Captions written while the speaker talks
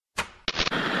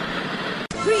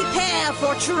Prepare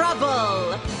for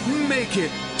trouble. Make it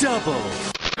double.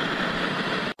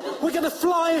 We're going to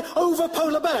fly over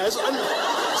polar bears and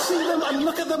see them and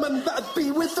look at them and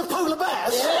be with the polar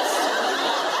bears?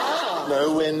 Yes.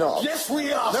 No, we're not. Yes,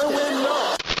 we are. No, we're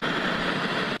not.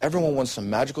 Everyone wants some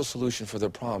magical solution for their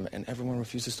problem, and everyone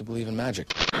refuses to believe in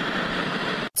magic.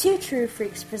 Two True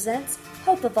Freaks presents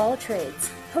Hope of All Trades,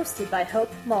 hosted by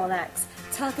Hope Molinax,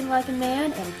 talking like a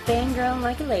man and fangirling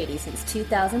like a lady since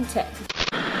 2010.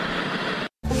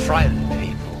 Frighten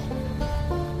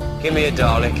people. Give me a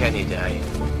Dalek any day.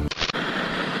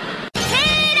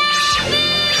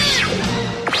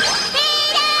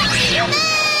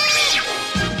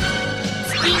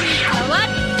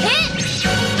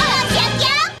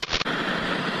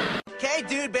 Okay,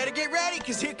 dude, better get ready,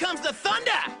 because here comes the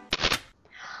thunder!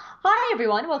 Hi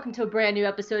everyone, welcome to a brand new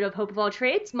episode of Hope of All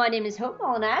Trades. My name is Hope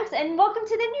Molinax, and welcome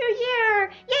to the new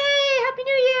year! Yay! Happy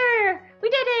New Year! We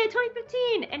did it!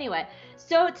 2015! Anyway,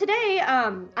 so today,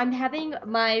 I'm having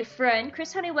my friend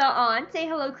Chris Honeywell on. Say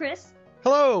hello, Chris.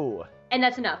 Hello! And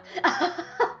that's enough.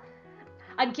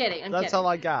 I'm kidding, That's all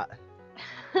I got.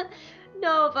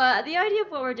 No, but the idea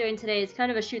of what we're doing today is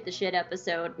kind of a shoot the shit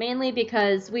episode, mainly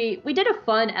because we did a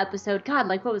fun episode, God,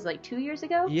 like what was it, like 2 years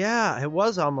ago? Yeah, it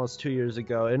was almost 2 years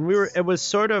ago, and we were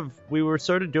sort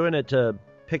of doing it to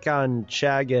pick on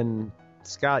Shag and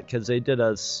Scott, because they did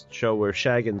a show where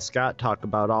Shag and Scott talk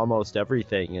about almost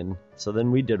everything, and so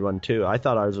then we did one too. I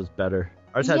thought ours was better.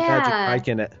 Ours had Magic Mike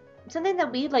in it. Something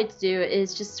that we'd like to do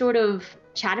is just sort of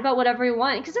chat about whatever we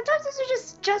want, because sometimes this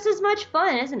is just as much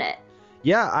fun, isn't it?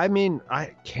 Yeah, I mean,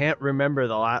 I can't remember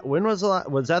when was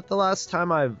that the last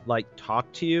time I've, like,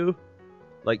 talked to you?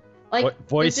 Like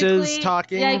voices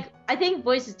talking? Yeah, I think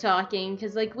voices talking,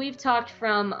 because, like, we've talked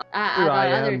from about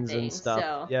other things. And stuff.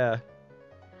 So. Yeah.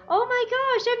 Oh my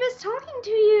gosh, I miss talking to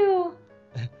you!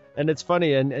 And it's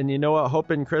funny, and you know what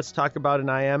Hope and Chris talk about in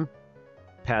IM?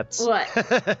 Pets.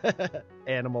 What?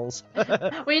 Animals.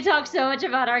 We talk so much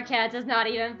about our cats, it's not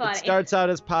even funny. It starts out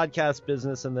as podcast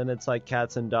business, and then it's like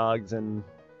cats and dogs and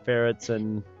ferrets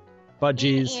and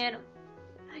budgies.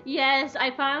 Yes,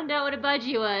 I found out what a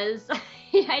budgie was.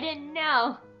 I didn't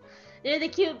know. They're the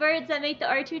cute birds that make the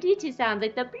R2-D2 sounds,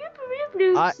 like the bloop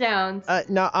bloop bloop sounds.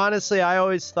 Now, honestly, I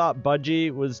always thought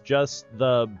budgie was just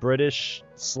the British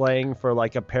slang for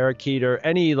like a parakeet or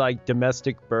any like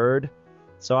domestic bird.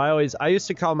 So I used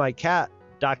to call my cat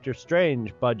Dr.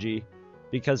 Strange Budgie,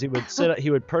 because he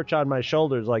would perch on my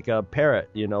shoulders like a parrot,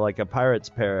 like a pirate's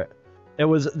parrot. It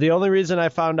was the only reason I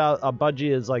found out a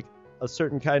budgie is like a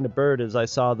certain kind of bird is I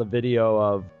saw the video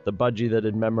of the budgie that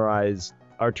had memorized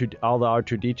all the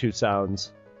R2-D2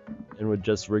 sounds and would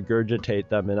just regurgitate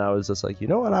them, and I was just like, you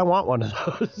know what, I want one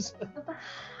of those.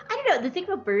 I don't know, the thing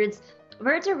about birds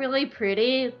are really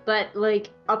pretty, but like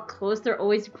up close they're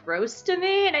always gross to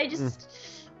me, and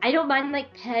I don't mind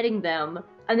like petting them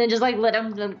and then just like let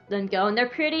them go, and they're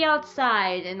pretty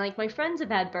outside, and like my friends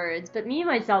have had birds, but me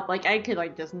myself, like I could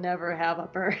like just never have a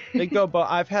bird. They go, but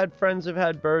I've had friends who've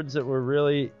had birds that were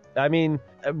really, I mean,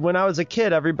 when I was a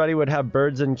kid, everybody would have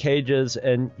birds in cages,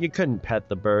 and you couldn't pet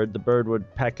the bird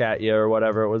would peck at you or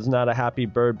whatever. It was not a happy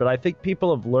bird. But I think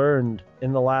people have learned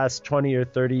in the last 20 or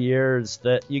 30 years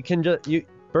that you can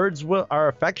birds are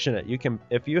affectionate. You can,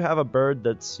 if you have a bird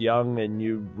that's young and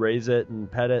you raise it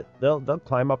and pet it, they'll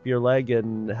climb up your leg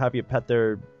and have you pet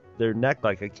their neck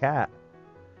like a cat.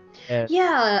 And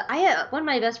yeah, one of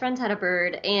my best friends had a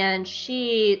bird, and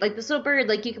she, like, this little bird,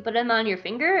 like, you could put him on your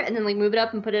finger and then like move it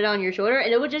up and put it on your shoulder,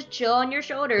 and it would just chill on your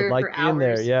shoulder for hours.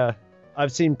 There, yeah.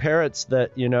 I've seen parrots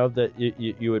that that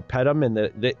you would pet them, and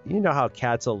that you know how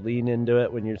cats will lean into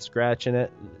it when you're scratching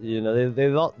it. They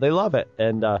love it.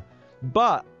 And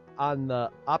but on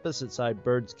the opposite side,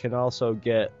 birds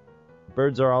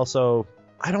are also,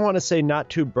 I don't want to say not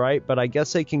too bright, but I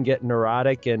guess they can get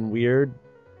neurotic and weird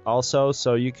also.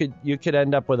 So you could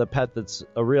end up with a pet that's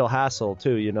a real hassle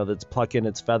too, that's plucking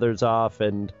its feathers off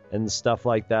and stuff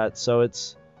like that. So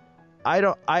I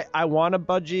want a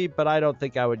budgie, but I don't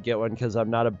think I would get one, because I'm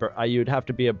not a bird. You'd have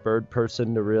to be a bird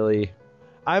person to really.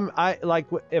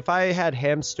 If I had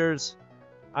hamsters,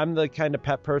 I'm the kind of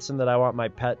pet person that I want my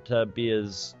pet to be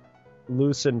as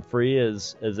loose and free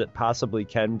as it possibly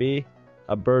can be.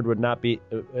 A bird would not be.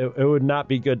 It would not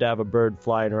be good to have a bird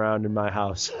flying around in my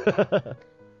house.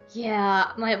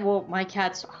 Yeah, my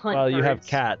cats hunt Well, birds. You have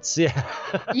cats, yeah.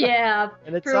 Yeah.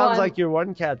 And it sounds like your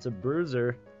one cat's a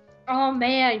bruiser. Oh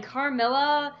man,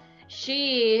 Carmilla,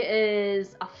 She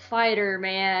is a fighter,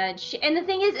 man. And the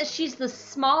thing is she's the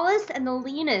smallest and the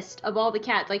leanest of all the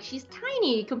cats. Like, she's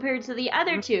tiny compared to the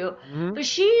other two, but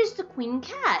she's the queen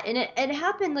cat. And it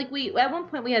happened, like, at one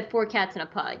point we had 4 cats and a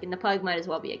pug, and the pug might as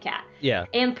well be a cat. Yeah.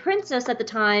 And Princess at the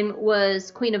time was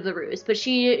queen of the roost, but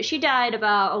she died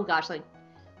about, oh gosh, like,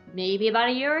 maybe about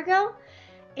a year ago.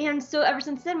 And so ever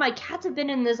since then, my cats have been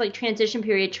in this, like, transition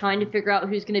period trying to figure out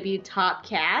who's going to be top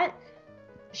cat.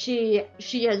 She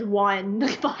has won the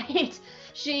fight.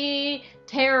 She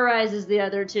terrorizes the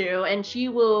other two, and she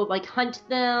will, like, hunt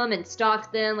them and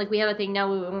stalk them. Like, we have a thing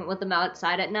now, we won't let them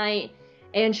outside at night.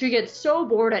 And she gets so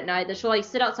bored at night that she'll, like,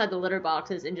 sit outside the litter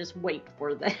boxes and just wait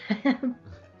for them.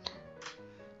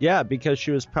 Yeah, because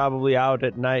she was probably out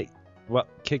at night,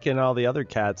 kicking all the other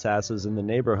cats' asses in the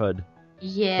neighborhood.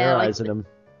 Yeah. Terrorizing them.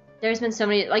 There's been so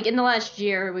many, like, in the last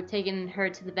year, we've taken her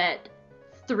to the vet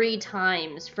 3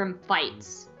 times from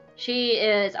fights. She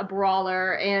is a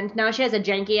brawler, and now she has a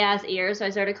janky-ass ear, so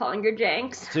I started calling her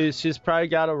Janks. She's probably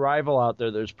got a rival out there.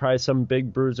 There's probably some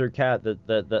big bruiser cat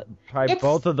that probably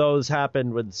both of those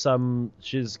happened with some.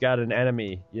 She's got an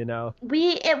enemy, you know.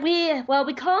 We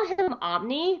call him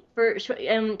Omni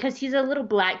because he's a little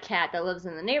black cat that lives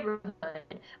in the neighborhood,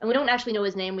 and we don't actually know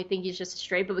his name. We think he's just a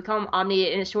stray, but we call him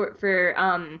Omni, and it's short for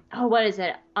what is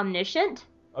it? Omniscient?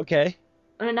 Okay.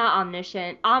 No, not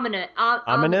omniscient. Ominous.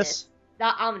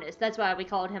 Not ominous. That's why we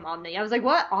called him Omni. I was like,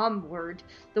 what word?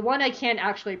 The one I can't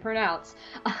actually pronounce.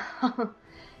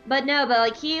 But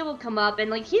like, he will come up, and,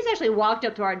 like, he's actually walked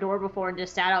up to our door before and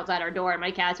just sat outside our door, and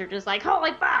my cats are just like,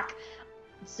 holy fuck!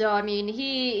 So, I mean,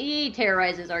 he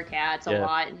terrorizes our cats a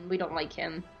lot, and we don't like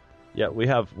him. Yeah, we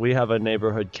have a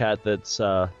neighborhood cat that's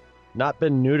not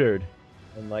been neutered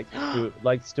and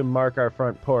likes to mark our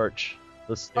front porch.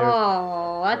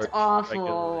 Oh, that's awful.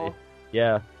 Regularly.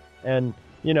 Yeah, and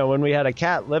you know, when we had a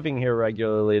cat living here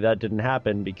regularly, that didn't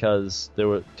happen because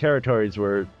territories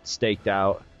were staked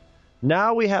out.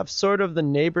 Now we have sort of the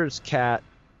neighbor's cat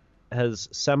has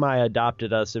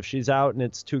semi-adopted us. If she's out and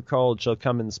it's too cold, she'll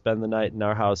come and spend the night in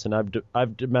our house, and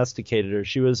I've domesticated her.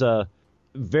 She was a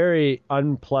very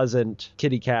unpleasant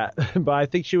kitty cat, but I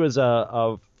think she was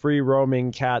a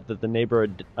free-roaming cat that the neighbor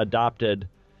adopted.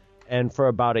 And for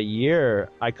about a year,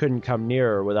 I couldn't come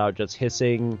near her without just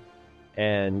hissing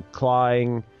and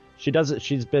clawing.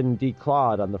 She's been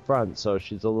declawed on the front, so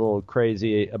she's a little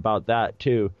crazy about that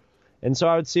too. And so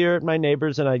I would see her at my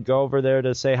neighbor's, and I'd go over there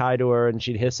to say hi to her, and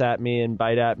she'd hiss at me and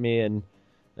bite at me. And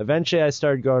eventually I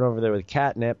started going over there with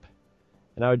catnip,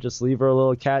 and I would just leave her a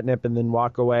little catnip and then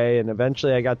walk away. And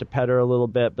eventually I got to pet her a little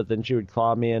bit, but then she would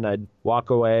claw me and I'd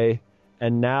walk away.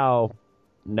 And now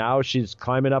she's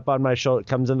climbing up on my shoulder,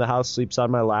 comes in the house, sleeps on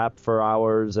my lap for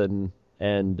hours, and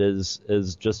is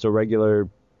just a regular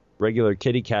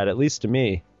kitty cat, at least to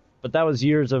me. But that was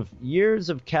years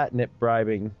of catnip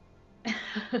bribing.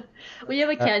 We have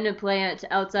a catnip plant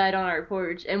outside on our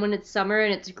porch, and when it's summer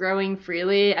and it's growing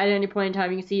freely, at any point in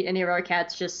time you can see any of our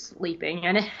cats just sleeping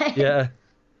in it.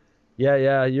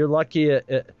 Yeah. You're lucky.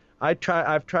 I've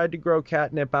tried to grow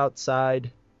catnip outside,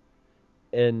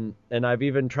 and I've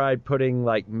even tried putting,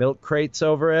 like, milk crates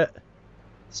over it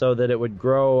so that it would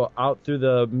grow out through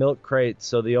the milk crates,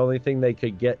 so the only thing they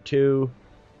could get to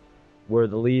were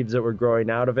the leaves that were growing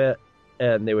out of it,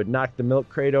 and they would knock the milk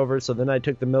crate over. So then I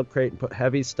took the milk crate and put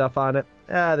heavy stuff on it.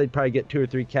 They'd probably get 2 or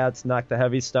 3 cats, knock the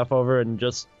heavy stuff over, and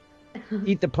just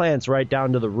eat the plants right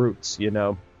down to the roots, you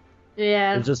know.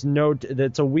 Yeah. There's just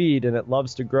it's a weed and it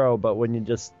loves to grow, but when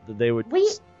they would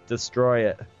destroy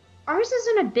it. Ours is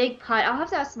in a big pot. I'll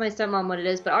have to ask my stepmom what it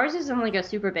is, but ours is in, like, a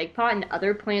super big pot, and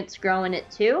other plants grow in it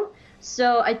too.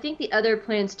 So I think the other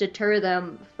plants deter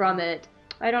them from it.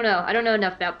 I don't know. I don't know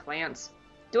enough about plants.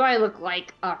 Do I look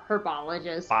like a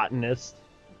herbologist? Botanist.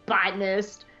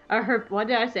 What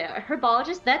did I say? A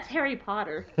herbologist? That's Harry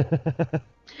Potter.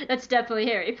 That's definitely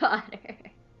Harry Potter.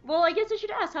 Well, I guess I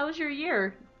should ask, how was your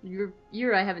year? Your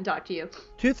year I haven't talked to you.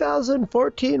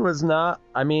 2014 was not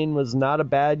a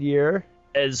bad year.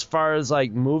 As far as,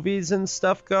 like, movies and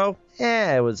stuff go,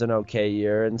 it was an okay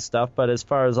year and stuff. But as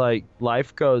far as, like,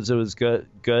 life goes, it was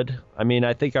good. I mean,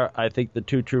 I think the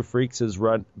Two True Freaks has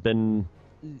been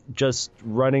just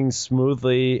running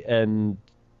smoothly and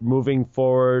moving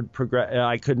forward.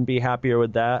 I couldn't be happier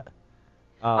with that.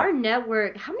 Our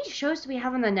network, how many shows do we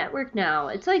have on the network now?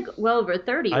 It's like well over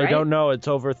 30, right? I don't know. It's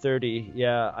over 30.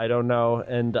 Yeah, I don't know.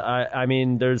 And I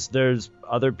mean, there's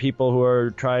other people who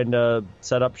are trying to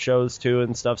set up shows too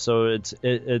and stuff. So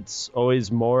it's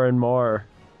always more and more.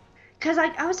 Because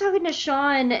I was talking to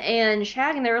Sean and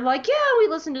Shag, and they were like, yeah, we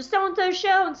listen to so-and-so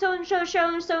show and so-and-so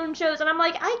show and so-and-shows. And I'm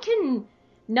like, I can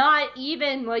not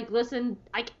even, like, listen.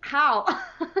 How?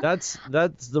 That's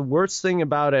the worst thing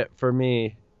about it for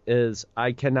me is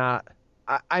I cannot.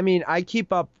 I mean, I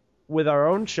keep up with our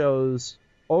own shows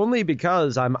only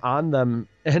because I'm on them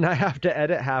and I have to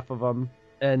edit half of them,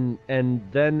 and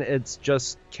then it's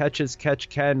just catch as catch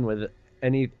can with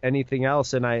anything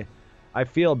else, and I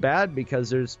feel bad because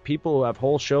there's people who have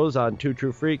whole shows on Two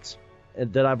True Freaks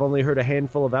that I've only heard a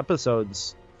handful of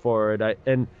episodes for it.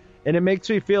 And it makes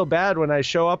me feel bad when I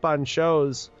show up on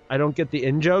shows, I don't get the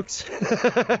in-jokes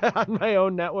on my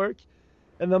own network.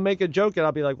 And they'll make a joke and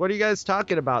I'll be like, what are you guys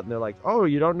talking about? And they're like, oh,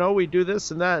 you don't know we do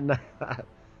this and that. And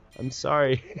I'm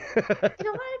sorry. A lot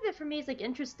of it for me is like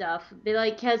interest stuff. They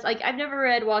like, cause like I've never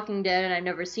read Walking Dead and I've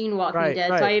never seen Walking Dead,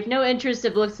 so I have no interest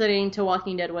of listening to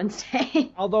Walking Dead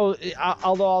Wednesday. Although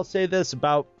I'll say this,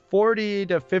 about 40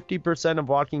 to 50% of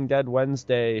Walking Dead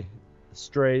Wednesday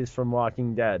strays from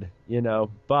Walking Dead,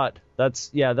 but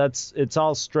it's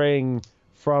all straying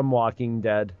from Walking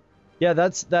Dead. Yeah,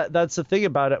 that's the thing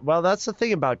about it. Well, that's the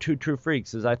thing about Two True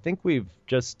Freaks is I think we've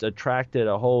just attracted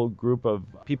a whole group of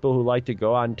people who like to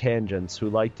go on tangents, who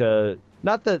like to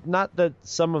not that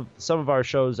some of our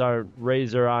shows aren't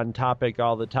razor on topic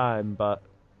all the time, but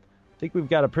I think we've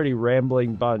got a pretty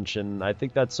rambling bunch, and I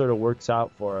think that sort of works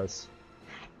out for us,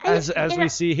 as we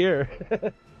see here.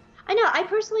 I know. I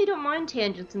personally don't mind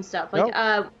tangents and stuff. Like,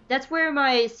 that's where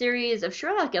my series of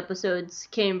Sherlock episodes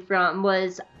came from.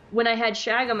 Was when I had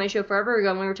Shag on my show forever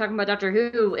ago, and we were talking about Doctor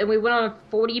Who, and we went on a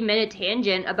 40-minute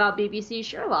tangent about BBC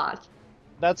Sherlock.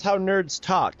 That's how nerds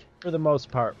talk, for the most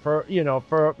part. For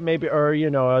maybe, or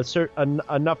a certain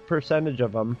enough percentage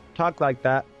of them talk like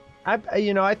that.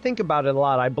 I think about it a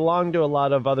lot. I belong to a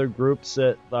lot of other groups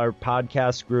that are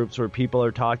podcast groups where people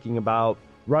are talking about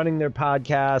running their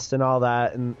podcast and all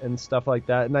that and stuff like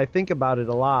that. And I think about it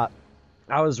a lot.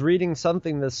 I was reading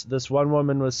something this one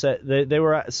woman was saying.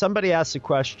 Somebody asked a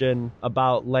question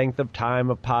about length of time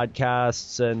of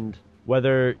podcasts and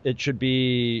whether it should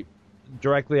be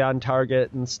directly on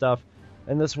target and stuff.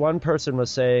 And this one person was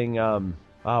saying, if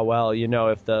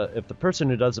the person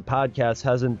who does a podcast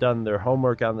hasn't done their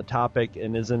homework on the topic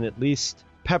and isn't at least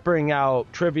peppering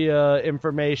out trivia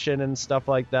information and stuff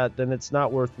like that, then it's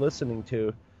not worth listening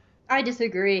to. I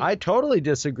disagree. I totally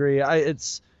disagree.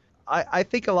 I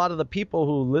think a lot of the people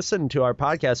who listen to our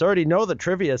podcast already know the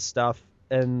trivia stuff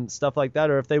and stuff like that,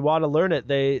 or if they want to learn it,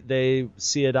 they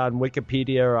see it on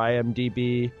Wikipedia or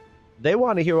IMDb. They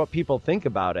want to hear what people think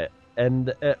about it,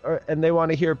 and they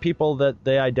want to hear people that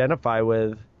they identify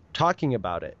with talking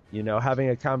about it, having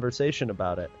a conversation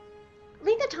about it.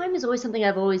 Length of time is always something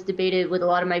I've always debated with a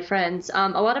lot of my friends. A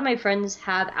lot of my friends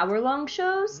have hour-long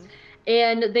shows,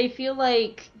 and they feel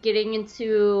like getting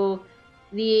into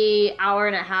the hour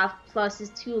and a half plus is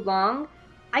too long.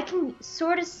 I can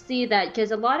sort of see that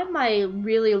because a lot of my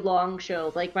really long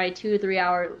shows, like my 2-3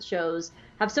 hour shows,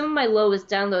 have some of my lowest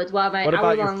downloads. While my what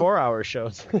about your 4-hour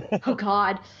shows? Oh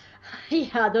God,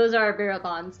 yeah, those are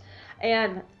marathons,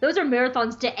 and those are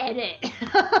marathons to edit.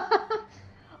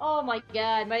 Oh my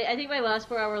God, I think my last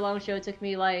 4-hour long show took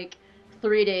me like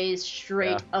 3 days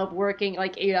straight of working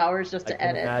like 8 hours just to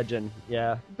edit. I can imagine,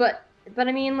 yeah. But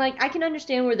I mean, like, I can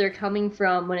understand where they're coming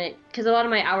from because a lot of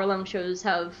my hour-long shows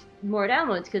have more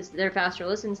downloads because they're faster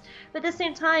listens. But at the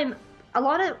same time, a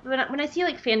lot of, when I see,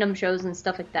 like, fandom shows and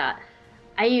stuff like that,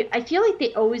 I feel like they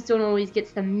don't always get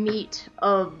to the meat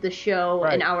of the show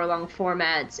in hour-long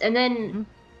formats. And then,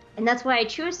 and that's why I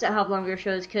choose to have longer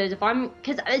shows because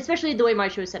especially the way my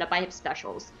show is set up, I have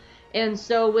specials. And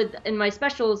so in my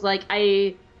specials,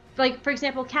 for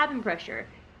example, Cabin Pressure.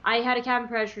 I had a Cabin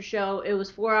Pressure show. It was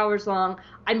 4 hours long.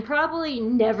 I'm probably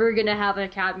never going to have a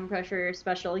Cabin Pressure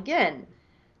special again.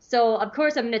 So, of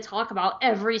course, I'm going to talk about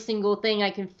every single thing I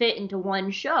can fit into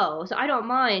one show. So I don't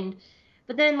mind.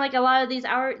 But then, like, a lot of these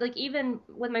even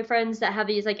with my friends that have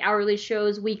these, like, hourly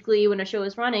shows weekly when a show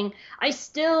is running,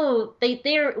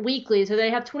 they're weekly, so they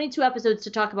have 22 episodes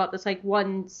to talk about this, like,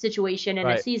 one situation in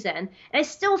a season. And I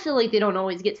still feel like they don't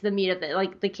always get to the meat of it,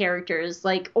 like, the characters,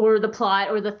 like, or the plot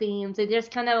or the themes. They just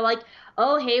kind of like,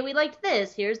 oh, hey, we liked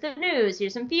this. Here's the news.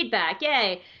 Here's some feedback.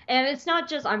 Yay. And it's not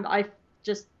just, I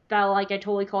just felt like I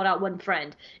totally called out one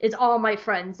friend. It's all my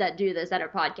friends that do this, that are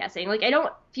podcasting. Like, I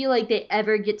don't feel like they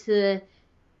ever get to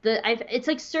it's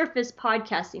like surface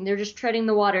podcasting. They're just treading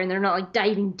the water and they're not like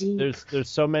diving deep.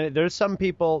 There's some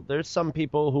people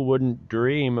who wouldn't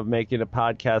dream of making a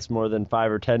podcast more than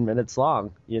 5 or 10 minutes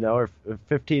long, or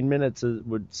 15 minutes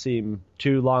would seem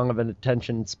too long of an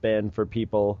attention span for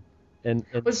people in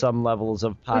some levels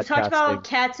of podcasting. We've talked about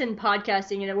cats and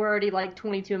podcasting and we're already like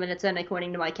 22 minutes in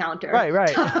according to my counter.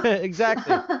 Right.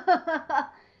 Exactly.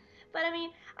 But I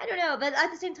mean, I don't know. But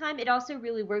at the same time, it also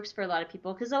really works for a lot of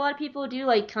people because a lot of people do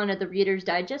like kind of the Reader's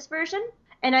Digest version,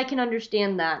 and I can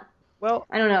understand that. Well,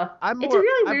 I don't know. It's a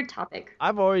really weird topic.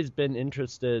 I've always been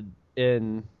interested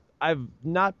in. I've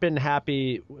not been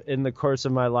happy in the course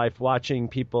of my life watching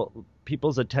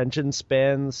people's attention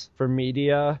spans for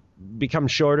media become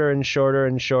shorter and shorter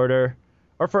and shorter,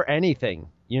 or for anything,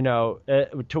 to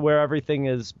where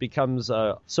everything becomes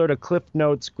a sort of Cliff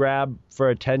Notes grab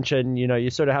for attention. You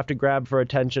sort of have to grab for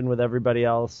attention with everybody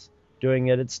else doing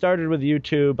it. It started with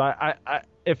YouTube. I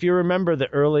if you remember the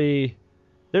early.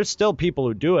 There's still people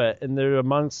who do it, and they're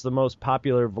amongst the most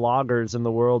popular vloggers in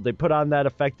the world. They put on that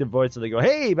effective voice, and they go,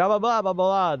 "Hey, blah blah blah blah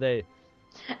blah." They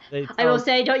I will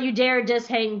say, don't you dare diss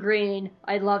Hank Green.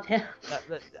 I love him.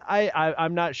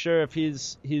 I'm not sure if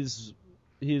he's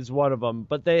one of them,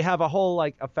 but they have a whole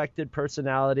like affected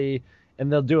personality,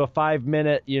 and they'll do a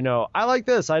 5-minute, I like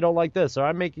this, I don't like this, or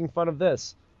I'm making fun of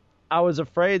this. I was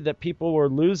afraid that people were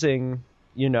losing,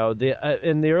 in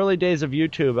the early days of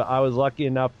YouTube. I was lucky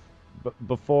enough.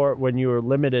 Before, when you were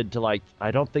limited to like,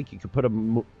 I don't think you could put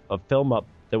a film up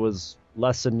that was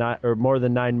less than 9 or more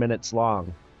than 9 minutes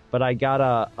long. But I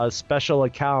got a special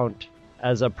account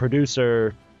as a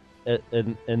producer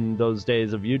in those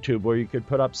days of YouTube where you could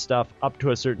put up stuff up to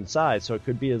a certain size, so it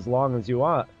could be as long as you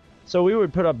want. So we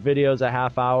would put up videos a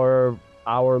half hour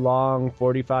long,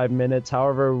 45 minutes,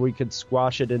 however we could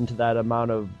squash it into that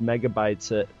amount of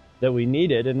megabytes that we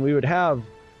needed, and we would have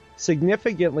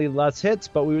significantly less hits,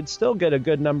 but we would still get a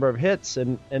good number of hits,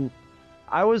 and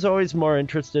I was always more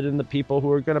interested in the people who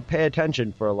were going to pay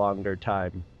attention for a longer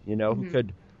time, who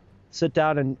could sit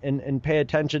down and pay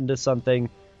attention to something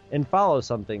and follow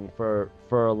something for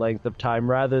a length of time,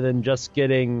 rather than just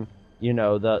getting,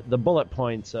 the bullet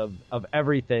points of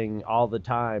everything all the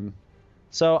time.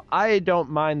 So I don't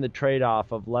mind the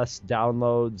trade-off of less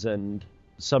downloads and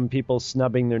some people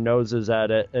snubbing their noses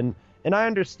at it, and I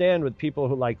understand with people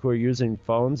who are using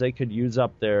phones, they could use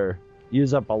up a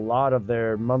lot of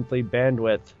their monthly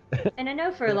bandwidth. And I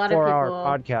know for a lot of people,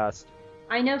 4-hour podcast.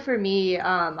 I know for me,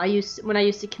 when I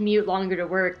used to commute longer to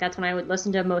work, that's when I would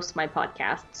listen to most of my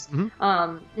podcasts.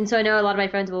 Mm-hmm. And so I know a lot of my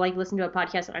friends will listen to a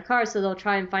podcast in their car, so they'll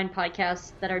try and find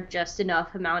podcasts that are just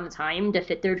enough amount of time to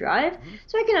fit their drive. Mm-hmm.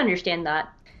 So I can understand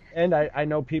that. And I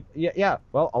know people. Yeah.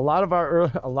 Well, a lot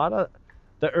of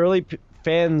the early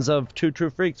fans of Two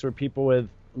True Freaks were people with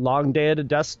long day at a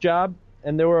desk job,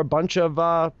 and there were a bunch of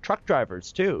truck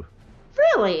drivers too.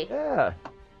 Really? Yeah.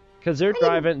 Because they're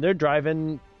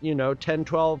driving, 10,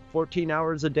 12, 14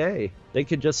 hours a day. They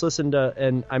could just listen to,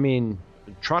 and I mean,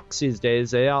 trucks these days,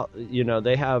 they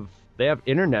have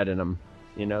internet in them,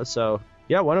 so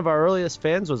yeah, one of our earliest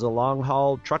fans was a long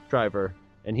haul truck driver,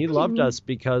 and he loved us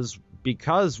because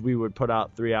we would put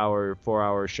out 3-hour,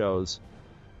 4-hour shows.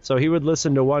 So he would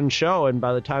listen to one show, and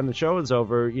by the time the show was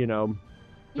over,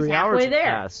 3 hours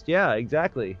passed. Yeah,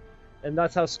 exactly. And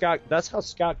that's how Scott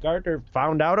Gardner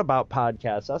found out about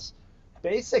podcasts. That's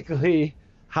basically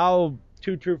how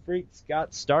Two True Freaks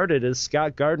got started. Is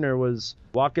Scott Gardner was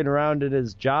walking around in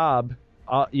his job,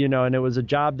 and it was a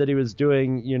job that he was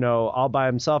doing, all by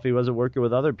himself. He wasn't working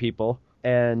with other people,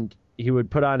 and he would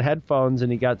put on headphones,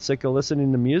 and he got sick of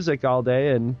listening to music all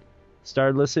day, and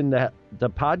started listening to the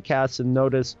podcasts and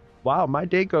noticed, wow, my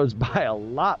day goes by a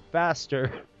lot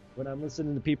faster when I'm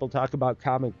listening to people talk about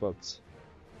comic books.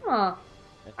 Oh,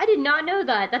 I did not know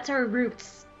that. That's our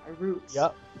roots.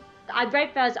 Yep.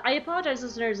 Right fast. I apologize,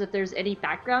 listeners, if there's any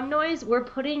background noise. We're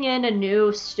putting in a new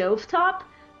stovetop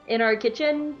in our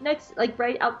kitchen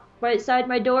right outside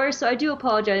my door, so I do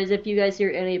apologize if you guys hear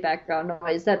any background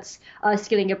noise. That's us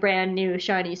getting a brand new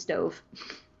shiny stove.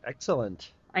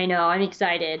 Excellent. I know, I'm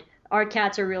excited. Our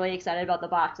cats are really excited about the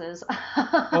boxes.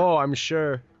 Oh, I'm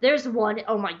sure. There's one,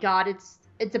 oh my god,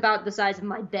 it's about the size of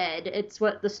my bed. It's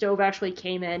what the stove actually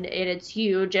came in, and it's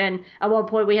huge, and at one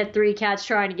point we had 3 cats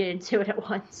trying to get into it at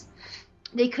once.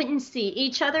 They couldn't see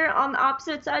each other on the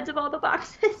opposite sides of all the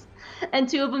boxes, and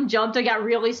 2 of them jumped and got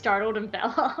really startled and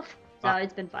fell off. So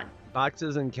it's been fun.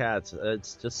 Boxes and cats,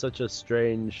 it's just such a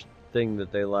strange thing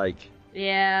that they like.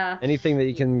 Yeah. Anything that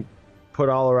you can put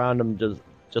all around them,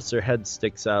 just their head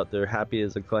sticks out. They're happy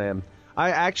as a clam.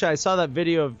 I saw that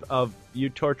video of you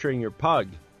torturing your pug.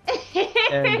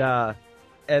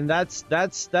 And that's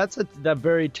the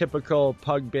very typical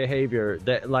pug behavior.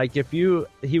 That like if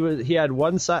he had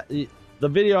one side. The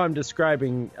video I'm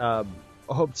describing,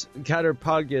 Hope's cat or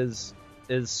pug is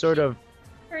sort of.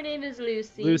 Her name is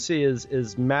Lucy. Lucy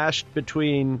is mashed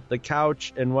between the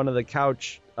couch and one of the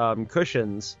couch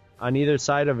cushions on either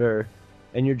side of her,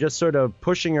 and you're just sort of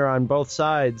pushing her on both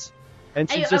sides, And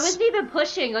I wasn't even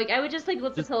pushing. Like, I would just, like,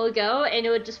 let the pillow go, and it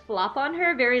would just flop on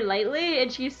her very lightly,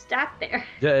 and she sat there.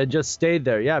 It just stayed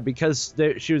there, yeah, because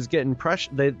she was getting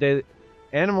pressure.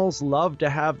 Animals love to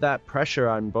have that pressure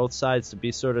on both sides to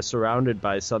be sort of surrounded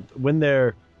by something when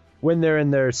they're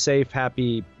in their safe,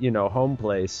 happy, home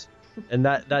place. And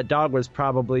that dog was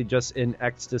probably just in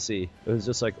ecstasy. It was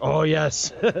just like, oh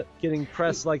yes, getting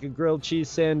pressed like a grilled cheese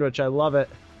sandwich. I love it.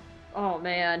 Oh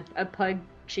man, a pug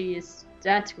cheese.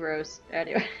 That's gross.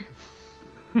 Anyway.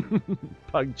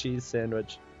 Pug cheese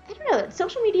sandwich. I don't know.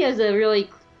 Social media is a really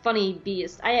funny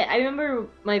beast. I remember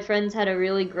my friends had a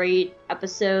really great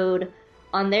episode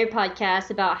on their podcast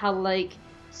about how, like,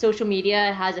 social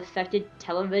media has affected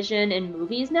television and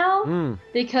movies now.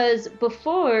 Because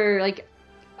before, like,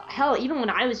 hell, even when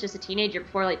I was just a teenager,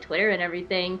 before, like, Twitter and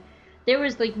everything, there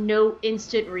was, like, no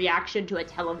instant reaction to a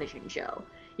television show.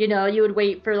 You would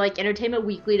wait for, like, Entertainment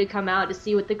Weekly to come out to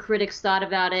see what the critics thought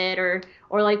about it, or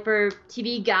like, for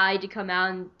TV Guide to come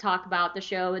out and talk about the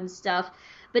show and stuff.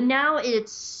 But now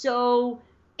it's so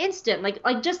instant. Like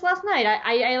just last night,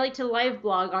 I like to live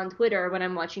blog on Twitter when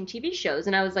I'm watching TV shows,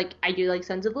 and I was like, I do, like,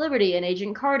 Sons of Liberty and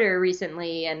Agent Carter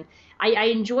recently, and I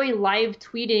enjoy live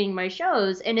tweeting my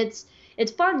shows, and it's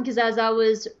fun, because as I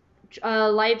was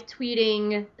live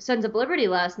tweeting Sons of Liberty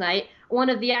last night, one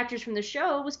of the actors from the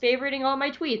show was favoriting all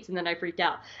my tweets, and then I freaked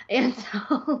out. And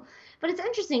so, but it's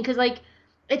interesting because, like,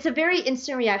 it's a very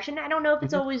instant reaction. I don't know if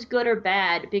it's always good or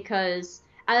bad, because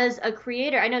as a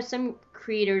creator, I know some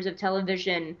creators of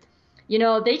television,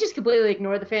 they just completely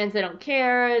ignore the fans. They don't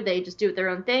care. They just do their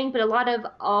own thing. But a lot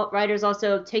of writers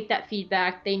also take that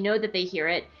feedback. They know that they hear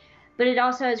it. But it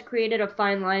also has created a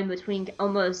fine line between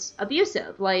almost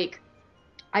abusive. Like,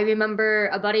 I remember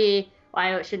a buddy,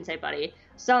 well, I shouldn't say buddy,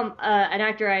 an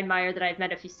actor I admire that I've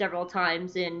met several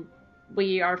times, and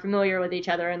we are familiar with each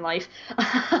other in life.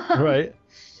 Right.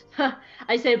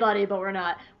 I say buddy, but we're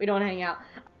not. We don't hang out.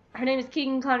 Her name is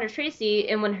Keegan Connor Tracy,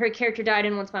 and when her character died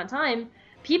in Once Upon a Time,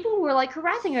 people were, like,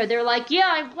 harassing her. They're like, yeah,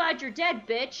 I'm glad you're dead,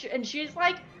 bitch. And she's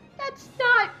like, that's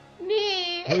not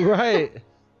me. Right.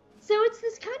 So it's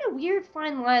this kind of weird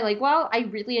fine line. Like, while I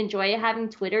really enjoy having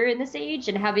Twitter in this age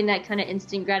and having that kind of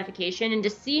instant gratification and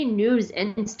just seeing news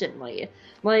instantly,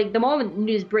 like, the moment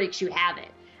news breaks, you have it,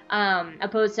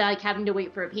 opposed to, like, having to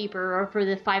wait for a paper or for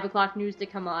the 5 o'clock news to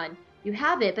come on. You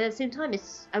have it, but at the same time,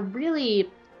 it's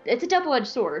a double-edged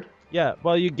sword. Yeah,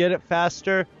 well, you get it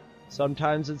faster.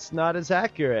 Sometimes it's not as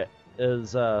accurate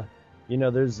as,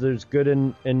 there's good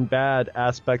and bad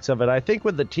aspects of it. I think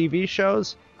with the TV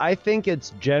shows, I think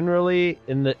it's generally,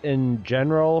 in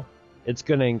general, it's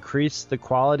going to increase the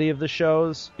quality of the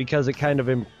shows, because it kind of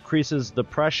increases the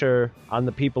pressure on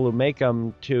the people who make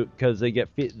them because they get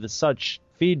such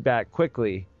feedback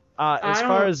quickly. As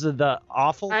far as the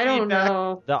awful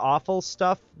feedback, the awful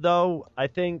stuff, though, I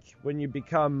think when you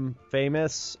become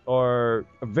famous or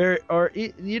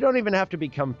you don't even have to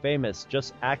become famous,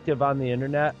 just active on the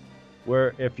internet,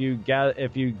 where if you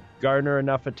garner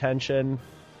enough attention,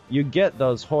 you get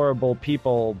those horrible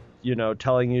people,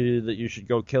 telling you that you should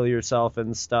go kill yourself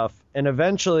and stuff. And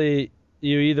eventually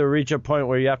you either reach a point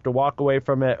where you have to walk away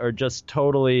from it or just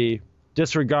totally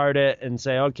disregard it and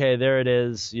say, okay, there it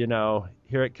is,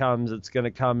 here it comes, it's going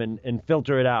to come, and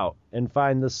filter it out and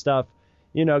find the stuff,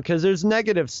 because there's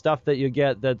negative stuff that you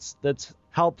get that's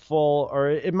helpful, or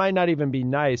it might not even be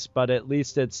nice, but at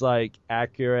least it's, like,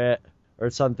 accurate or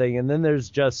something. And then there's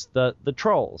just the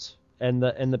trolls and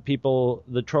the people,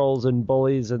 the trolls and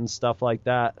bullies and stuff like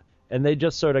that, and they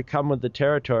just sort of come with the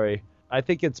territory. I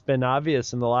think it's been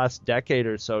obvious in the last decade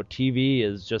or so, TV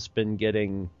has just been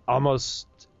getting almost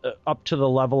up to the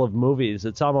level of movies.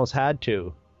 It's almost had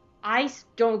to. I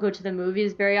don't go to the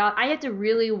movies very often. I have to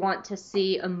really want to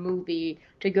see a movie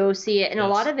to go see it, and a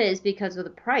lot of it is because of the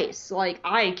price. Like,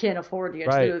 I can't afford to go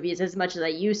to the movies as much as I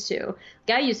used to.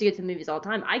 Like, I used to get to the movies all the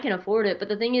time. I can afford it, but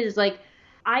the thing is, like,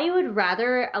 I would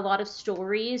rather a lot of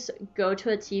stories go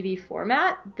to a TV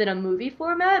format than a movie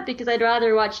format, because I'd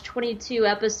rather watch 22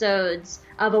 episodes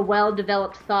of a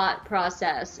well-developed thought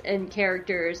process and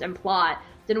characters and plot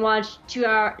than watch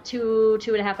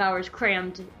 2.5 hours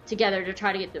crammed together to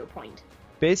try to get to a point.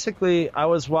 Basically, I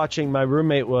was watching, my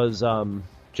roommate was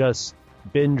just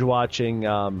binge watching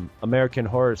American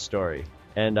Horror Story.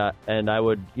 And I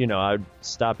would, I'd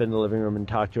stop in the living room and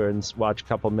talk to her and watch a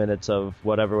couple minutes of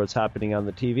whatever was happening on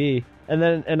the TV. And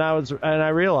I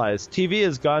realized TV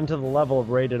has gone to the level of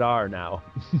rated R now.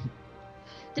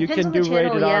 You can do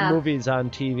rated R movies on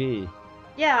TV.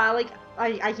 Yeah, like,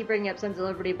 I keep bringing up Sons of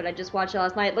Liberty, but I just watched it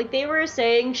last night. Like, they were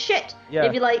saying shit. Yeah.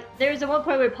 If you, like, there's at one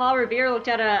point where Paul Revere looked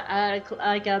at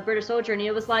a British soldier, and he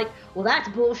was like, well, that's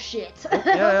bullshit.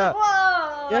 Yeah.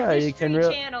 Whoa! Yeah, History you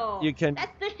can Channel.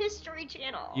 That's the History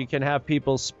Channel. You can have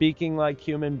people speaking like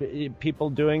people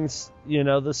doing,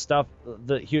 the stuff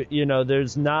that,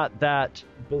 there's not that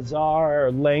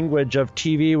bizarre language of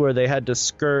TV where they had to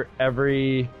skirt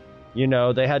every,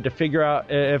 they had to figure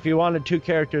out if you wanted two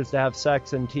characters to have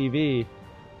sex in TV,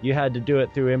 you had to do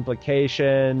it through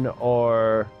implication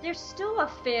or... There's still a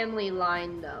family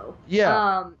line, though.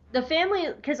 Yeah. The family...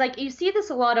 Because, like, you see this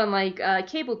a lot on, like,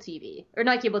 cable TV. Or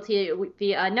not cable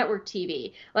TV, network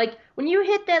TV. Like, when you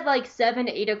hit that, like, 7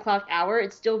 to 8 o'clock hour,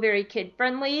 it's still very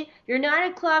kid-friendly. Your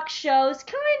 9 o'clock show's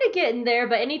kind of getting there,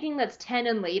 but anything that's 10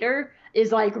 and later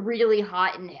is, like, really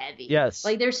hot and heavy. Yes.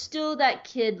 Like, there's still that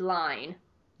kid line.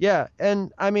 Yeah,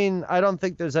 and, I mean, I don't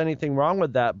think there's anything wrong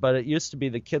with that, but it used to be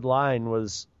the kid line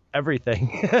was...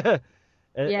 everything. At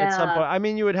some point, I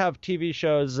mean, you would have TV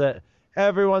shows that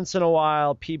every once in a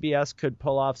while PBS could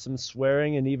pull off some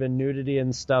swearing and even nudity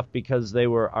and stuff because they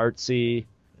were artsy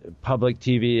public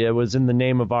TV. It was in the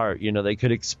name of art. They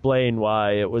could explain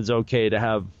why it was okay to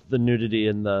have the nudity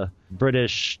in the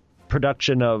British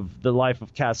production of The Life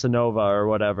of Casanova or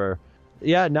whatever.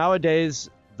 Yeah, nowadays,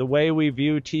 the way we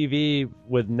view TV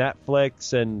with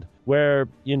Netflix and where,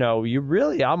 you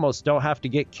really almost don't have to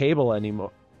get cable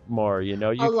anymore.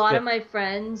 A lot of my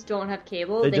friends don't have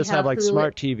cable. They just have like Hulu,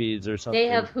 smart TVs or something. They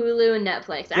have Hulu and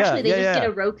Netflix. Actually, they just get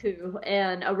a Roku,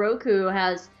 and a Roku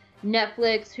has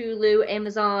Netflix, Hulu,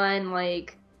 Amazon.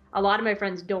 Like, a lot of my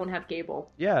friends don't have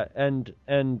cable. Yeah, and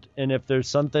if there's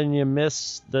something you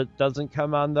miss that doesn't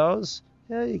come on those,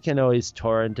 yeah, you can always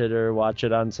torrent it or watch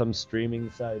it on some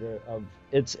streaming site.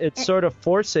 It's sort of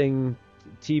forcing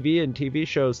TV and TV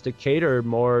shows to cater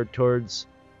more towards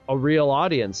a real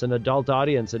audience, an adult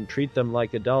audience, and treat them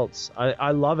like adults.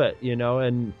 I love it,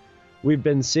 and we've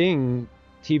been seeing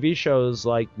TV shows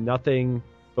like nothing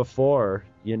before,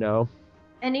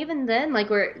 And even then, like,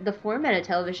 where the format of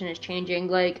television is changing,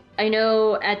 like, I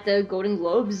know at the Golden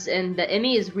Globes and the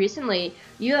Emmys recently,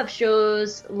 you have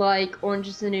shows like Orange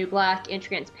is the New Black and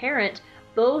Transparent.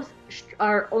 Both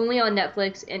are only on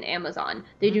Netflix and Amazon.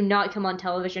 They do not come on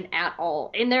television at all.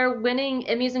 And they're winning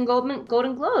Emmys and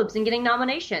Golden Globes and getting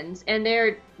nominations. And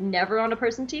they're never on a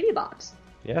person's TV box.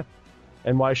 Yeah.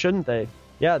 And why shouldn't they?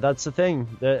 Yeah, that's the thing.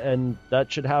 And that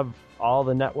should have all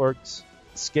the networks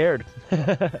scared.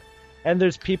 And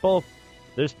there's people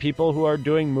who are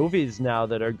doing movies now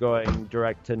that are going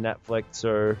direct to Netflix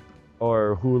or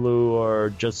Hulu or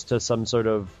just to some sort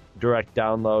of direct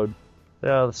download.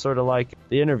 Sort of like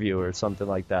The Interview or something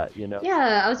like that,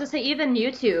 Yeah, I was gonna say even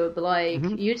YouTube, like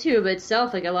YouTube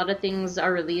itself, like a lot of things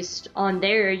are released on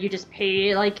there. You just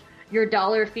pay like your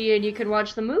 $1 fee and you can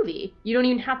watch the movie. You don't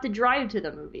even have to drive to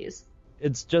the movies.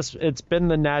 It's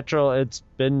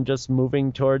been just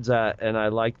moving towards that, and I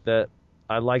like that.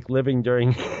 I like living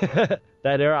during that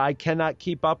era. I cannot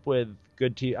keep up with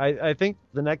good TV. I think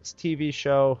the next TV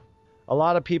show, a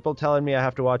lot of people telling me I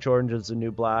have to watch Orange is the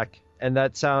New Black. And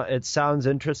it sounds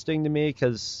interesting to me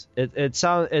because it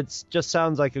just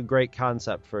sounds like a great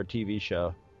concept for a TV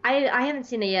show. I haven't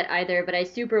seen it yet either, but I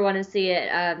super want to see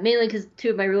it, mainly because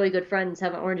two of my really good friends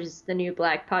have an Orange is the New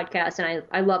Black podcast, and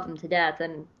I love them to death.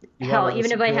 And hell,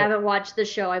 even if I haven't watched the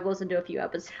show, I've listened to a few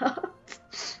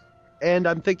episodes. And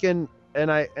I'm thinking,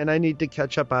 and I need to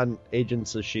catch up on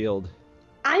Agents of S.H.I.E.L.D.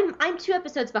 I'm 2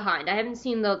 episodes behind. I haven't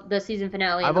seen the season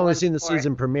finale. I've only seen the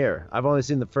season premiere. I've only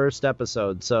seen the first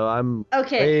episode, so I'm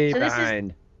way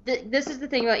behind. This is the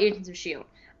thing about Agents of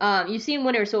S.H.I.E.L.D. You've seen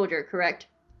Winter Soldier, correct?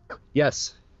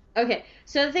 Yes. Okay,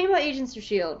 so the thing about Agents of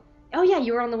S.H.I.E.L.D. Oh yeah,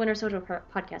 you were on the Winter Soldier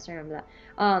podcast. I remember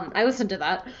that. I listened to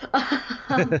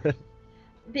that.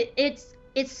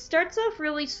 It starts off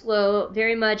really slow,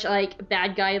 very much like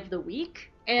bad guy of the week.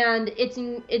 And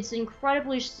it's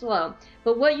incredibly slow.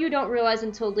 But what you don't realize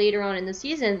until later on in the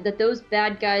season, that those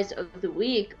bad guys of the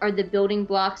week are the building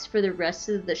blocks for the rest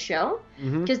of the show.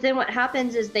 Because then what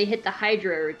happens is they hit the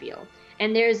Hydra reveal.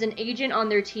 And there's an agent on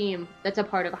their team that's a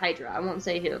part of Hydra. I won't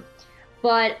say who.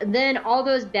 But then all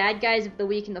those bad guys of the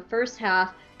week in the first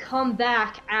half come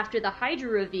back after the Hydra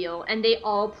reveal, and they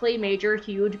all play major,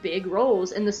 huge, big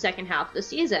roles in the second half of the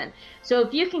season. So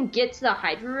if you can get to the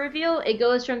Hydra reveal, it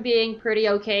goes from being pretty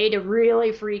okay to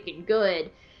really freaking good.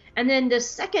 And then the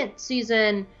second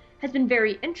season has been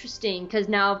very interesting, because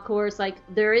now, of course, like,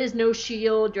 there is no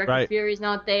S.H.I.E.L.D., Director Fury's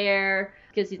not there,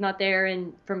 because he's not there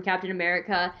from Captain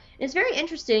America. It's very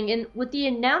interesting, and with the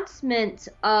announcement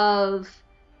of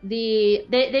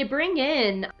they bring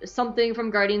in something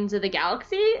from Guardians of the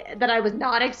Galaxy that I was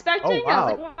not expecting. Oh, wow.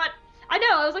 I was like, what? I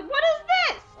know, I was like, what is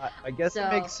this? I guess it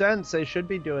makes sense. They should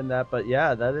be doing that, but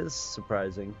yeah, that is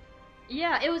surprising.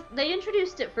 Yeah, it was. They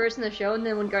introduced it first in the show, and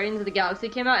then when Guardians of the Galaxy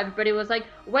came out, everybody was like,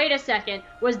 "Wait a second,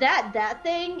 was that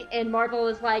thing?" And Marvel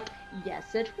was like,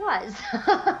 "Yes, it was."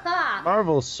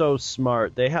 Marvel's so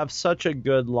smart. They have such a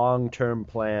good long-term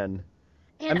plan.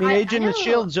 And I mean, Agent I of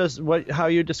Shield just how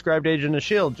you described Agent of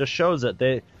Shield just shows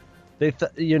it.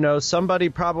 Somebody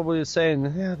probably is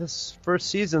saying, yeah, this first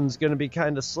season's going to be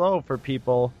kind of slow for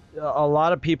people. A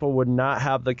lot of people would not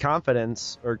have the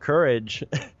confidence or courage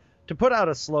to put out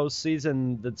a slow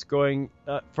season that's going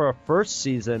for a first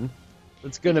season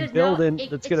that's going to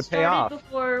that's going to pay off.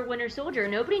 Before Winter Soldier,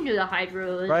 nobody knew the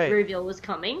Hydra reveal was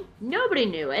coming. Nobody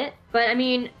knew it. But I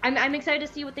mean, I'm excited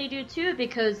to see what they do too,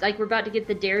 because like we're about to get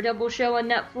the Daredevil show on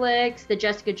Netflix, the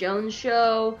Jessica Jones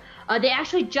show. They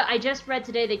actually, I just read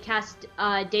today they cast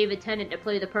David Tennant to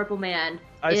play the Purple Man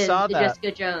in the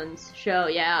Jessica Jones show.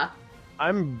 Yeah.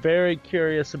 I'm very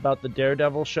curious about the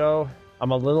Daredevil show.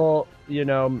 I'm a little,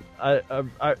 I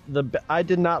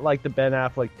did not like the Ben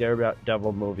Affleck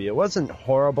Daredevil movie. It wasn't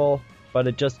horrible, but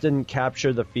it just didn't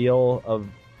capture the feel of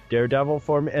Daredevil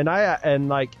for me. And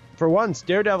for once,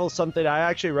 Daredevil's something I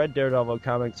actually read Daredevil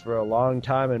comics for a long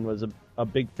time and was a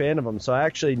big fan of them, so I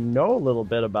actually know a little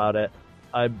bit about it.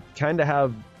 I kind of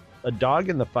have a dog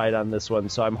in the fight on this one,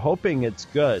 so I'm hoping it's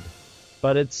good.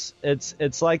 But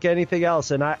it's like anything else,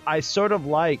 and I sort of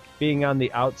like being on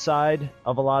the outside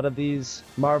of a lot of these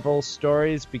Marvel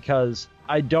stories because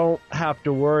I don't have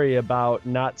to worry about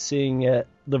not seeing it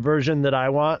the version that I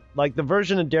want. Like the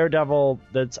version of Daredevil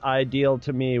that's ideal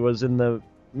to me was in the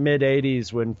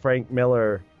mid-'80s when Frank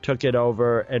Miller took it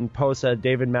over, and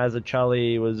David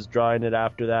Mazzucchelli was drawing it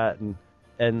after that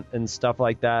and stuff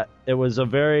like that. It was a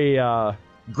very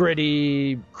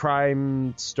gritty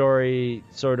crime story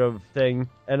sort of thing,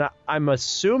 and I'm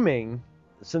assuming,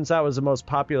 since that was the most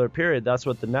popular period, that's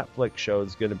what the Netflix show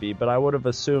is going to be. But I would have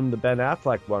assumed the Ben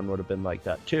Affleck one would have been like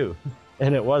that too,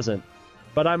 and it wasn't.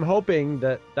 But I'm hoping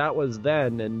that was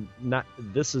then, and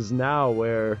this is now,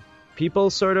 where people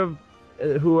sort of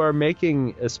who are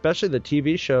making, especially the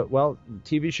TV show,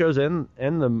 TV shows and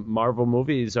the Marvel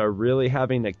movies are really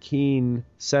having a keen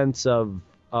sense of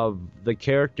the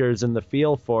characters and the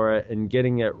feel for it and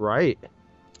getting it right.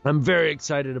 I'm very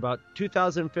excited about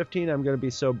 2015. I'm going to be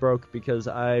so broke because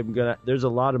there's a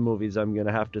lot of movies I'm going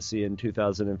to have to see in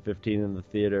 2015 in the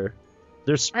theater.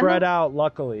 They're spread out,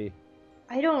 luckily.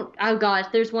 Oh gosh,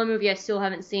 there's one movie I still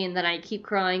haven't seen that I keep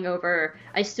crying over.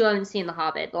 I still haven't seen The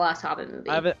Hobbit, the last Hobbit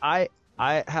movie.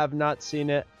 I have not seen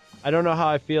it. I don't know how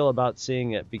I feel about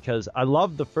seeing it because I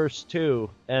love the first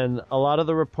two, and a lot of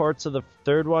the reports of the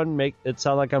third one make it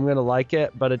sound like I'm going to like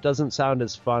it, but it doesn't sound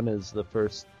as fun as the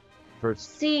first.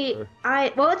 See, it's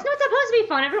not supposed to be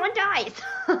fun. Everyone dies.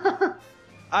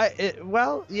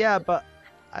 But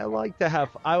I like to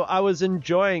have. I was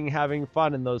enjoying having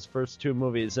fun in those first two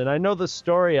movies, and I know the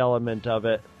story element of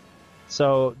it,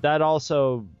 so that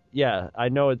also. Yeah, I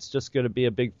know it's just going to be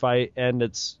a big fight, and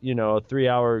it's, a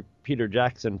 3-hour Peter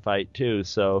Jackson fight too.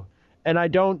 So, and I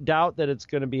don't doubt that it's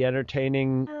going to be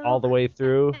entertaining all the way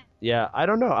through. Yeah, I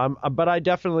don't know. I'm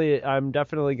definitely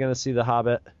going to see The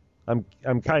Hobbit.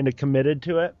 I'm kind of committed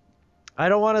to it. I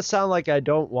don't want to sound like I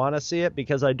don't want to see it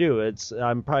because I do.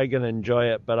 I'm probably going to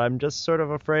enjoy it, but I'm just sort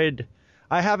of afraid.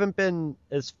 I haven't been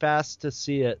as fast to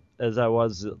see it as I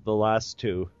was the last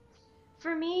two.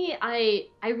 For me, I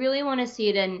really want to see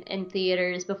it in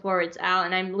theaters before it's out,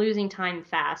 and I'm losing time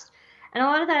fast. And a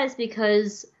lot of that is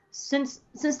because since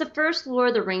the first Lord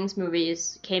of the Rings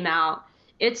movies came out,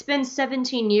 it's been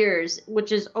 17 years,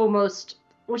 which is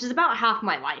about half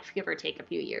my life, give or take a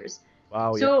few years.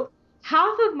 Wow. So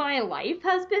half of my life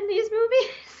has been these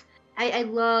movies. I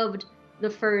loved the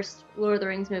first Lord of the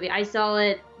Rings movie. I saw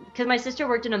it because my sister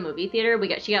worked in a movie theater.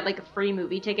 She got like a free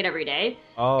movie ticket every day.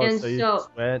 Oh, and so you just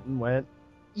went?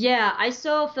 Yeah, I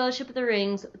saw Fellowship of the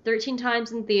Rings 13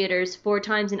 times in theaters, 4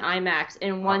 times in IMAX,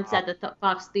 and once at the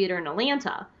Fox Theater in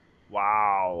Atlanta.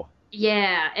 Wow.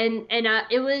 Yeah, and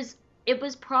it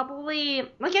was probably,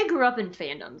 like, I grew up in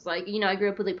fandoms. Like, I grew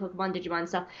up with, like, Pokemon, Digimon, and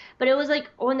stuff. But it was, like,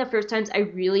 one of the first times I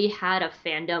really had a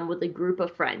fandom with a group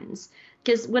of friends.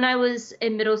 Because when I was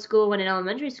in middle school and in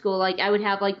elementary school, like, I would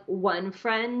have, like, one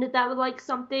friend that would like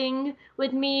something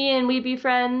with me, and we'd be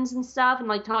friends and stuff and,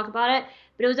 like, talk about it.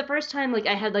 But it was the first time, like,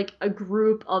 I had, like, a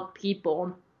group of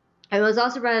people. I was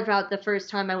also read about the first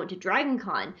time I went to Dragon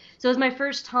Con. So it was my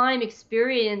first time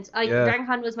experience. Dragon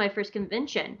Con was my first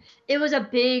convention. It was a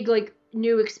big, like,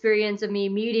 new experience of me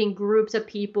meeting groups of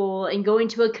people and going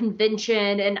to a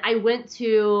convention. And I went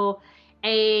to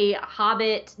a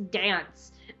Hobbit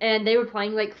dance and they were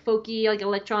playing like folky, like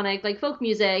electronic, like folk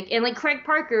music, and like Craig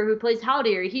Parker, who plays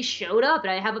Haldir, he showed up,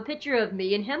 and I have a picture of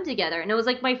me and him together, and it was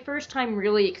like my first time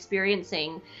really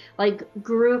experiencing like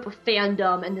group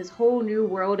fandom and this whole new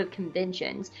world of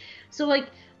conventions. So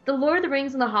like the Lord of the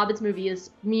Rings and the Hobbits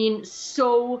movies mean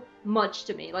so much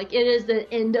to me. Like it is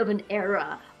the end of an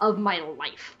era of my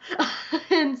life,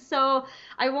 and so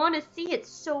I want to see it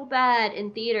so bad in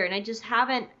theater, and I just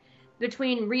haven't.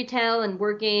 Between retail and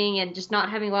working and just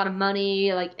not having a lot of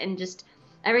money, like, and just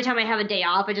every time I have a day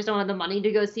off, I just don't have the money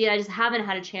to go see it. I just haven't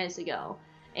had a chance to go,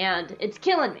 and it's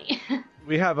killing me.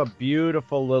 We have a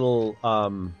beautiful little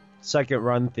second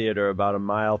run theater about a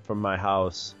mile from my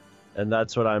house, and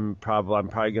that's what I'm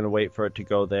probably going to wait for it to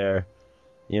go there.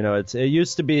 You know, it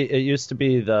used to be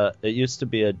the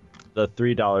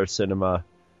 $3 cinema,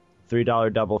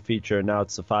 $3 double feature, and now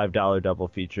it's the $5 double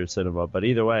feature cinema. But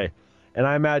either way. And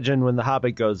I imagine when The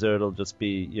Hobbit goes there, it'll just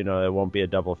be, you know, it won't be a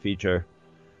double feature.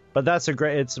 But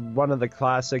it's one of the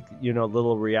classic, you know,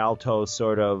 little Rialto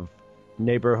sort of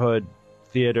neighborhood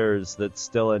theaters that's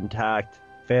still intact.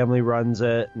 Family runs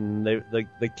it, and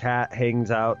the cat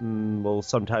hangs out and will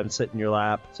sometimes sit in your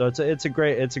lap. So it's a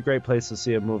great place to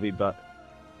see a movie, but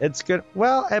it's good.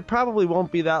 Well, it probably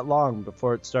won't be that long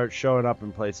before it starts showing up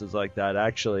in places like that,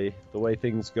 actually, the way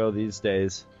things go these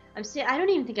days. I don't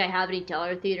even think I have any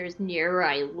dollar theaters near where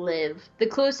I live.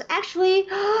 Actually,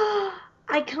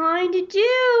 I kind of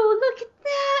do. Look at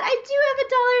that. I do have a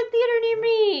dollar theater near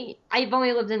me. I've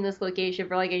only lived in this location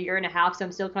for like a year and a half, so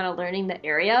I'm still kind of learning the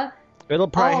area. It'll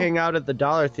probably hang out at the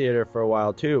dollar theater for a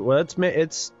while too. Well,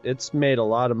 it's made a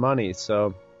lot of money,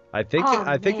 so I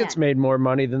think it's made more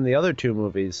money than the other two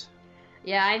movies.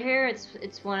 Yeah, I hear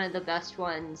it's one of the best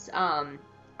ones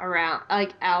around,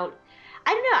 like out.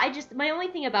 I don't know. My only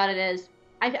thing about it is,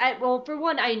 well, for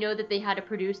one, I know that they had to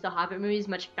produce the Hobbit movies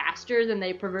much faster than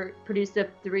they produced the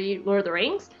 3 Lord of the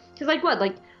Rings. Because,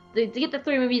 to get the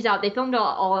 3 movies out, they filmed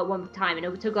all at one time, and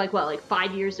it took,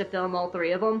 5 years to film all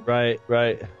 3 of them? Right.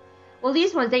 Well,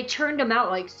 these ones, they churned them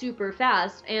out, super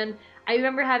fast, and I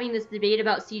remember having this debate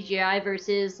about CGI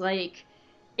versus,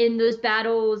 in those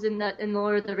battles in the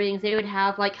Lord of the Rings, they would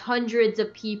have, hundreds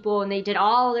of people, and they did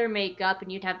all their makeup,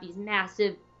 and you'd have these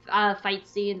massive fight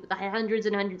scenes with hundreds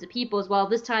and hundreds of people as well.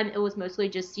 This time it was mostly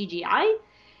just CGI,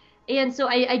 and so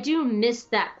I do miss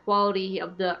that quality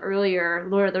of the earlier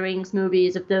Lord of the Rings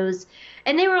movies, of those,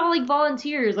 and they were all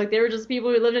volunteers, they were just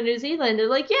people who lived in New Zealand. They're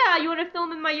yeah, you want to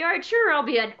film in my yard? Sure, I'll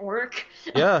be an orc.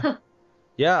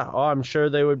 yeah. Oh, I'm sure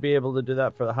they would be able to do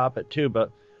that for the Hobbit too.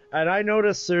 And I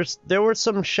noticed there were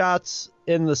some shots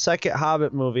in the second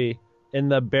Hobbit movie in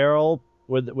the barrel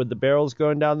with the barrels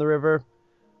going down the river,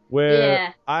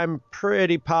 where I'm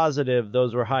pretty positive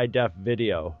those were high-def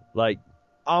video,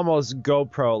 almost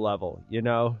GoPro level, you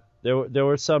know? There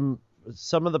were some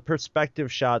of the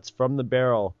perspective shots from the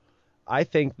barrel. I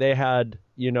think they had,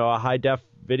 you know, a high-def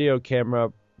video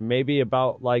camera, maybe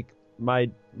about, my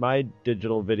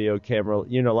digital video camera,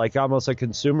 you know, almost a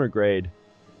consumer grade.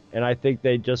 And I think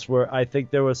they just were, I think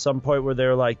there was some point where they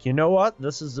were like, you know what?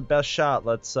 This is the best shot.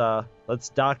 Let's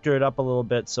doctor it up a little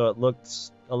bit so it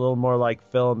looks a little more like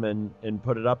film and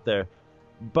put it up there.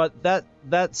 But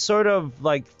that sort of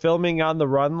filming on the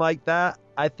run like that,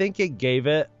 I think it gave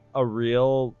it a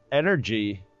real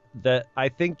energy that I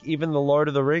think even the Lord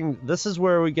of the Rings, this is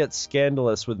where we get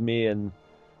scandalous with me and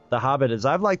the Hobbit, is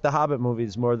I've liked the Hobbit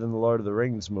movies more than the Lord of the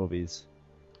Rings movies.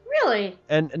 Really?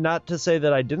 And not to say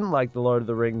that I didn't like the Lord of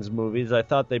the Rings movies. I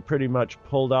thought they pretty much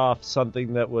pulled off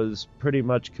something that was pretty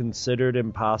much considered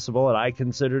impossible, and I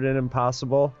considered it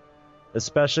impossible.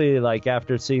 Especially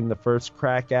after seeing the first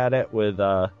crack at it with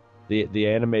the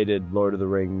animated Lord of the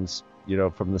Rings, you know,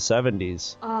 from the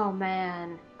 70s. Oh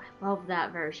man, I love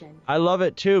that version. I love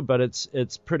it too, but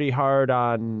it's pretty hard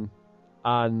on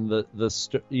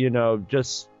the you know,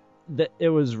 just that it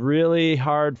was really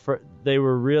hard they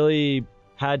were really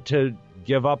had to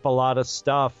give up a lot of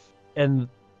stuff, and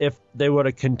if they would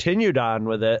have continued on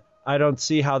with it, I don't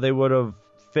see how they would have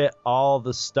fit all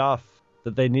the stuff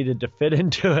that they needed to fit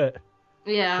into it.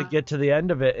 Yeah. To get to the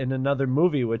end of it in another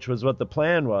movie, which was what the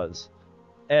plan was.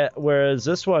 Whereas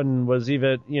this one was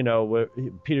even, you know, where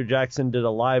Peter Jackson did a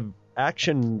live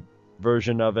action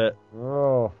version of it.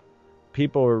 Oh,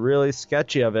 people were really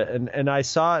sketchy of it. And I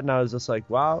saw it and I was just like,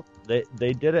 wow, they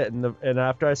did it. And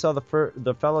after I saw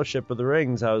the Fellowship of the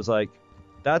Rings, I was like,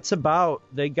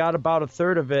 they got about a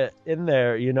third of it in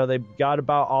there. You know, they got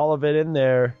about all of it in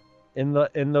there. In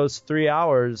those 3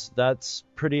 hours. That's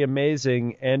pretty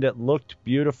amazing, and it looked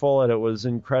beautiful, and it was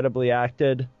incredibly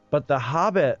acted. But The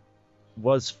Hobbit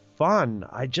was fun.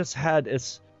 I just had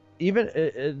even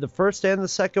the first and the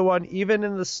second one, even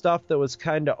in the stuff that was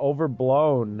kind of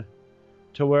overblown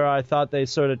to where I thought they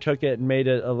sort of took it and made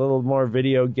it a little more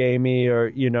video gamey or,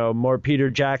 you know, more Peter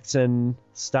Jackson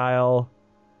style.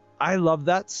 I love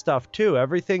that stuff too.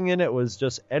 Everything in it was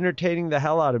just entertaining the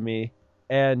hell out of me.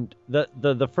 And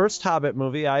the first Hobbit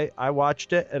movie, I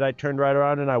watched it and I turned right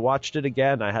around and I watched it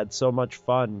again. I had so much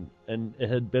fun, and it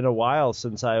had been a while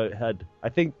since I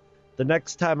think the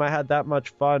next time I had that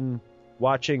much fun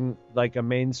watching like a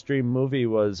mainstream movie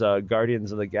was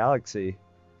Guardians of the Galaxy.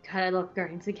 God, I love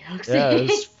Guardians of the Galaxy. Yeah,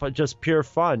 it was just pure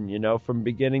fun, you know, from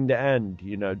beginning to end,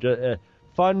 you know, just,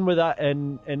 fun without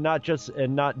and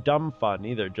not dumb fun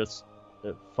either, just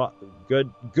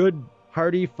good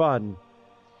hearty fun.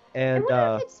 And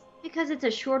I wonder if it's because it's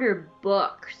a shorter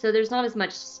book, so there's not as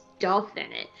much stuff in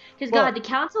it. Because God, the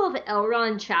Council of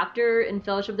Elrond chapter in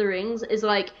Fellowship of the Rings is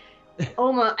like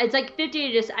almost it's like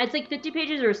 50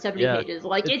 pages or 70 pages.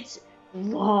 Like it's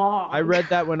long. I read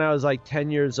that when I was like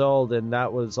 10 years old, and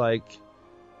that was like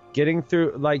getting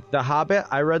through like The Hobbit.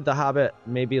 I read The Hobbit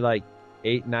maybe like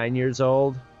 8-9 years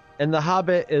old, and The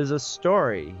Hobbit is a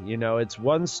story, you know, it's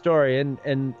one story,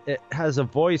 and it has a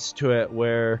voice to it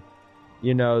where,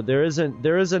 you know, there isn't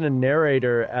a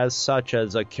narrator as such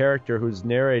as a character who's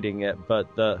narrating it,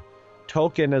 but the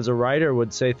Tolkien as a writer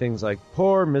would say things like,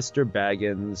 poor Mr.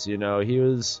 Baggins, you know, he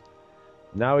was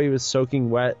soaking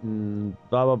wet and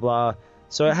blah, blah, blah.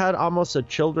 So it had almost a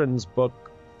children's book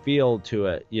feel to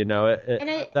it, you know.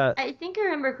 I think I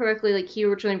remember correctly, like he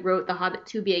originally wrote The Hobbit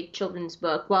to be a children's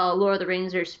book, while Lord of the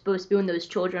Rings are supposed to be when those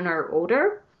children are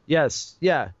older. Yes,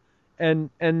 yeah.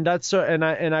 And that's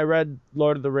I read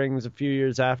Lord of the Rings a few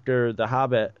years after The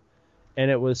Hobbit, and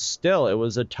it was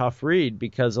a tough read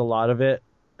because a lot of it,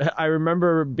 I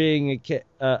remember being a kid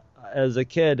as a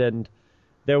kid, and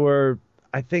there were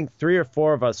I think 3 or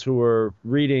 4 of us who were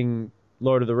reading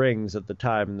Lord of the Rings at the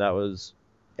time.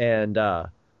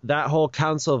 That whole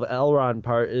Council of Elrond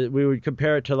part, we would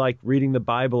compare it to like reading the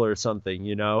Bible or something,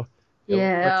 you know.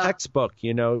 Yeah. A textbook,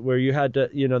 you know, where you had to,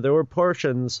 you know, there were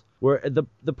portions where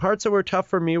the parts that were tough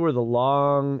for me were the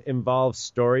long, involved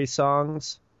story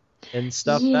songs and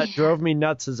stuff. That drove me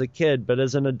nuts as a kid. But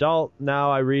as an adult,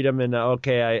 now I read them and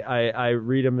I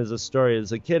read them as a story.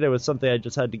 As a kid, it was something I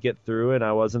just had to get through, and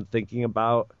I wasn't thinking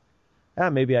about,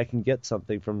 maybe I can get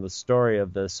something from the story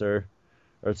of this or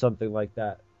something like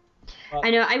that. I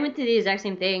know, I went through the exact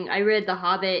same thing. I read The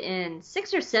Hobbit in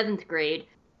 6th or 7th grade.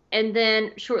 And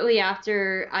then shortly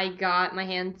after I got my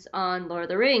hands on Lord of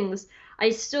the Rings,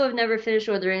 I still have never finished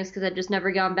Lord of the Rings because I've just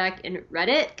never gone back and read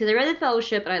it. Because I read The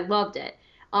Fellowship and I loved it.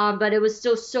 But it was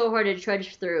still so hard to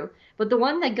trudge through. But the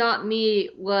one that got me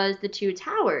was The Two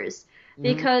Towers.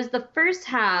 Because the first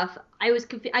half, I was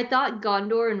I thought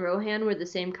Gondor and Rohan were the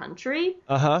same country.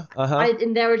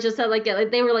 And they were just like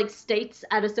they were like states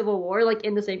at a civil war, like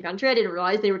in the same country. I didn't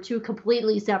realize they were two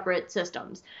completely separate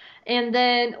systems. And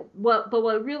then what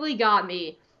really got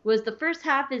me was the first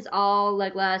half is all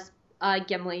Legolas,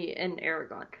 Gimli, and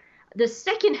Aragorn. The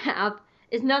second half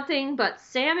is nothing but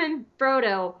Sam and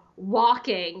Frodo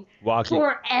walking.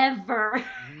 Forever.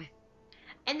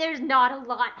 And there's not a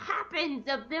lot happens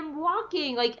of them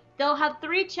walking. Like, they'll have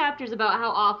 3 chapters about how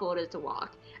awful it is to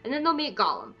walk. And then they'll meet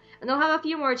Gollum. And they'll have a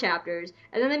few more chapters.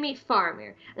 And then they meet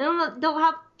Faramir. And then they'll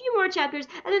have a few more chapters.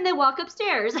 And then they walk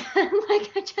upstairs.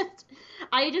 Like,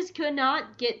 I just could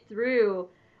not get through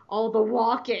all the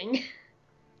walking.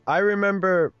 I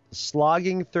remember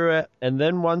slogging through it. And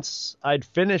then once I'd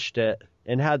finished it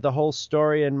and had the whole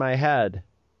story in my head,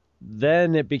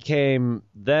 then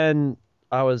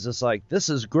I was just like, this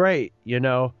is great, you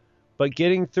know, but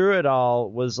getting through it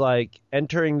all was like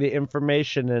entering the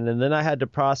information in, and then I had to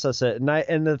process it.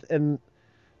 And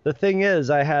the thing is,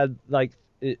 I had like,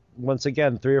 once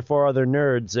again, 3 or 4 other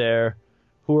nerds there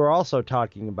who were also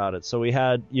talking about it. So we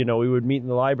had, you know, we would meet in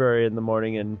the library in the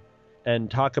morning and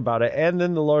talk about it. And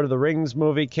then the Lord of the Rings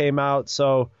movie came out.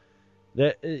 So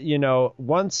that, you know,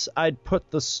 once I'd put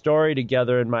the story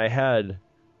together in my head,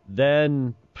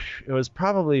 then it was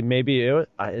probably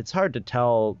it's hard to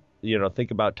tell, you know,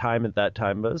 think about time at that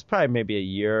time, but it was probably maybe a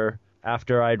year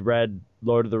after I'd read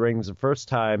Lord of the Rings the first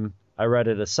time. I read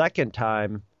it a second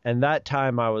time, and that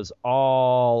time I was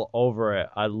all over it.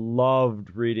 I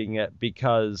loved reading it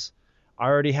because I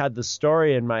already had the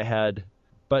story in my head,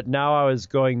 but now I was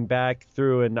going back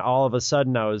through, and all of a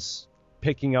sudden I was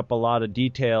picking up a lot of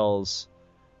details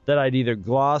that I'd either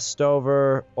glossed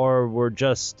over or were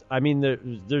just, I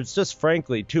mean, there's just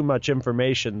frankly too much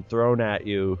information thrown at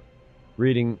you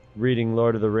reading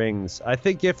Lord of the Rings. I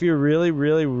think if you really,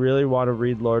 really, really want to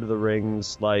read Lord of the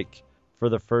Rings, like for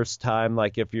the first time,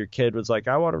 like if your kid was like,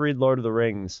 I want to read Lord of the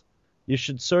Rings, you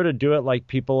should sort of do it like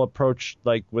people approach,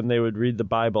 like when they would read the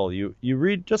Bible. You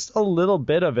read just a little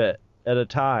bit of it at a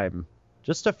time,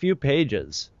 just a few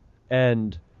pages,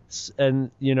 and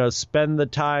you know, spend the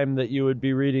time that you would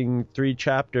be reading 3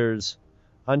 chapters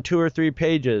on 2 or 3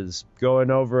 pages, going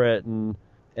over it and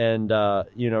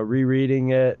you know, rereading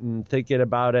it and thinking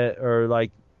about it,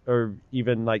 or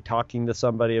even like talking to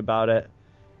somebody about it,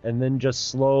 and then just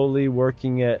slowly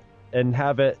working it and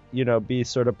have it, you know, be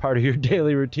sort of part of your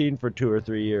daily routine for 2 or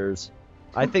 3 years.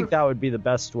 I think that would be the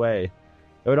best way.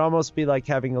 It would almost be like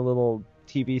having a little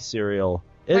TV serial.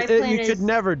 You could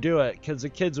never do it because the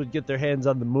kids would get their hands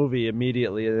on the movie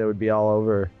immediately and it would be all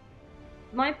over.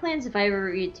 My plans, if I ever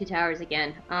read Two Towers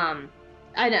again, and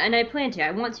I plan to,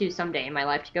 I want to someday in my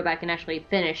life to go back and actually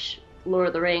finish Lord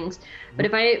of the Rings. But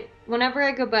whenever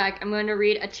I go back, I'm going to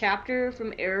read a chapter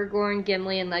from Aragorn,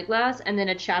 Gimli, and Legolas, and then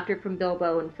a chapter from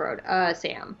Bilbo and Frodo,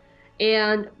 Sam,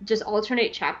 and just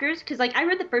alternate chapters. Because like I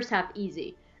read the first half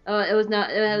easy. It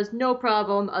was no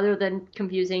problem other than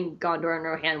confusing Gondor and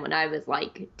Rohan when I was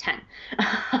like 10.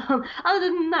 Other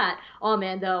than that, oh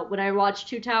man, though, when I watched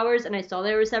Two Towers and I saw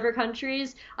they were separate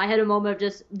countries, I had a moment of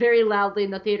just very loudly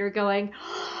in the theater going,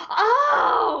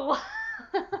 oh!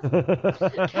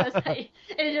 Because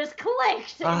it just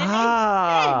clicked. And it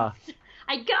made sense.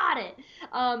 I got it.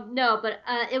 No, but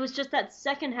it was just that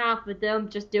second half with them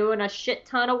just doing a shit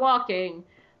ton of walking.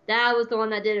 That was the one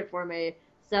that did it for me.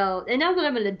 So, and now that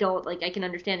I'm an adult, like, I can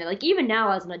understand it. Like, even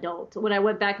now as an adult, when I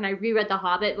went back and I reread The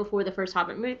Hobbit before the first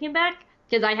Hobbit movie came back,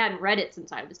 because I hadn't read it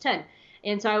since I was 10.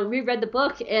 And so I reread the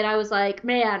book, and I was like,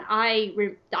 man, I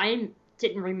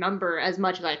didn't remember as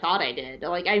much as I thought I did.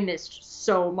 Like, I missed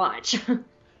so much.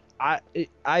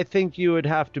 I think you would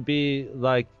have to be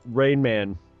like Rain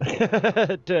Man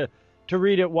to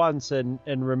read it once and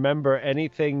remember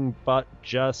anything but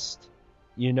just,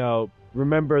 you know,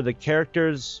 remember the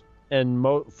characters and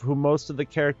who most of the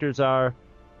characters are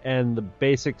and the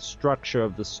basic structure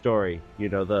of the story. You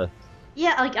know,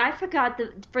 Yeah, like, I forgot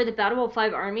for the Battle of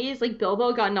Five Armies, like,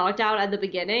 Bilbo got knocked out at the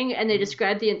beginning, and they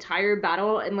described the entire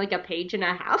battle in, like, a page and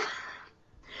a half.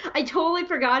 I totally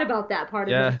forgot about that part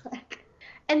of it.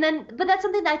 And then, but that's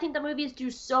something that I think the movies do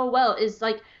so well, is,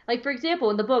 like for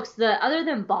example, in the books, other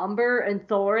than Bomber and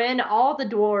Thorin, all the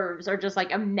dwarves are just,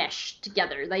 like, a mesh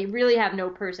together. They really have no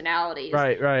personalities.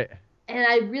 Right. And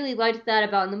I really liked that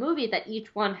about in the movie, that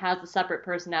each one has a separate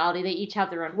personality. They each have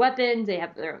their own weapons. They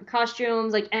have their own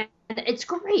costumes. Like, and it's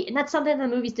great. And that's something the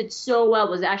movies did so well,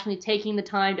 was actually taking the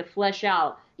time to flesh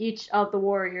out each of the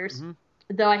warriors.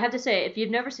 Mm-hmm. Though I have to say, if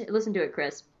you've never listened to it,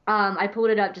 Chris, I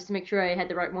pulled it up just to make sure I had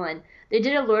the right one. They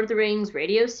did a Lord of the Rings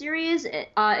radio series in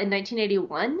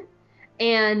 1981.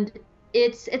 And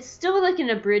it's still like an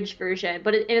abridged version,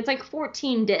 but it's like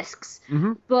 14 discs.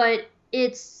 Mm-hmm. But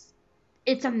it's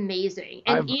amazing.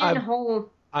 And Ian Holm...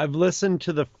 I've listened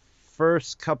to the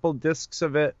first couple discs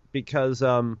of it because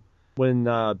when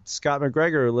Scott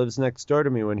McGregor, who lives next door to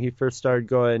me, when he first started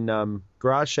going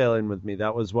garage sailing with me,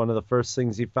 that was one of the first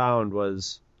things he found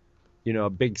was, you know, a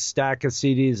big stack of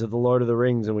CDs of the Lord of the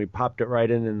Rings, and we popped it right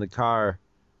in the car.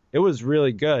 It was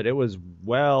really good. It was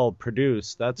well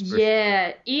produced. That's for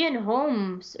sure. Ian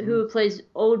Holmes, who plays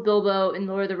old Bilbo in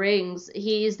Lord of the Rings,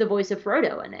 he's the voice of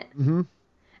Frodo in it. Mm-hmm.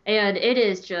 And it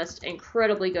is just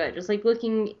incredibly good. Just like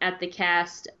looking at the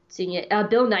cast, seeing it.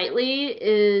 Bill Knightley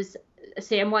is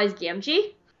Samwise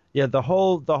Gamgee. Yeah, the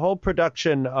whole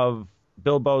production of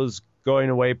Bilbo's going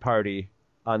away party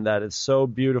on that is so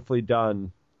beautifully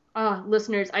done.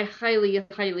 Listeners, I highly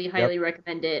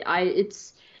recommend it.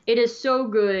 It is so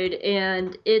good,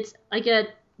 and it's like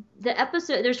the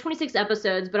episode. There's 26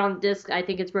 episodes, but on disc, I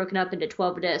think it's broken up into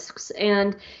 12 discs,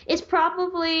 and it's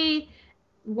probably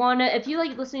if you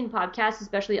like listening to podcasts,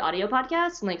 especially audio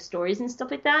podcasts and like stories and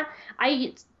stuff like that,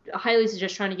 I highly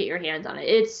suggest trying to get your hands on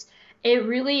it. It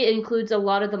really includes a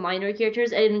lot of the minor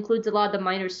characters. It includes a lot of the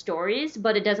minor stories,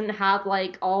 but it doesn't have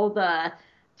like all the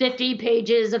 50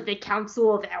 pages of the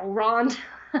Council of Elrond.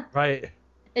 Right.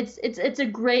 It's a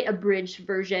great abridged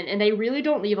version, and they really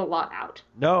don't leave a lot out.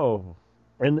 No,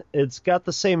 and it's got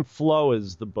the same flow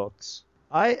as the books.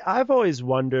 I've always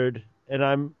wondered, and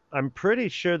I'm pretty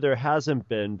sure there hasn't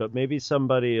been, but maybe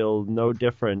somebody will know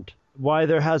different, why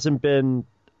there hasn't been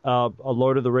a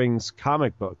Lord of the Rings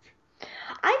comic book.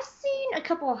 I've seen a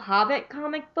couple of Hobbit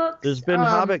comic books. There's been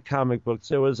Hobbit comic books.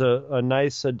 There was a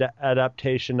nice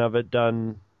adaptation of it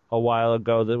done a while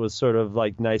ago that was sort of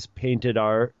like nice painted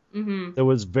art. Mm-hmm. It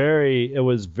was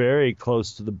very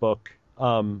close to the book.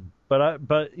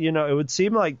 But you know, it would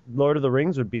seem like Lord of the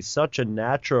Rings would be such a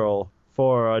natural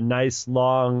for a nice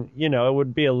long, you know, it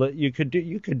would be you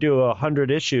could do 100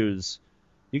 issues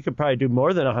You could probably do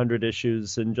more than 100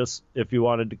 issues, and just if you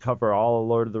wanted to cover all of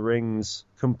Lord of the Rings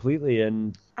completely.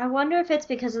 And I wonder if it's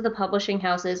because of the publishing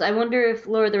houses. I wonder if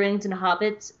Lord of the Rings and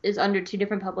Hobbits is under 2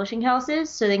 different publishing houses,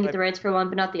 so they can get the rights for one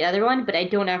but not the other one, but I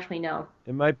don't actually know.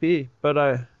 it might be,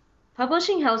 but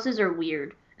Publishing houses are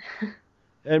weird.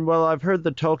 and well, I've heard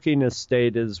the Tolkien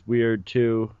estate is weird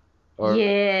too.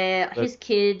 Yeah, his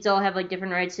kids all have like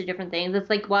different rights to different things. That's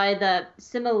like why the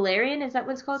Silmarillion, is that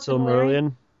what it's called?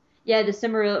 Silmarillion? Yeah, the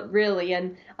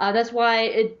Silmarillion. That's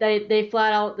why they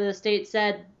flat out, the estate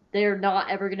said they're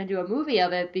not ever going to do a movie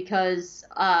of it because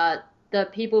the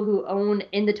people who own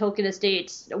in the Tolkien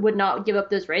estates would not give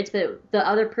up those rights, but the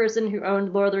other person who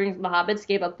owned Lord of the Rings and the Hobbits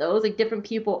gave up those. Like, different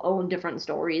people own different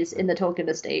stories in the Tolkien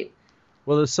estate.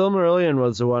 Well, the Silmarillion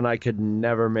was the one I could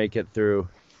never make it through.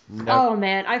 Never. Oh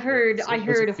man, I heard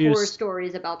horror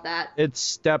stories about that. It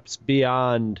steps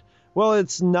beyond. Well,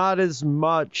 it's not as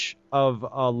much of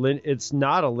it's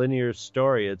not a linear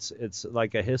story. It's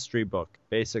like a history book,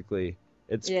 basically.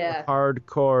 It's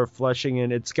hardcore fleshing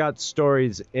in. It's got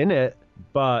stories in it,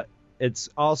 but it's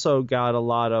also got a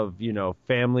lot of,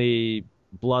 family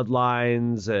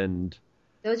bloodlines and...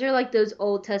 Those are like those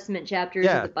Old Testament chapters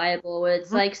of the Bible where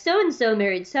it's like so-and-so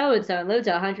married so-and-so and lived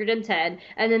to 110,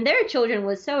 and then their children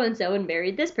was so-and-so and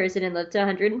married this person and lived to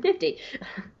 150.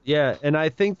 Yeah, and I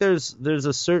think there's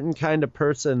a certain kind of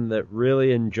person that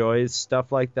really enjoys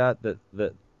stuff like that,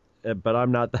 but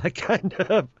I'm not that kind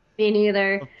of... Me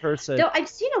neither. Person. Though I've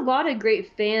seen a lot of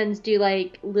great fans do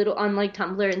like little on like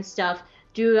Tumblr and stuff,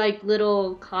 do like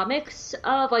little comics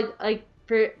of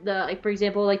for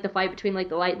example, like the fight between like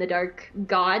the light and the dark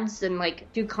gods, and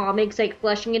like do comics like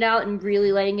fleshing it out and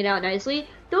really laying it out nicely.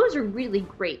 Those are really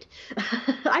great.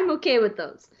 I'm okay with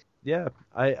those. Yeah,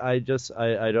 I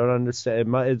don't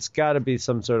understand. It's got to be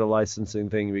some sort of licensing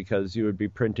thing, because you would be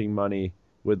printing money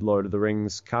with Lord of the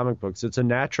Rings comic books. It's a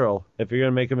natural. If you're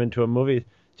gonna make them into a movie,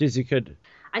 geez, you could.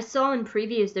 I saw in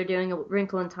previews they're doing a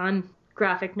Wrinkle in Time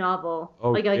graphic novel,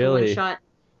 oh, like really? a one shot.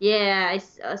 Yeah, I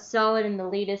saw it in the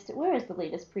latest... Where is the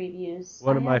latest previews?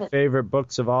 One of my favorite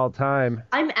books of all time.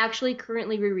 I'm actually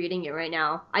currently rereading it right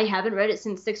now. I haven't read it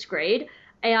since 6th grade,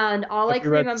 and all I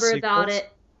can read remember the about sequels?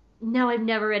 it... No, I've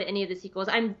never read any of the sequels.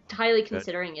 I'm highly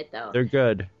considering it, though. They're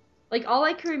good. Like, all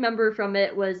I can remember from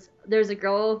it was there's a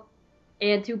girl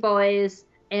and 2 boys,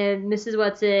 and Mrs.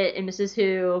 What's-It, and Mrs.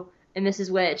 Who, and Mrs.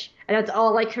 Witch, and that's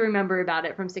all I can remember about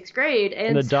it from 6th grade.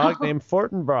 And a dog named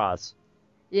Fortinbras.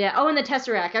 Yeah. Oh, and the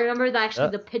Tesseract. I remember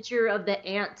the picture of the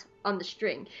ant on the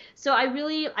string. So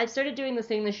I started doing this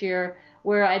thing this year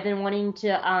where I've been wanting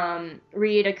to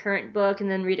read a current book and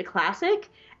then read a classic.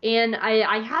 And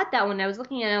I had that one. I was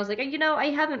looking at it. I was like, I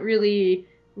haven't really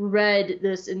read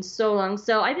this in so long.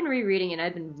 So I've been rereading it. And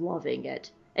I've been loving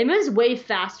it. It moves way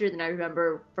faster than I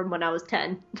remember from when I was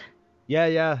 10.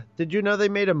 Yeah. Did you know they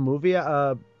made a movie,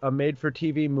 a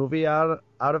made-for-TV movie out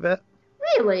of it?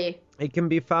 Really? It can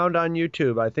be found on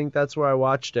YouTube. I think that's where I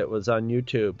watched it, was on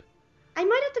YouTube. I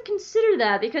might have to consider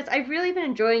that, because I've really been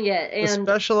enjoying it. And the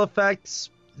special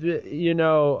effects, were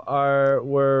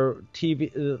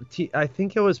TV. I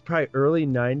think it was probably early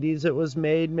 90s it was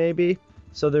made, maybe.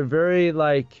 So they're very,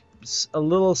 like, a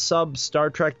little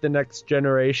sub-Star Trek The Next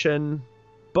Generation.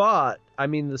 But, I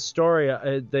mean, the story,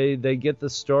 they get the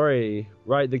story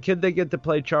right. The kid they get to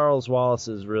play Charles Wallace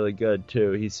is really good,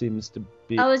 too. He seems to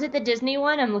be... Oh, is it the Disney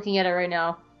one? I'm looking at it right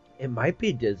now. It might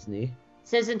be Disney. It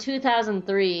says in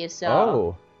 2003, so...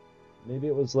 Oh. Maybe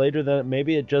it was later than...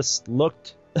 Maybe it just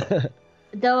looked...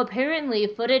 Though apparently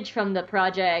footage from the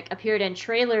project appeared in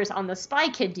trailers on the Spy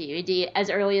Kid DVD as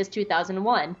early as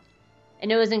 2001.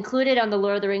 And it was included on the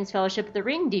Lord of the Rings Fellowship of the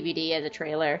Ring DVD as a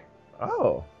trailer.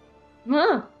 Oh.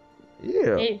 Huh.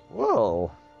 Yeah. Hey.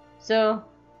 Whoa. So,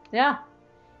 yeah.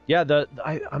 Yeah,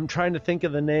 I'm trying to think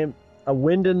of the name. A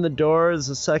Wind in the Door is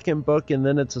the second book, and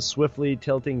then it's A Swiftly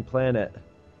Tilting Planet.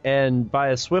 And by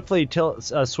a swiftly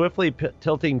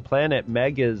tilting planet,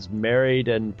 Meg is married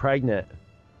and pregnant.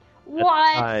 What?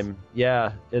 At the time.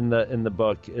 Yeah, in the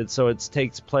book. So it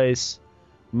takes place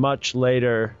much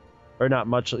later, or not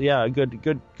much. Yeah, a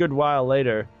good while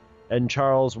later, and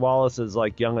Charles Wallace is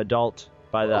like young adult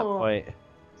by that point.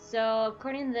 So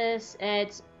according to this,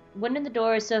 it's Wind in the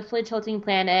Door, Swiftly Tilting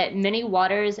Planet, Many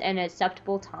Waters, and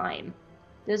Acceptable Time.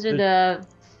 Those are the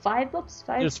 5 books?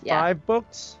 There's 5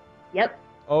 books? Yep.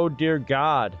 Oh, dear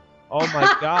God. Oh,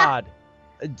 my God.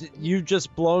 You've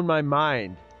just blown my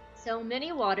mind. So,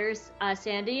 Many Waters,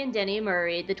 Sandy and Denny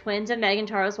Murray, the twins of Meg and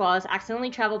Charles Wallace, accidentally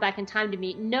travel back in time to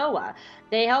meet Noah.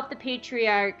 They help the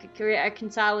patriarch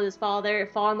reconcile with his father,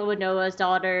 fall in love with Noah's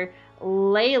daughter,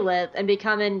 Lilith and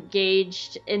become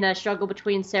engaged in a struggle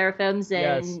between seraphims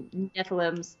and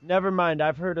Nephilims. Never mind.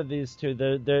 I've heard of these two.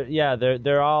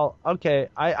 They're all okay.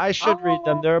 I should read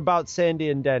them. They're about Sandy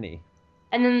and Denny.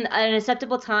 And then An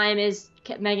Acceptable Time is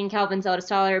Megan Calvin's eldest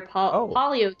daughter,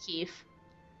 Polly O'Keefe.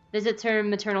 Visits her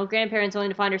maternal grandparents only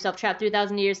to find herself trapped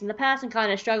 3,000 years in the past and caught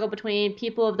in a struggle between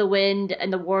people of the wind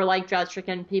and the warlike,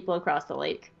 drought-stricken people across the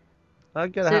lake.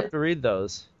 I'm going to have to read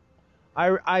those.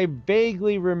 I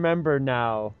vaguely remember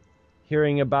now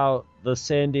hearing about the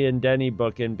Sandy and Denny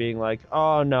book and being like,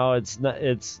 oh, no, it's not.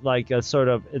 It's like a sort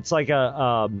of, it's like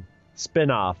a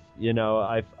spin-off, you know,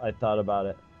 I thought about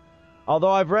it.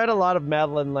 Although I've read a lot of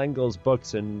Madeleine L'Engle's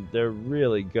books and they're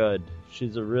really good.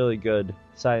 She's a really good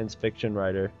science fiction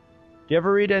writer. Do you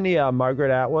ever read any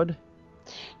Margaret Atwood?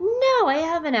 No, I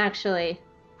haven't actually.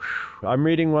 I'm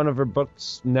reading one of her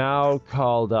books now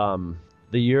called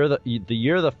The Year of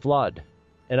the Flood,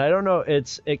 and I don't know.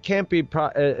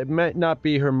 It might not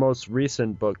be her most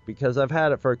recent book because I've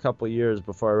had it for a couple years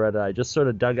before I read it. I just sort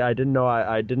of dug it. I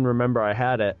didn't remember I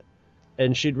had it,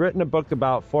 and she'd written a book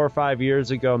about 4 or 5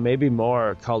 years ago, maybe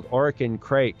more, called Oric and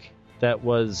Crake, that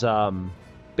was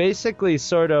basically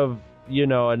sort of, you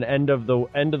know, an end of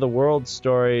the world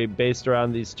story based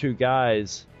around these two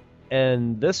guys.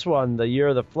 And this one, The Year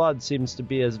of the Flood, seems to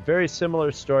be a very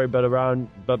similar story,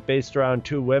 but based around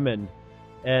two women.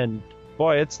 And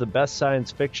boy, it's the best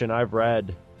science fiction I've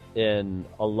read in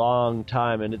a long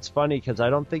time. And it's funny because I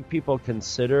don't think people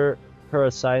consider her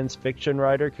a science fiction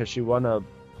writer because she won a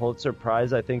Pulitzer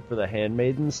Prize, I think, for The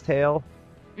Handmaid's Tale.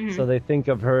 Mm-hmm. So they think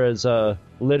of her as a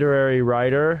literary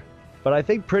writer. But I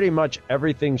think pretty much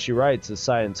everything she writes is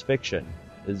science fiction,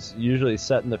 is usually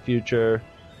set in the future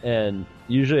and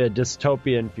usually a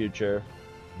dystopian future.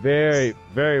 Very,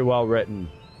 very well written.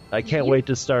 I can't wait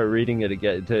to start reading it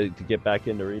again, to get back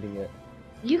into reading it.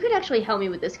 You could actually help me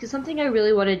with this, because something I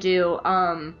really want to do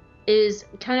is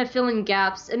kind of fill in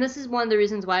gaps, and this is one of the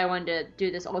reasons why I wanted to do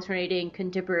this alternating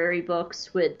contemporary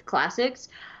books with classics.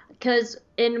 Because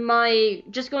in my,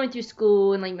 just going through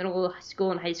school and like middle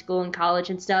school and high school and college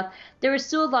and stuff, there were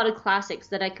still a lot of classics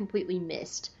that I completely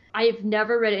missed. I've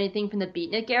never read anything from the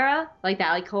Beatnik era, like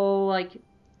that, like whole, like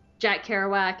Jack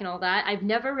Kerouac and all that. I've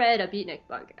never read a Beatnik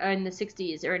book in the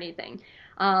 60s or anything.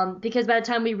 Because by the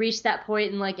time we reached that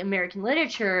point in like American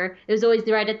literature, it was always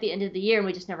right at the end of the year and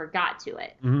we just never got to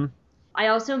it. Mm-hmm. I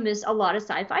also missed a lot of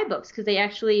sci-fi books because they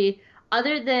actually,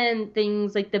 other than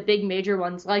things like the big major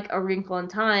ones like A Wrinkle in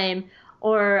Time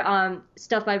or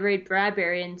stuff by Ray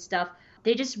Bradbury and stuff,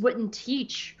 they just wouldn't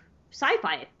teach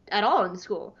sci-fi at all in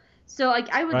school. So like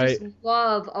I would just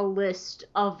love a list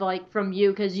of like from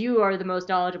you, because you are the most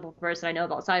knowledgeable person I know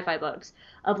about sci-fi books,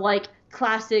 of like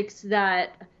classics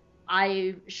that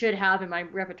I should have in my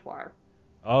repertoire.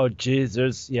 Oh geez,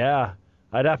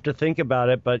 I'd have to think about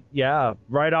it, but yeah,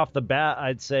 right off the bat,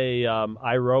 I'd say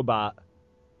I, Robot.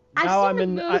 I've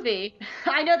seen the movie.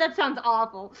 I know that sounds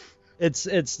awful.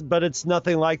 But it's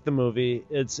nothing like the movie.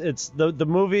 It's the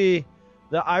movie.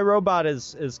 The I, Robot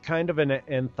is kind of an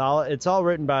anthology. It's all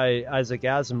written by Isaac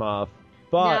Asimov,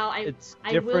 but now, it's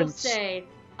different. I will say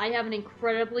I have an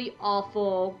incredibly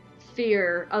awful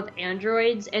fear of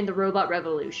androids and the robot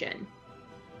revolution.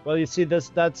 Well, you see, that's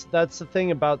the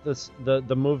thing about this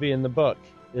the movie and the book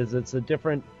is it's a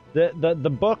different.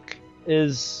 The book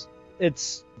is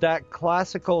it's that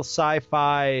classical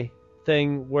sci-fi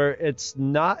thing where it's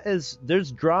not as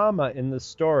there's drama in the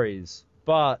stories,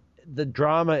 but the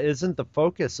drama isn't the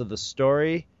focus of the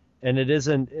story, and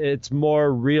it's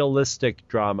more realistic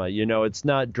drama. You know, it's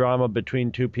not drama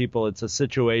between two people, it's a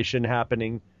situation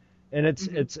happening, and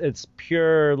it's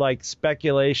pure like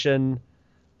speculation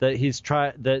that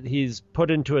he's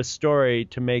put into a story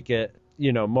to make it,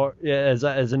 you know, more as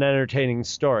an entertaining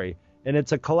story. And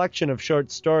it's a collection of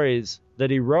short stories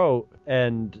that he wrote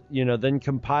and, you know, then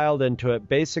compiled into it,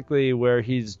 basically where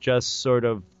he's just sort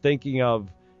of thinking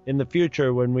of, in the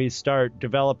future, when we start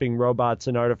developing robots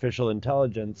and artificial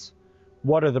intelligence,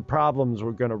 what are the problems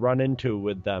we're going to run into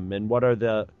with them? And what are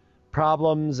the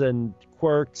problems and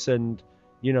quirks and,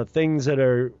 you know, things that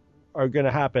are going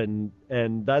to happen?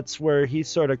 And that's where he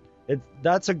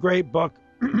that's a great book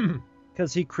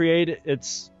because he created,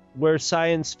 it's where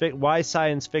why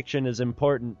science fiction is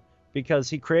important,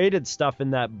 because he created stuff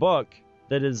in that book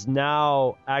that is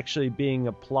now actually being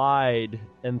applied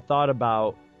and thought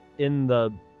about in the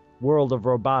world of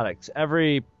robotics.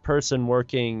 Every person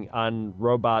working on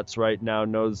robots right now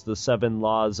knows the 7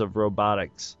 laws of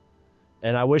robotics.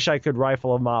 And I wish I could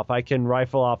rifle them off. I can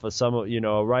rifle off a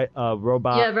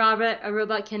robot. Yeah, Robert, a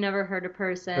robot can never hurt a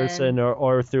person.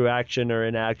 Or through action or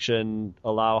inaction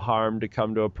allow harm to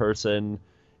come to a person.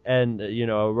 And a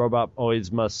robot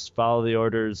always must follow the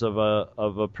orders of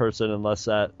a person unless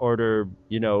that order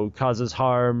causes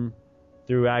harm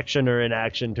through action or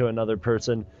inaction to another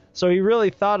person. So he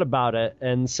really thought about it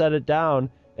and set it down,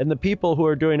 and the people who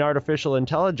are doing artificial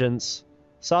intelligence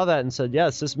saw that and said,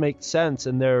 yes, this makes sense,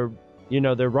 and they're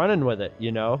running with it.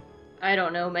 I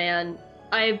don't know, man.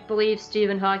 I believe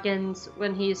Stephen Hawkins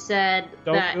when he said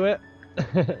don't do it.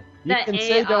 You can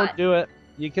say don't do it.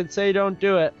 You can say don't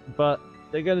do it, but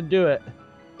they're gonna do it.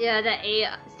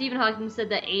 Yeah, Stephen Hawking said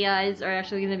that AIs are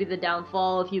actually going to be the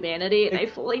downfall of humanity, and I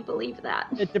fully believe that.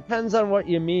 It depends on what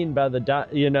you mean by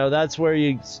that's where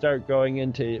you start going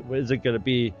into, is it going to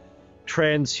be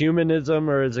transhumanism,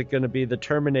 or is it going to be the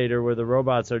Terminator, where the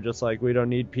robots are just like, we don't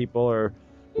need people, or...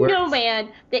 No,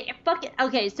 man.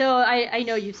 Okay, so I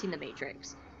know you've seen The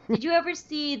Matrix. Did you ever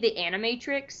see the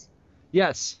Animatrix?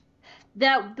 Yes.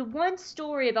 The one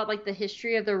story about like the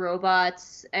history of the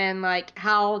robots and like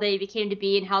how they became to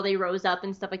be and how they rose up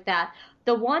and stuff like that.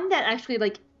 The one that actually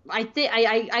like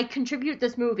I contribute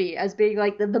this movie as being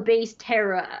like the base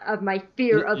terror of my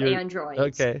fear of androids.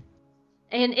 Okay.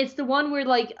 And it's the one where,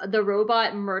 like, the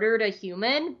robot murdered a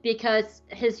human because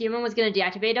his human was going to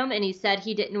deactivate him, and he said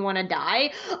he didn't want to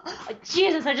die.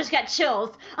 Jesus, I just got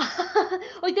chills.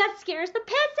 Like, that scares the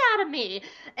piss out of me.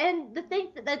 And the thing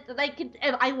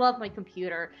I love my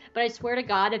computer, but I swear to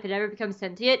God, if it ever becomes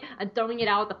sentient, I'm throwing it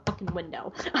out the fucking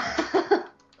window.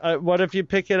 What if you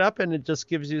pick it up and it just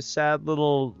gives you sad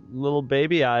little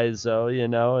baby eyes, though,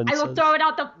 And I will throw it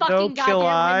out the fucking no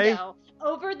goddamn window.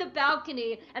 Over the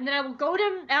balcony, and then I will go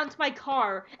down to my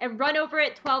car and run over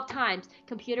it 12 times.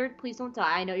 Computer, please don't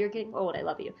die. I know you're getting old. I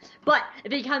love you. But if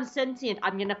it becomes sentient,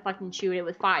 I'm gonna fucking shoot it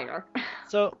with fire.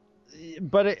 So,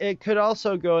 but it could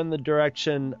also go in the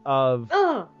direction of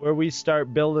where we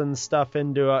start building stuff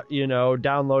into,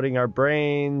 downloading our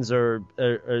brains or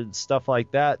stuff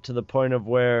like that, to the point of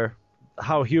where,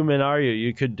 how human are you?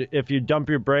 You could, if you dump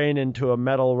your brain into a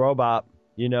metal robot,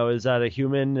 is that a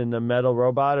human in a metal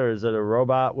robot, or is it a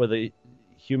robot with a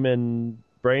human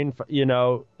brain?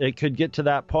 It could get to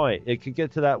that point. It could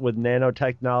get to that with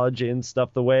nanotechnology and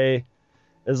stuff, the way,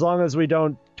 as long as we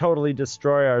don't totally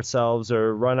destroy ourselves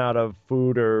or run out of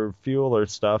food or fuel or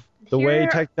stuff. The way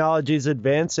technology is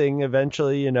advancing,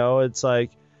 eventually, it's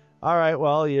like, all right,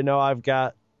 well, I've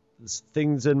got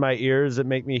things in my ears that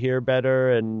make me hear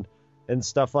better and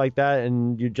stuff like that,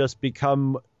 and you just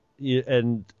become...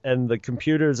 and the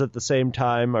computers at the same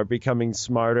time are becoming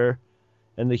smarter,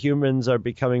 and the humans are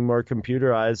becoming more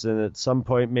computerized, and at some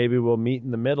point maybe we'll meet in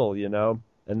the middle,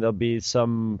 and there'll be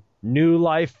some new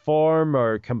life form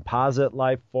or composite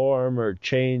life form or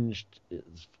changed.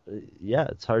 Yeah,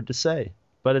 it's hard to say,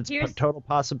 but it's a total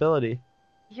possibility.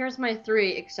 Here's my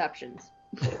 3 exceptions.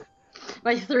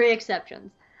 My 3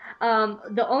 exceptions.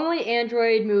 The only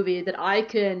Android movie that I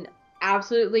can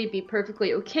absolutely be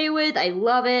perfectly okay with, I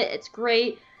love it, it's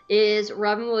great, is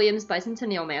Robin Williams'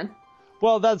 Bicentennial Man.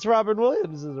 Well, that's Robin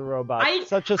Williams as a robot.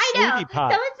 Such a sweetie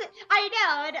pot. I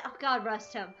know, and God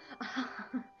rest him.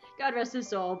 God rest his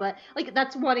soul, but like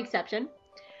that's one exception.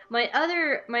 My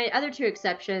other 2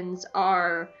 exceptions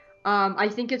are I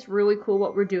think it's really cool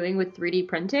what we're doing with 3D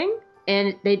printing,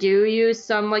 and they do use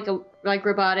some like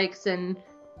robotics and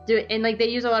they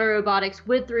use a lot of robotics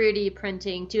with 3D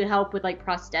printing to help with like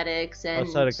prosthetics and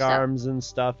prosthetic arms and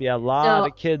stuff. Yeah, a lot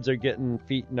of kids are getting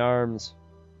feet and arms.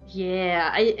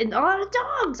 Yeah, and a lot of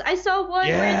dogs. I saw one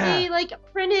where they like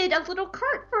printed a little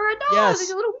cart for a dog, yes.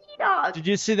 like a little wee dog. Did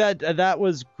you see that? That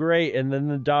was great. And then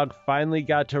the dog finally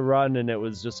got to run, and it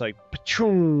was just like,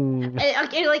 pa-choom.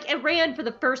 It ran for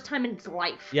the first time in its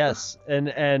life. Yes, and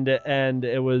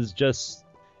it was just.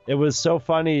 It was so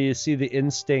funny to see the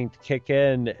instinct kick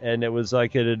in, and it was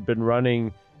like it had been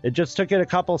running. It just took it a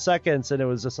couple seconds, and it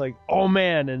was just like, oh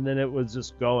man, and then it was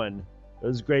just going. It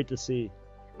was great to see.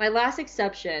 My last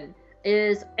exception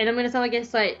is, and I'm going to sound like a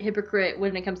slight hypocrite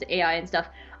when it comes to AI and stuff,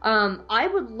 I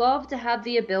would love to have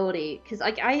the ability, because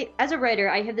as a writer,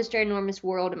 I have this ginormous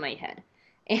world in my head.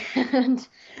 And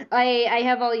I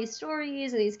have all these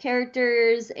stories and these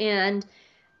characters, and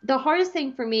the hardest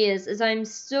thing for me is I'm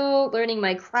still learning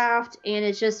my craft, and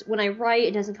it's just when I write,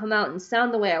 it doesn't come out and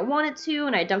sound the way I want it to,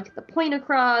 and I don't get the point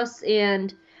across,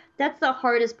 and that's the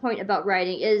hardest point about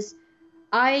writing is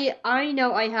I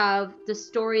know I have the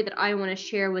story that I want to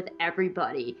share with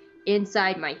everybody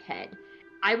inside my head.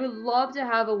 I would love to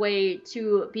have a way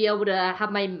to be able to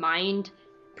have my mind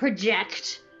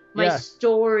project my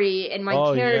story and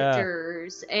my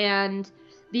characters and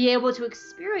be able to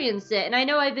experience it. And I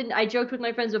know I joked with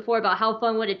my friends before about how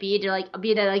fun would it be to like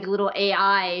be in a like little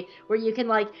AI where you can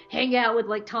like hang out with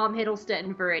like Tom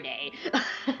Hiddleston for a day.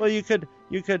 Well, you could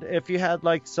if you had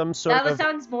like some sort of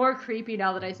sounds more creepy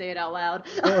now that I say it out loud.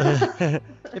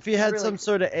 if you had Really some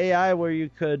sort of AI where you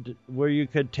could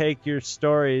take your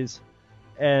stories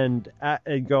and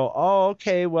go, oh,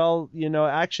 okay, well,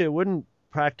 actually it wouldn't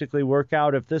practically work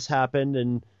out if this happened,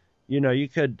 and you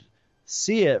could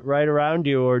see it right around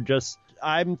you, or just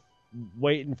I'm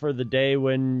waiting for the day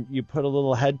when you put a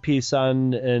little headpiece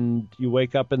on and you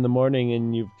wake up in the morning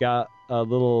and you've got a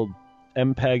little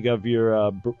MPEG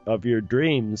of your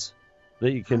dreams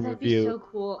that you can That'd review. be so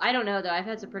cool. I don't know though. I've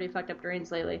had some pretty fucked up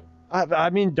dreams lately. I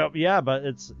mean, yeah, but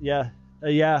it's yeah.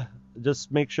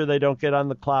 Just make sure they don't get on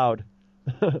the cloud.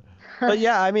 But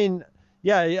yeah, I mean,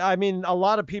 a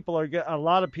lot of people,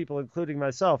 including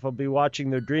myself, will be watching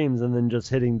their dreams and then just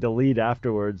hitting delete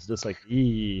afterwards, just like,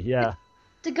 yeah.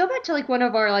 To go back to like one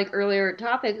of our like earlier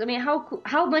topics, I mean,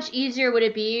 how much easier would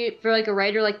it be for like a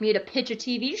writer like me to pitch a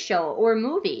TV show or a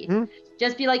movie?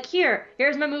 Just be like,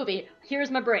 here's my movie, here's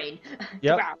my brain.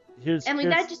 Yep. Wow.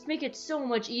 That just make it so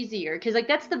much easier, because like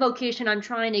that's the vocation I'm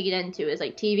trying to get into, is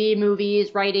like TV,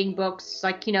 movies, writing books,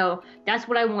 like that's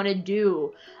what I want to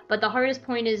do. But the hardest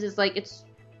point is like it's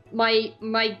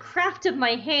my craft of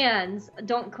my hands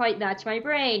don't quite match my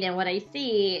brain and what I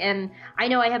see, and I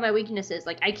know I have my weaknesses.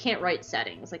 Like I can't write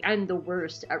settings. Like I'm the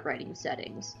worst at writing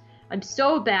settings. I'm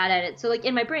so bad at it. So like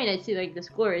in my brain I see like this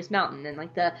glorious mountain and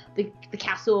like the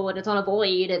castle and it's on a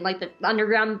void and like the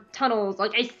underground tunnels.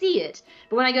 Like I see it.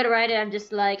 But when I go to write it, I'm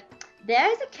just like,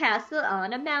 there's a castle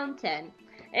on a mountain.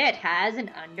 It has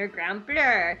an underground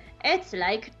blur. It's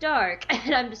like dark.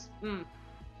 And I'm just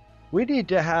We need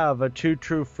to have a Two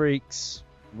True Freaks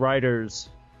writers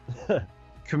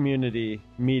community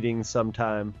meeting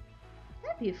sometime.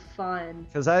 That'd be fun.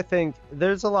 Because I think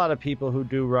there's a lot of people who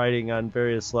do writing on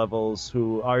various levels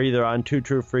who are either on Two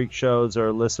True Freak shows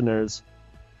or listeners.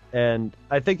 And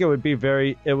I think it would be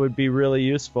really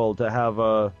useful to have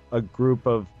a group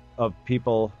of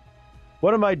people.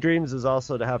 One of my dreams is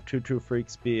also to have Two True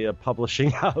Freaks be a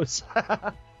publishing house.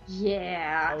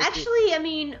 Yeah. Actually, I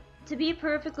mean, to be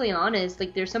perfectly honest,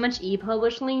 like there's so much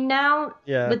e-publishing now.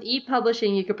 Yeah. With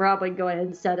e-publishing, you could probably go ahead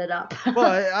and set it up.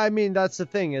 Well, I mean, that's the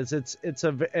thing, is it's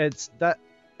that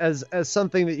as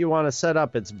something that you want to set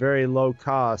up, it's very low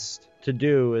cost to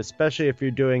do, especially if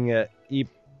you're doing it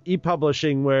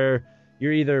e-publishing, where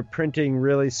you're either printing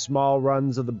really small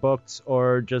runs of the books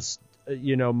or just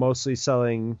mostly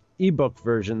selling ebook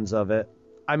versions of it.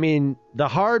 I mean, the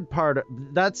hard part,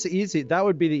 that's easy. That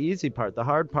would be the easy part. The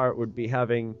hard part would be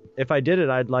if I did it,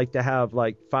 I'd like to have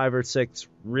like 5 or 6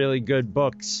 really good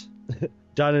books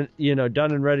done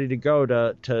and ready to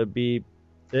go to be,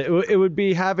 it would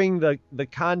be having the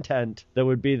content that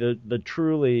would be the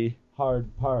truly hard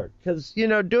part. Because,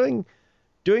 doing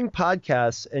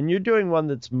podcasts, and you're doing one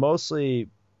that's mostly,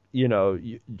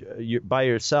 you by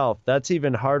yourself, that's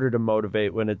even harder to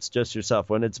motivate when it's just yourself.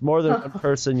 When it's more than one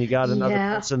person, you got another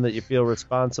person that you feel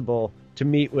responsible to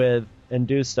meet with and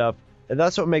do stuff. And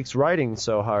that's what makes writing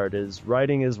so hard. Is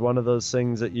writing is one of those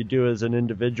things that you do as an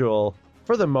individual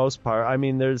for the most part. I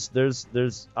mean, there's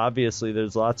obviously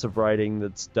there's lots of writing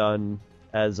that's done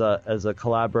as a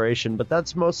collaboration, but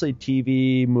that's mostly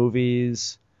TV,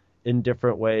 movies, in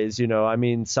different ways. I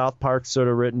mean, South Park's sort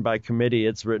of written by committee.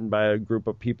 It's written by a group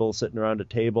of people sitting around a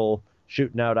table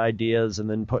shooting out ideas and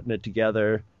then putting it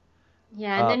together.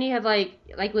 Yeah, and then you have like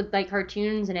with like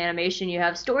cartoons and animation, you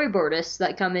have storyboardists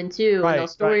that come in too, right,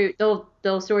 and they'll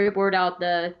storyboard out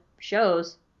the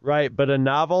shows. Right, but a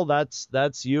novel, that's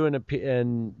you and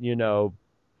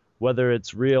whether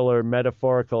it's real or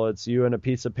metaphorical, it's you and a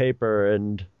piece of paper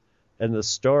and the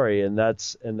story, and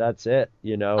that's it.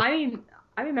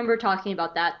 I remember talking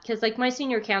about that because like my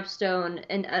senior capstone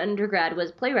in undergrad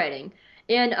was playwriting,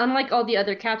 and unlike all the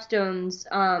other capstones,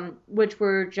 which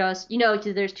were just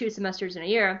because there's 2 semesters in a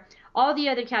year, all the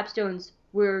other capstones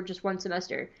were just 1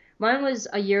 semester. Mine was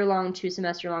a year-long,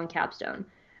 2-semester-long capstone,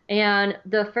 and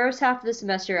the first half of the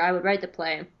semester I would write the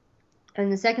play,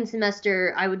 and the second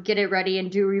semester I would get it ready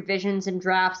and do revisions and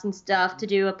drafts and stuff to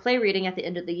do a play reading at the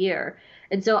end of the year.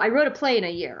 And so I wrote a play in a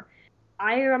year.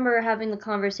 I remember having the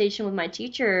conversation with my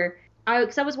teacher,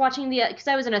 because I was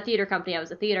in a theater company, I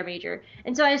was a theater major,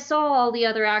 and so I saw all the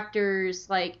other actors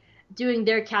like doing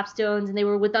their capstones, and they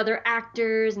were with other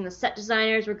actors, and the set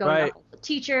designers were going up with the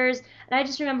teachers, and I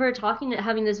just remember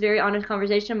having this very honest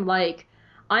conversation, like,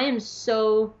 I am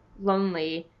so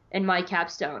lonely in my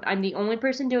capstone. I'm the only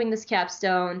person doing this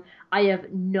capstone. I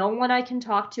have no one I can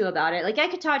talk to about it. Like, I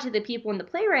could talk to the people in the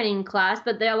playwriting class,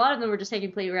 but a lot of them were just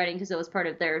taking playwriting because it was part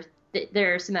of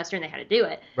their semester and they had to do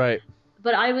it. Right.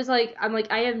 But I was like,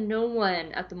 I have no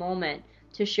one at the moment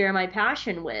to share my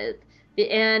passion with.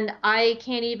 And I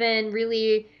can't even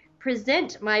really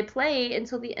present my play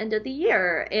until the end of the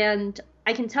year. And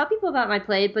I can tell people about my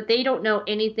play, but they don't know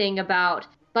anything about,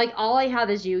 like, all I have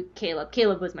is you, Caleb.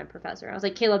 Caleb was my professor. I was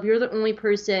like, Caleb, you're the only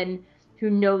person who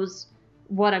knows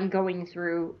what I'm going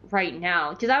through right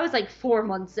now. Because I was like 4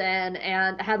 months in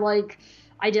and had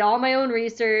I did all my own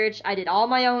research. I did all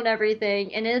my own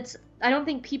everything. And I don't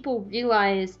think people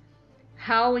realize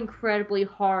how incredibly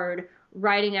hard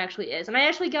writing actually is. And I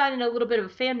actually got in a little bit of a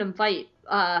fandom fight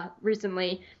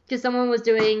recently because someone was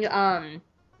doing an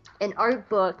art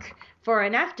book for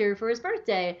an actor for his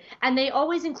birthday, and they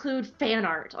always include fan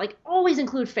art,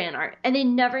 and they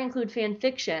never include fan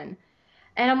fiction.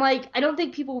 And I'm like, I don't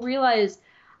think people realize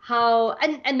how,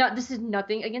 and not, this is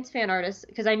nothing against fan artists,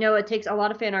 because I know it takes a lot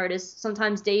of fan artists,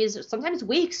 sometimes days, sometimes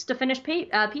weeks to finish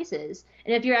pieces.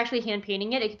 And if you're actually hand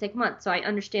painting it, it can take months, so I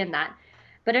understand that.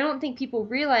 But I don't think people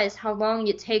realize how long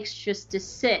it takes just to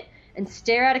sit and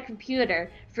stare at a computer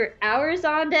for hours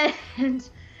on end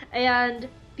and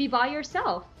be by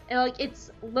yourself. And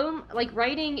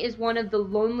writing is one of the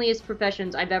loneliest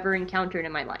professions I've ever encountered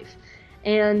in my life.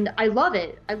 And I love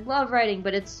it. I love writing,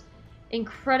 but it's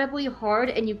incredibly hard,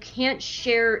 and you can't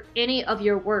share any of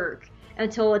your work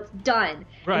until it's done.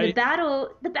 Right. And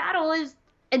the battle is,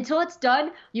 until it's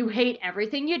done, you hate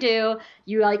everything you do.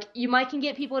 You might can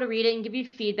get people to read it and give you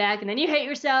feedback, and then you hate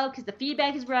yourself because the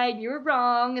feedback is right and you're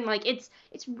wrong, and it's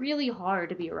really hard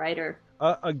to be a writer.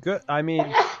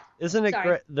 Isn't it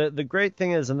great? The great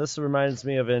thing is, and this reminds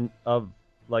me of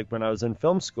when I was in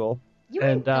film school. You were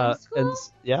in film school?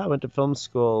 I went to film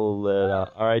school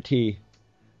at RIT,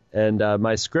 and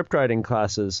my script writing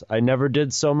classes. I never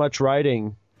did so much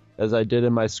writing as I did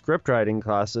in my script writing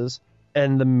classes,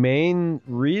 and the main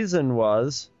reason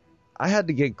was I had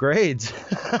to get grades.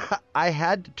 I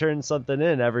had to turn something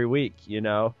in every week,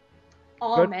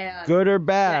 Oh, man. Good or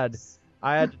bad. Yes.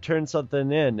 I had to turn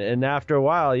something in, and after a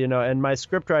while, and my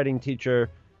script writing teacher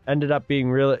ended up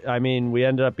being we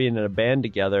ended up being in a band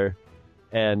together,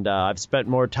 and I've spent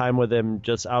more time with him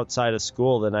just outside of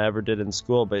school than I ever did in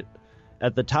school. But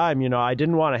at the time, I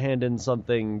didn't want to hand in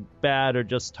something bad or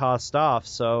just tossed off.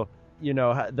 So,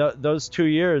 those 2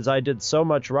 years I did so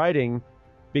much writing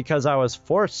because I was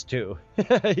forced to.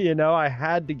 I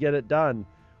had to get it done.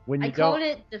 I called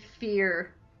it the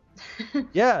fear.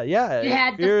 Yeah. You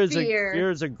had fear the fear.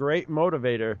 Fear is a great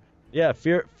motivator. Yeah,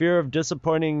 fear of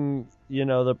disappointing,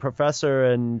 the professor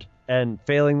and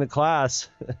failing the class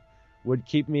would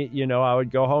keep me, I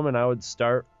would go home and I would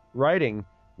start writing.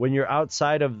 When you're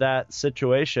outside of that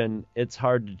situation, it's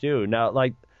hard to do. Now,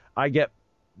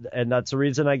 and that's the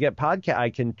reason I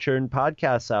can churn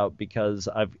podcasts out, because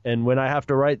when I have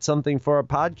to write something for a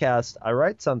podcast, I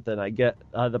write something.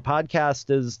 The podcast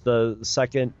is the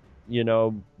second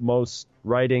most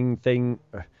writing thing.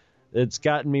 It's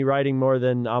gotten me writing more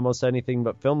than almost anything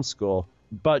but film school,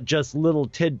 but just little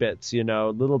tidbits,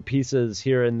 little pieces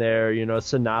here and there,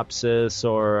 synopsis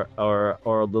or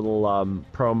a little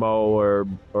promo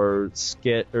or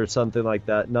skit or something like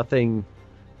that. Nothing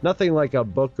like a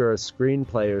book or a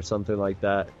screenplay or something like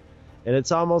that. And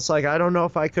it's almost like I don't know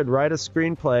if I could write a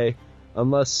screenplay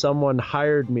unless someone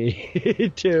hired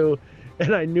me to,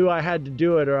 and I knew I had to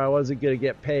do it or I wasn't going to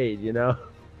get paid,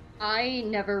 I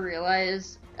never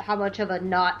realized how much of a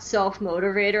not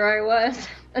self-motivator I was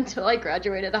until I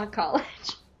graduated out of college.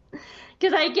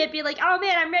 Because I'd be like, oh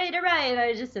man, I'm ready to write, and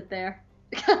I just sit there.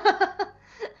 If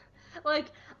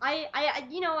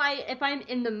I'm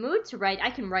in the mood to write,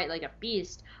 I can write like a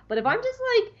beast. But if I'm just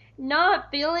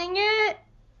not feeling it,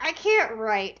 I can't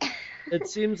write. It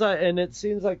seems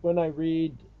like when I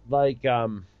read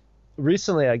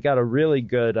recently I got a really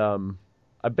good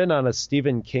I've been on a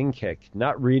Stephen King kick.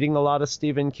 Not reading a lot of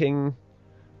Stephen King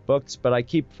books, but I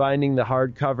keep finding the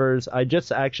hardcovers. I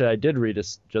did read a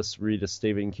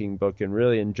Stephen King book and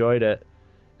really enjoyed it.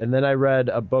 And then I read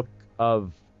a book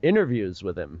of interviews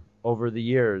with him over the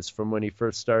years, from when he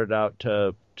first started out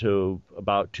to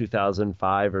about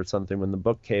 2005 or something, when the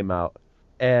book came out.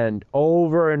 And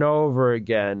over and over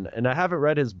again, and I haven't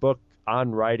read his book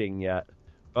on writing yet,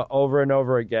 but over and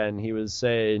over again he was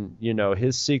saying,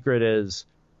 his secret is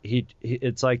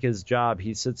it's like his job.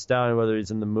 He sits down, whether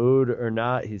he's in the mood or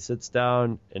not, he sits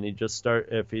down and he just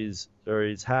if he's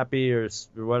happy or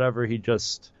whatever, he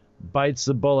just bites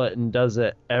the bullet and does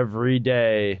it every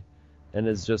day and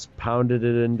has just pounded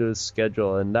it into his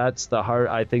schedule. And I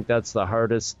think that's the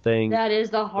hardest thing. That is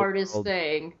the hardest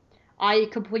thing. I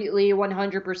completely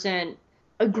 100%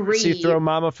 agree. See Throw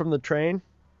Mama from the Train?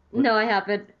 No, I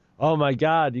haven't. Oh my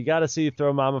God, you got to see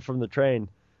Throw Mama from the Train.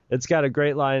 It's got a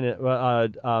great line.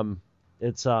 What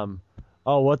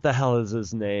the hell is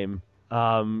his name?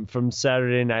 From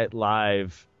Saturday Night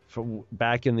Live from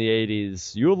back in the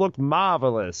 80s. You look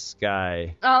marvelous,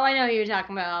 guy. Oh, I know who you're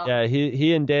talking about. Yeah,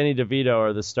 he and Danny DeVito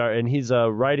are the star, and he's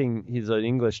an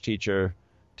English teacher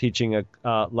teaching a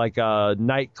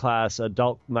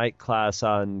adult night class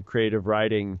on creative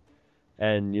writing.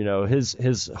 And, you know,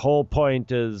 his whole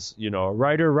point is, you know, a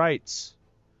writer writes.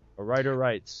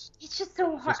 It's just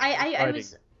so hard. My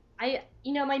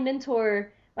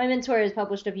mentor has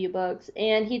published a few books,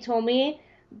 and he told me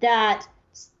that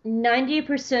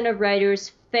 90% of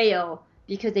writers fail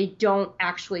because they don't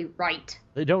actually write.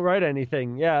 They don't write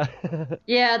anything, yeah.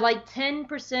 Yeah, like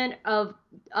 10% of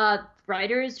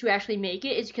writers who actually make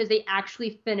it is because they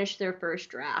actually finish their first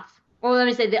draft. Well, let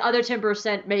me say the other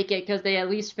 10% make it because they at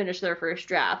least finish their first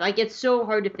draft. Like, it's so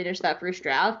hard to finish that first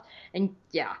draft, and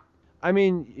yeah. I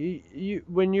mean,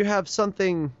 when you have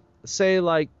something, say,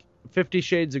 like 50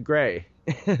 Shades of Grey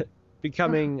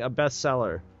becoming a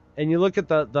bestseller, and you look at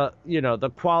the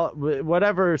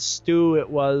whatever stew it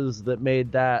was that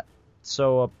made that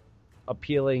so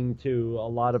appealing to a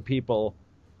lot of people.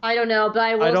 I don't know, but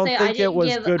I don't think it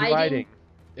was good writing.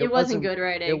 It wasn't good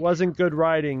writing. It wasn't good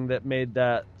writing that made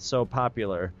that so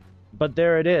popular. But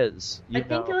there it is. I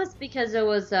think it was because it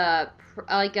was a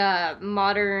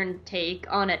modern take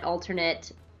on an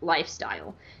alternate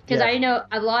lifestyle. Because I know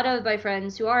a lot of my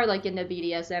friends who are like into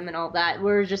BDSM and all that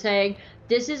were just saying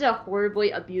this is a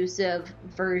horribly abusive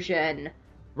version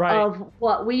of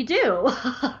what we do.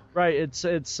 Right.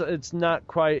 It's not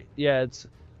quite. Yeah. It's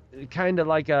kind of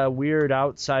like a weird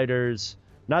outsiders.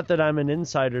 Not that I'm an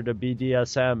insider to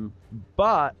BDSM,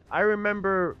 but I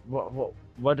remember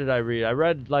what did I read? I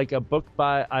read like a book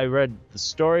I read The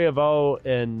Story of O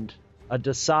and a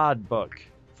Desaad book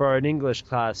for an English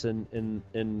class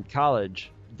in college.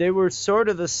 They were sort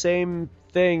of the same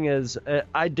thing as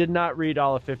I did not read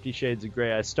all of 50 Shades of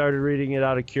Grey. I started reading it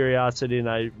out of curiosity, and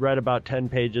I read about 10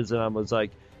 pages, and I was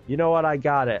like, you know what? I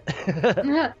got it.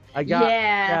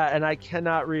 And I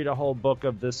cannot read a whole book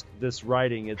of this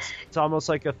writing. It's almost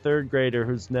like a third grader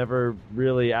who's never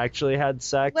really actually had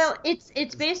sex. Well,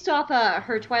 it's based off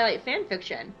her Twilight fan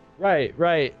fiction. Right,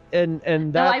 and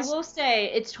that's. No, I will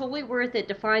say it's totally worth it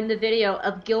to find the video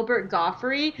of Gilbert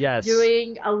Gottfried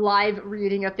doing a live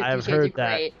reading of 50 Shades of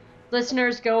Grey.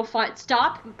 Listeners, go pause,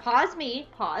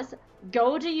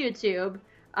 go to YouTube,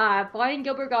 find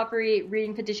Gilbert Gottfried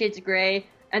reading 50 Shades of Grey.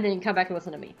 And then come back and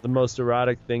listen to me. The most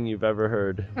erotic thing you've ever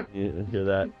heard. You hear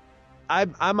that?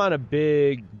 I'm on a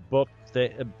big book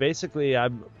thing. Basically,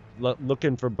 I'm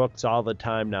looking for books all the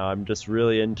time now. I'm just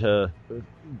really into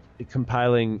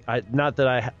compiling. Not that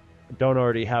I don't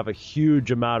already have a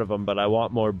huge amount of them, but I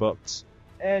want more books.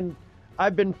 And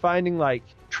I've been finding like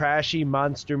trashy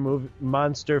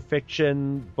monster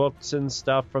fiction books and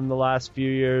stuff from the last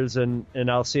few years, and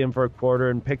I'll see them for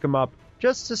 $0.25 and pick them up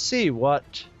just to see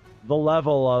what the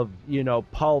level of, you know,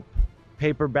 pulp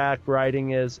paperback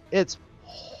writing is. It's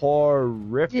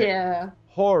horrific. Yeah.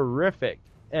 Horrific.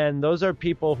 And those are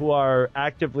people who are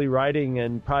actively writing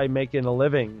and probably making a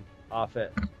living off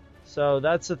it. So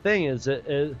that's the thing is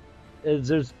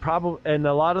there's probably, and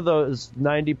a lot of those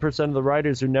 90% of the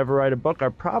writers who never write a book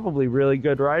are probably really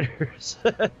good writers.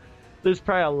 There's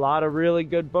probably a lot of really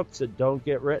good books that don't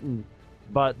get written.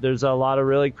 But there's a lot of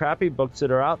really crappy books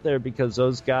that are out there because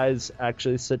those guys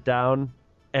actually sit down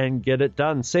and get it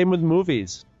done. Same with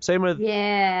movies. Same with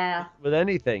with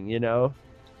anything, you know.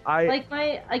 I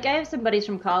have some buddies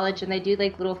from college and they do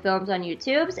like little films on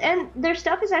YouTube, and their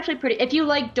stuff is actually pretty. If you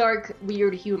like dark,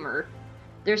 weird humor,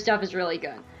 their stuff is really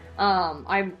good.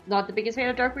 I'm not the biggest fan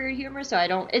of dark, weird humor, so I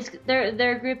don't. It's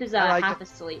their group is Half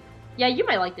Asleep. Yeah, you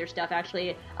might like their stuff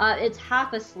actually. It's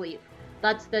Half Asleep.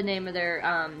 That's the name of their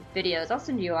videos. I'll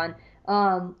send you on.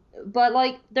 But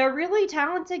like they're really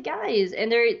talented guys,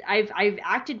 and I've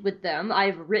acted with them.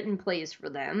 I've written plays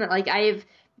for them. Like I've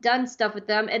done stuff with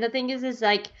them. And the thing is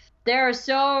like there are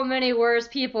so many worse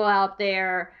people out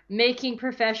there making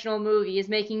professional movies,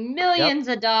 making millions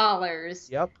of dollars.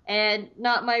 Yep. And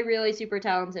not my really super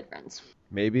talented friends.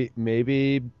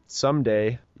 Maybe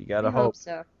someday. You gotta hope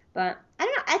so. But I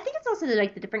don't know. I think it's also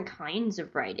like the different kinds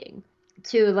of writing.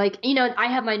 To like, you know, I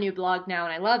have my new blog now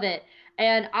and I love it.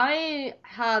 And I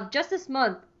have just this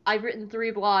month, I've written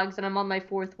 3 blogs and I'm on my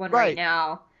 4th one right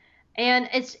now. And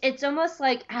it's almost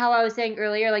like how I was saying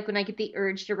earlier, like when I get the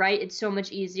urge to write, it's so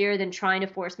much easier than trying to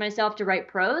force myself to write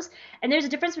prose. And there's a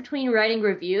difference between writing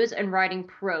reviews and writing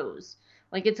prose.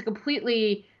 Like it's a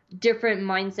completely different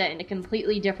mindset and a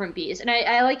completely different beast. And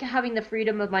I like having the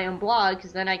freedom of my own blog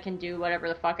because then I can do whatever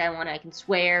the fuck I want. I can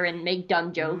swear and make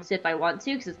dumb jokes if I want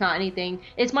to because it's not anything.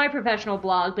 It's my professional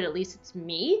blog, but at least it's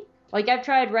me. Like I've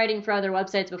tried writing for other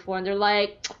websites before and they're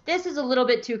like, this is a little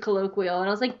bit too colloquial. And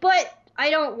I was like, but I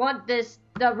don't want the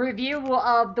review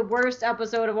of the worst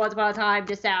episode of Once Upon a Time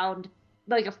to sound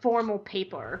like a formal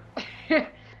paper.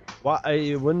 Well,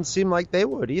 it wouldn't seem like they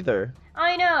would either.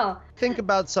 I know. Think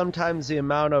about sometimes the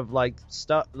amount of like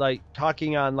stuff, like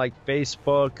talking on like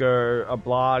Facebook or a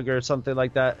blog or something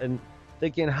like that, and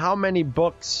thinking how many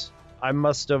books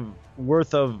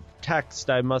worth of text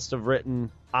I must have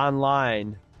written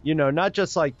online. You know, not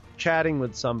just like chatting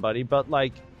with somebody, but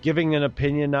like giving an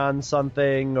opinion on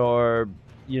something or,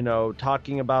 you know,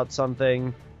 talking about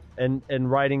something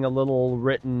and writing a little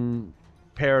written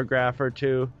paragraph or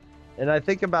two. And I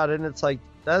think about it and it's like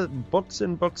that, books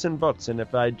and books and books. And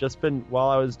if I'd just been, while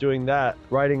I was doing that,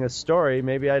 writing a story,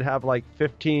 maybe I'd have like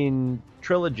 15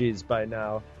 trilogies by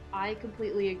now. I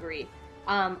completely agree.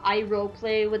 I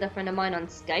roleplay with a friend of mine on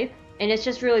Skype, and it's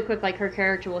just really quick. Like her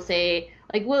character will say,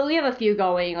 like, well, we have a few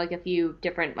going, like a few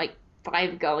different, like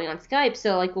 5 going on Skype.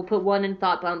 So like we'll put one in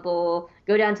Thought Bumble,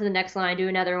 go down to the next line, do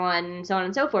another one, and so on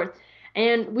and so forth.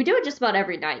 And we do it just about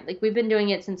every night. Like we've been doing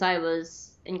it since I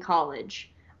was in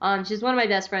college. She's one of my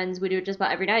best friends. We do it just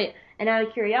about every night. And out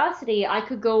of curiosity, I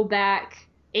could go back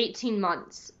 18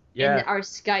 months in our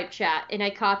Skype chat, and I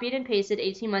copied and pasted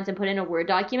 18 months and put in a Word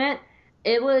document.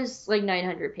 It was like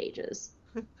 900 pages.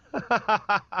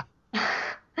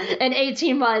 In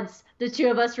 18 months, the two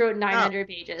of us wrote 900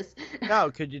 pages. Now,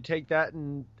 could you take that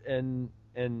and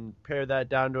pare that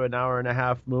down to an hour and a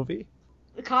half movie?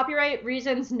 Copyright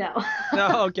reasons, no.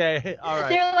 No, okay, all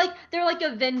right. They're like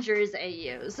Avengers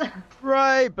AUs.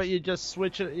 Right, but you just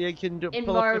switch it. You can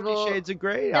pull Marvel, 50 Shades of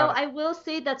Grey No, out. I will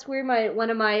say that's where one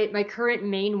of my current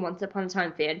main Once Upon a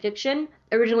Time fan fiction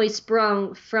originally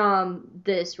sprung from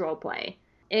this roleplay.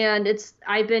 And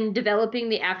I've been developing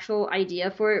the actual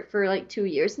idea for it for like 2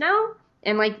 years now.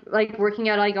 And like working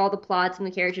out like all the plots and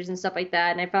the characters and stuff like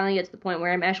that. And I finally get to the point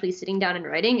where I'm actually sitting down and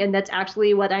writing. And that's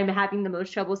actually what I'm having the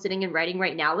most trouble sitting and writing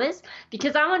right now is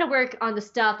because I want to work on the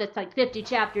stuff that's like 50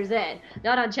 chapters in,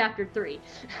 not on chapter 3.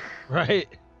 Right.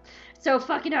 So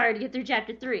fucking hard to get through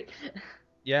chapter 3.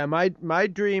 Yeah, my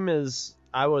dream is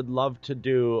I would love to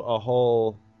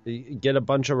get a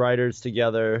bunch of writers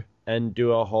together and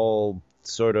do a whole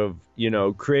sort of, you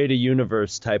know, create a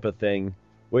universe type of thing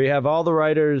where you have all the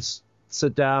writers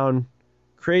sit down,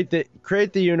 create the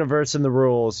universe and the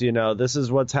rules. You know, this is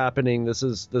what's happening. This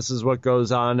is what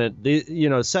goes on. And you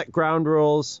know, set ground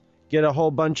rules, get a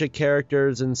whole bunch of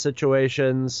characters and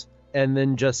situations, and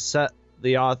then just set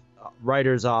the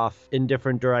writers off in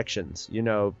different directions. You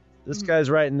know, this guy's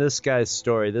writing this guy's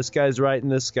story. This guy's writing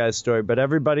this guy's story. But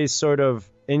everybody's sort of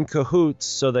in cahoots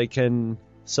so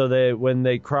when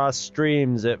they cross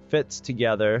streams, it fits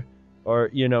together.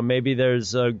 Or, you know, maybe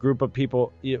there's a group of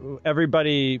people,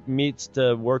 everybody meets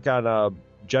to work on a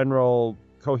general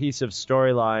cohesive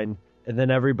storyline, and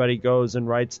then everybody goes and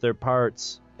writes their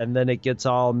parts, and then it gets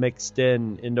all mixed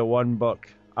into one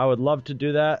book. I would love to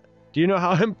do that. Do you know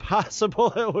how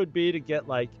impossible it would be to get,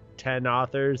 like, 10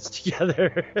 authors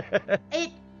together?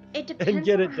 It depends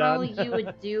on how you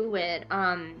would do it.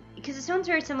 Because it sounds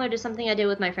very similar to something I did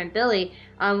with my friend Billy.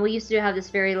 We used to have this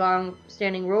very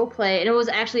long-standing role play, and it was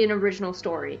actually an original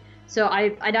story. So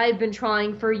I've been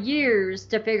trying for years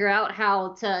to figure out how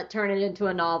to turn it into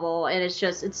a novel, and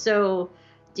it's so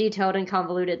detailed and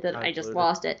convoluted that I just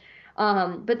lost it.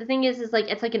 But the thing is like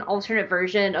it's like an alternate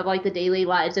version of like the daily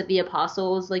lives of the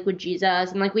apostles, like with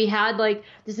Jesus, and like we had like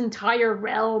this entire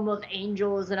realm of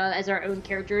angels and as our own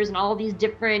characters, and all these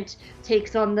different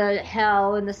takes on the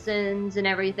hell and the sins and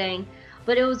everything.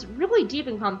 But it was really deep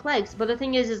and complex. But the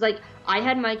thing is like I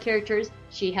had my characters,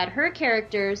 she had her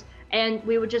characters, and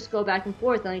we would just go back and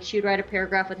forth. And like she would write a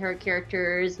paragraph with her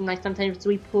characters, and like sometimes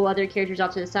we pull other characters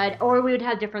off to the side, or we would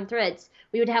have different threads.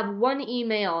 We would have one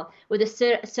email with a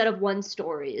set of 1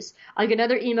 stories, like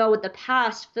another email with the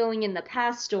past, filling in the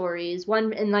past stories,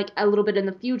 one and like a little bit in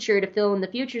the future to fill in the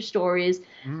future stories.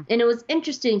 And it was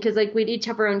interesting because like we'd each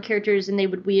have our own characters and they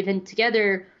would weave in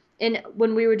together. And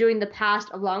when we were doing the past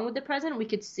along with the present, we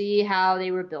could see how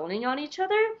they were building on each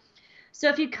other. So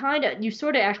if you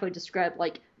sort of actually described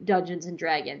like Dungeons and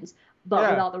Dragons,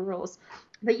 but with all the rules.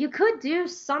 But you could do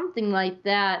something like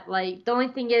that. Like, the only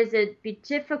thing is it'd be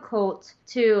difficult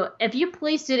to, if you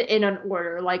placed it in an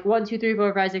order, like 1, 2, 3,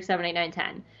 4, 5, 6, 7, 8, 9,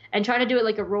 10, and try to do it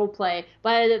like a role play,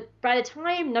 by the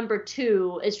time number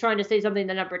 2 is trying to say something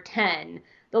to number 10,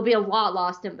 there'll be a lot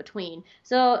lost in between.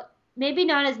 So maybe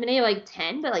not as many like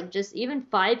 10, but like just even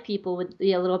 5 people would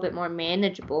be a little bit more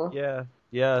manageable.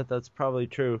 Yeah, that's probably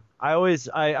true.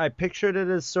 I pictured it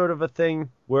as sort of a thing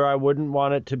where I wouldn't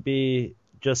want it to be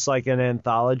just like an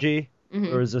anthology.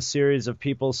 Mm-hmm. Or as a series of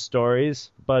people's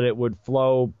stories, but it would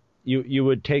flow. You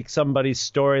would take somebody's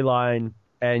storyline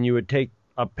and you would take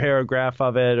a paragraph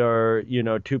of it, or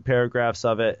 2 paragraphs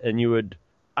of it, and you would.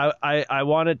 I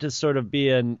want it to sort of be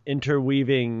an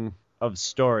interweaving of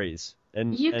stories,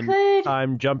 and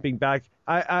I'm jumping back.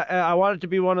 I want it to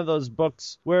be one of those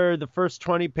books where the first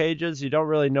 20 pages you don't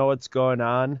really know what's going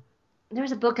on. There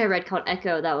was a book I read called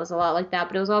Echo that was a lot like that,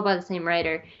 but it was all by the same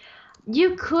writer.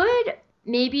 You could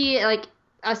maybe like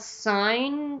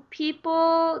assign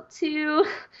people to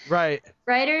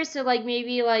writers, so like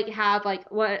maybe like have like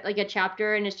a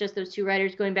chapter and it's just those 2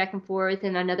 writers going back and forth,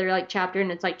 and another like chapter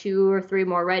and it's like 2 or 3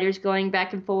 more writers going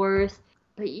back and forth.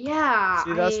 But yeah,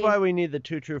 see, that's why we need the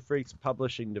Two True Freaks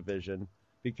publishing division,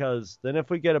 because then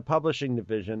if we get a publishing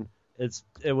division,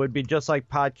 it would be just like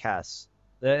podcasts.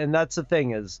 And that's the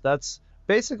thing, is that's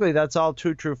all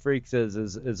Two True Freaks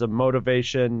is a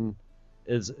motivation.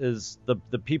 Is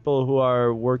the people who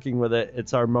are working with it,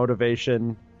 it's our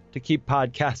motivation to keep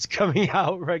podcasts coming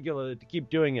out regularly, to keep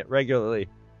doing it regularly.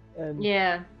 And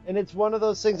it's one of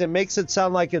those things, it makes it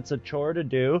sound like it's a chore to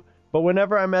do, but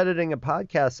whenever I'm editing a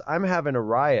podcast, I'm having a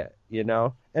riot,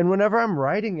 and whenever I'm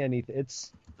writing anything,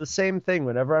 it's the same thing.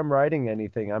 Whenever I'm writing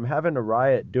anything, I'm having a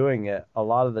riot doing it a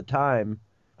lot of the time.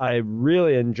 I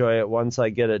really enjoy it once I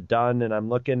get it done and I'm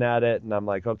looking at it and I'm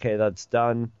like, okay, that's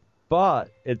done.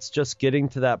 But it's just getting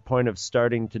to that point of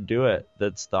starting to do it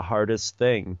that's the hardest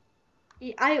thing.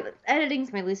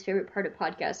 Editing's my least favorite part of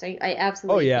podcasts. I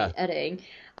absolutely hate editing.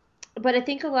 But I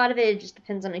think a lot of it just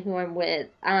depends on who I'm with.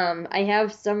 I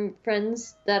have some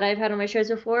friends that I've had on my shows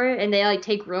before, and they like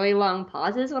take really long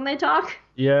pauses when they talk.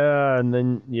 Yeah, and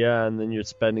then you're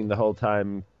spending the whole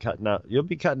time cutting out. You'll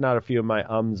be cutting out a few of my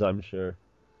ums, I'm sure.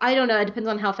 I don't know. It depends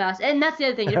on how fast. And that's the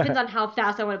other thing. It depends on how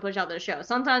fast I want to push out the show.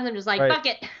 Sometimes I'm just like, fuck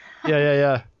it.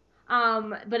 Yeah.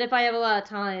 But if I have a lot of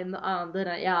time,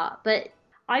 then But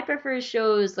I prefer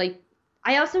shows like,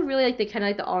 I also really like the kind of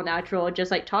like the all natural, just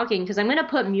like talking, because I'm going to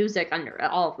put music under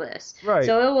all of this. Right.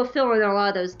 So it will fill in a lot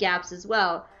of those gaps as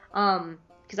well.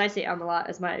 Because I say a lot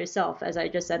as myself, as I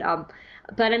just said.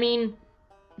 But I mean,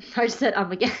 I just said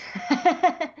again.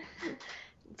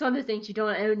 It's one of those things you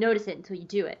don't notice it until you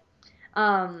do it.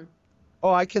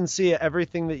 I can see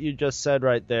everything that you just said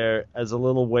right there as a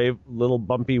little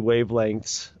bumpy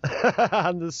wavelengths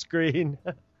on the screen.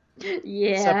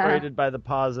 Yeah. Separated by the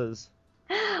pauses.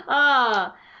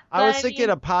 I was thinking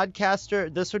a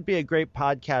podcaster, this would be a great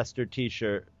podcaster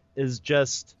t-shirt,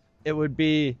 it would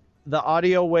be the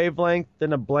audio wavelength,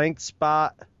 then a blank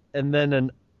spot, and then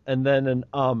an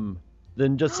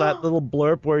then just that little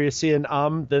blurb where you see an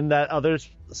then that other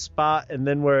spot, and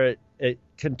then where it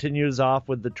continues off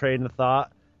with the train of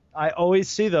thought. I always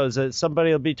see those.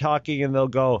 Somebody will be talking and they'll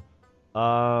go,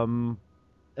 and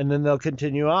then they'll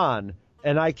continue on.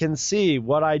 And I can see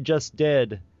what I just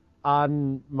did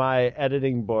on my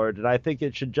editing board. And I think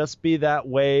it should just be that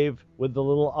wave with the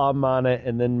little on it,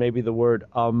 and then maybe the word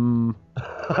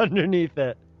underneath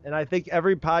it. And I think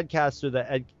every podcaster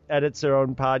that edits their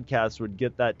own podcast would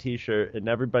get that t-shirt, and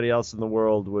everybody else in the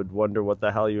world would wonder what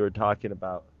the hell you were talking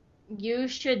about. You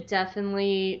should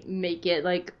definitely make it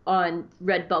like on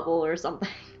Redbubble or something.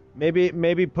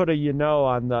 Maybe put a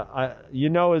on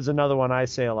the is another one I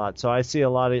say a lot. So I see a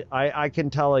lot of I can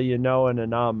tell a and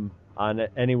an on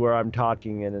it anywhere I'm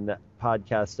talking in a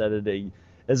podcast editing.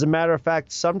 As a matter of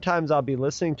fact, sometimes I'll be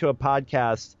listening to a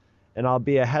podcast and I'll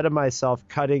be ahead of myself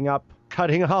cutting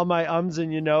all my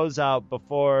and out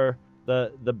before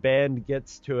the band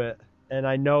gets to it. And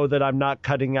I know that I'm not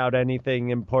cutting out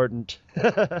anything important.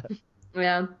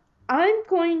 Yeah.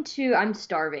 I'm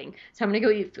starving, so I'm going to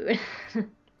go eat food.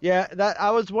 Yeah,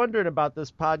 I was wondering about this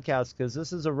podcast, because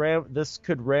this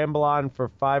could ramble on for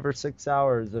 5 or 6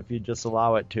 hours if you just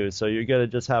allow it to. So you're going to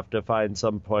just have to find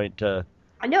some point to...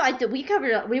 I know,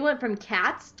 we went from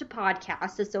cats to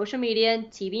podcasts to social media,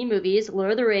 TV, movies,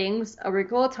 Lord of the Rings, A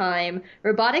Wrinkle of Time,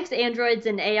 robotics, androids,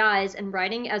 and AIs, and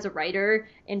writing as a writer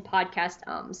in podcast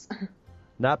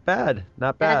Not bad.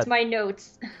 Not bad. That's my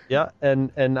notes. Yeah,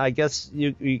 and I guess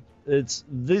it's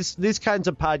these kinds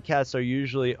of podcasts are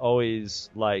usually always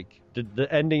like the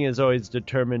ending is always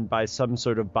determined by some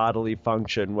sort of bodily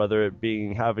function, whether it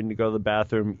being having to go to the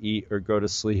bathroom, eat, or go to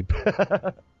sleep.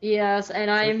 Yes, and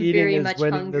So I'm eating very is much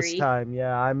winning hungry. this time.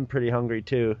 Yeah, I'm pretty hungry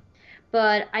too.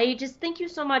 But I just thank you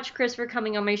so much, Chris, for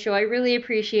coming on my show. I really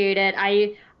appreciate it.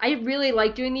 I really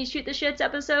like doing these Shoot the Shits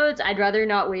episodes. I'd rather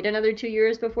not wait another 2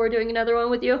 years before doing another one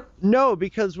with you. No,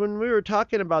 because when we were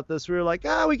talking about this, we were like,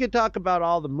 we could talk about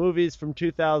all the movies from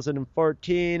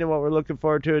 2014 and what we're looking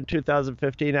forward to in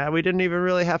 2015. We didn't even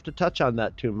really have to touch on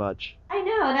that too much. I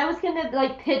know, and I was gonna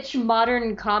like pitch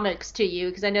modern comics to you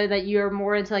because I know that you're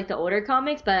more into like the older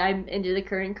comics, but I'm into the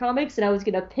current comics, and I was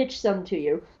gonna pitch some to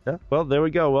you. Yeah. Well, there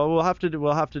we go. Well, we'll have to do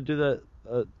that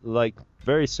like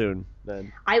very soon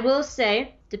then. I will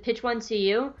say to pitch one to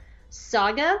you,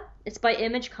 Saga. It's by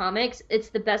Image Comics. It's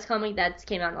the best comic that's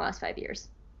came out in the last 5 years.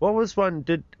 What was one?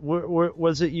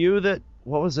 Was it you that?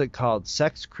 What was it called?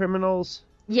 Sex Criminals?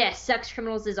 Yes, Sex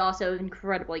Criminals is also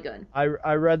incredibly good. I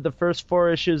read the first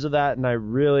 4 issues of that and I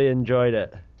really enjoyed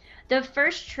it. The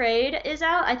first trade is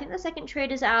out. I think the second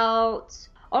trade is out.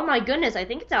 Oh my goodness, I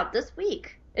think it's out this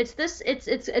week. It's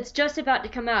just about to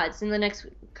come out. It's in the next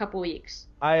couple weeks.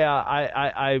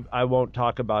 I won't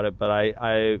talk about it, but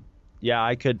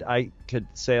I could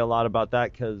say a lot about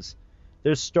that because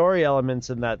there's story elements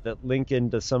in that link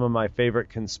into some of my favorite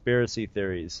conspiracy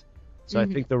theories. So I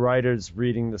think the writer's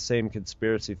reading the same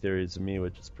conspiracy theories as me,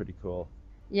 which is pretty cool.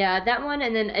 Yeah, that one.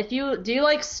 And then do you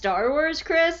like Star Wars,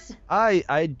 Chris?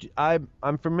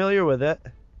 I'm familiar with it.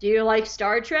 Do you like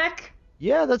Star Trek?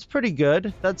 Yeah, that's pretty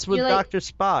good. That's with Dr.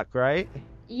 Spock, right?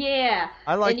 Yeah.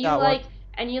 I like that one.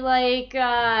 And you like,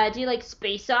 do you like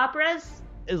space operas?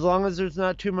 As long as there's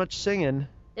not too much singing.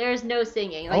 There's no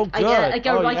singing. Oh, good.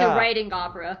 A writing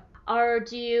opera. Or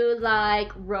do you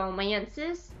like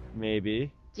romances?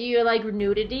 Maybe. Do you like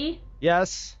nudity?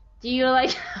 Yes. Do you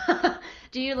like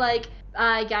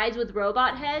guys with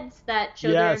robot heads that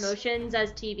show their emotions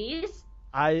as TVs?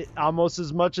 I almost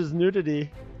as much as nudity.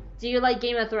 Do you like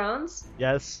Game of Thrones?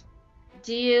 Yes.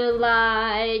 Do you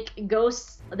like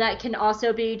ghosts that can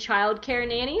also be childcare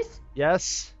nannies?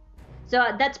 Yes. So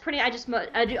that's pretty. Are do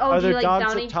there you like dogs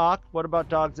bounty? that talk? What about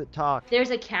dogs that talk? There's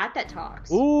a cat that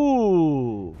talks.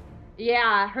 Ooh.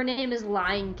 Yeah, her name is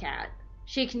Lying Cat.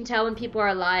 She can tell when people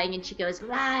are lying, and she goes,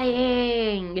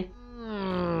 lying.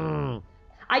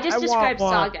 I just described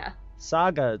Saga.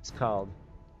 Saga, it's called.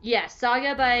 Yes,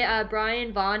 Saga by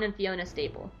Brian Vaughan and Fiona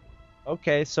Staple.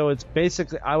 Okay, so it's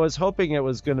basically, I was hoping it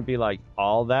was going to be like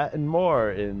all that and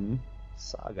more in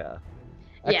Saga.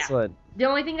 Excellent. Yeah. The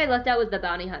only thing I left out was the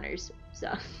bounty hunters,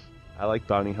 so. I like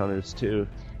bounty hunters too.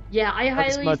 Yeah, I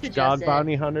highly suggest suggest dog it.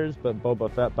 bounty hunters, but Boba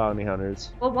Fett bounty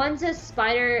hunters. Well, one's a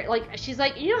spider, she's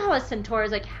like, you know how a centaur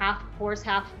is like half horse,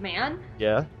 half man?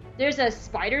 Yeah. There's a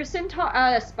spider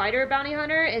centaur, spider bounty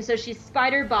hunter, and so she's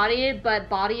spider body, but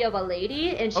body of a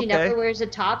lady, and she never wears a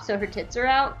top, so her tits are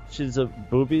out. She's a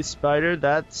booby spider.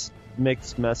 That's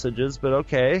mixed messages, but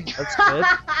okay, that's good.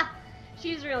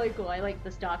 She's really cool. I like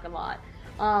this doc a lot.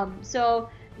 So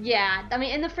yeah, I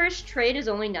mean, and the first trade is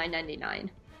only $9.99.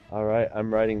 All right,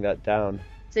 I'm writing that down.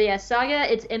 So yeah,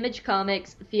 Saga. It's Image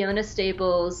Comics, Fiona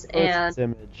Staples, and it's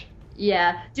Image.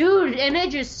 Yeah, dude,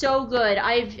 Image is so good.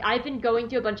 I've been going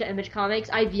through a bunch of Image Comics.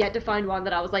 I've yet to find one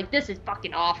that I was like, this is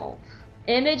fucking awful.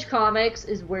 Image Comics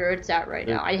is where it's at right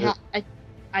now.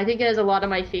 I think it has a lot of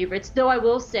my favorites. Though I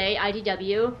will say,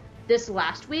 IDW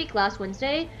last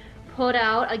Wednesday, put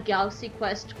out a Galaxy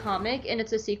Quest comic, and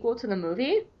it's a sequel to the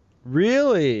movie.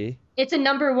 Really? It's a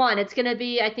 #1. It's gonna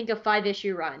be, I think, a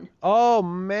 5-issue run. Oh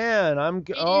man,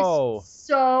 It is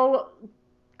so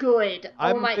good.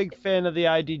 I'm a big fan of the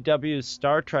IDW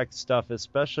Star Trek stuff,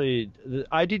 especially the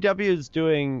IDW is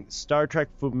doing Star Trek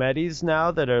Fumettis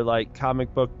now that are like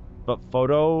comic book but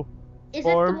photo Is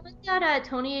form. it the one that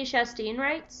Tony Chastain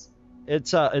writes?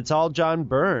 It's all John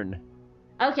Byrne.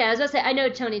 Okay, I was gonna say, I know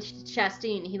Tony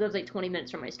Chastain. He lives like 20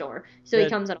 minutes from my store, so he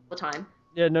comes out all the time.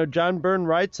 Yeah, no, John Byrne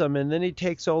writes them, and then he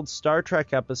takes old Star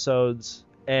Trek episodes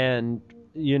and,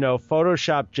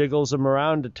 Photoshop jiggles them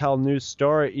around to tell new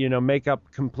story, make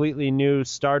up completely new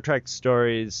Star Trek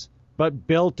stories, but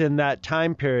built in that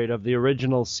time period of the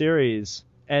original series.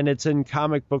 And it's in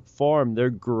comic book form. They're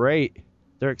great.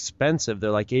 They're expensive.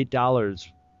 They're like $8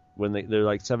 when they're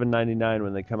like $7.99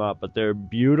 when they come out, but they're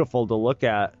beautiful to look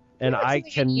at. And I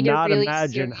cannot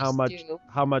imagine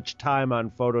how much time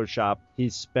on Photoshop he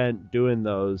spent doing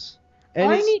those.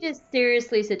 And I need to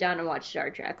seriously sit down and watch Star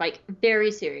Trek, like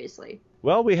very seriously.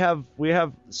 Well, we have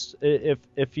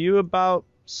if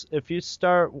you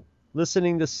start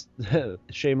listening to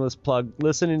shameless plug,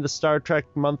 listening to Star Trek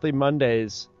Monthly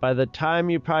Mondays. By the time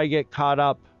you probably get caught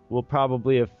up, we'll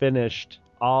probably have finished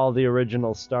all the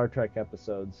original Star Trek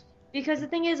episodes. Because the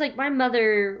thing is, like, my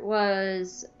mother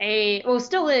was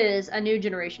still is a New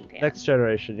Generation fan. Next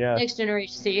Generation, yeah. Next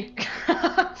Generation, see?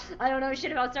 I don't know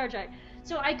shit about Star Trek.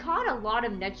 So I caught a lot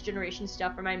of Next Generation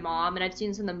stuff from my mom, and I've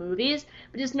seen some of the movies,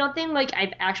 but it's nothing like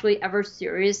I've actually ever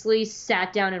seriously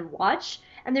sat down and watched.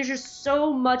 And there's just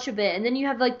so much of it. And then you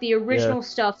have, like, the original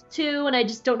stuff, too, and I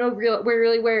just don't know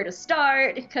where to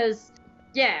start, because,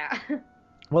 yeah.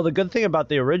 Well, the good thing about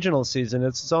the original season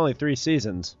is it's only 3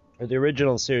 seasons. Or the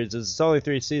original series is it's only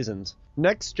 3 seasons.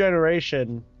 Next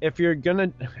Generation, if you're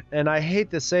gonna, and I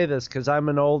hate to say this because I'm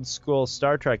an old school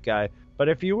Star Trek guy, but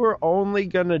if you were only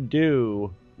gonna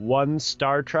do one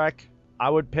Star Trek, I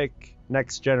would pick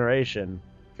Next Generation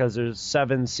because there's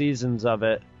 7 seasons of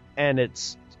it, and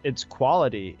it's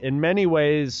quality. In many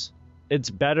ways, it's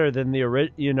better than the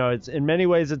original. In many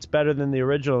ways it's better than the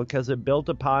original because it built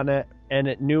upon it and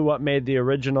it knew what made the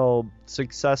original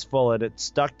successful, and it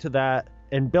stuck to that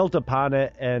and built upon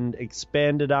it and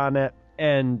expanded on it,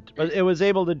 and it was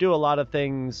able to do a lot of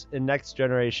things in Next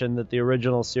Generation that the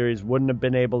original series wouldn't have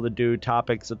been able to do,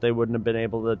 topics that they wouldn't have been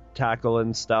able to tackle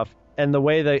and stuff. And the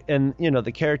way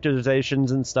the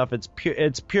characterizations and stuff, it's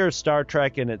pure Star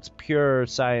Trek, and it's pure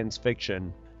science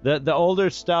fiction. The older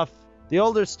stuff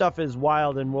is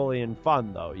wild and woolly and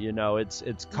fun, though.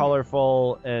 It's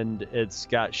colorful, and it's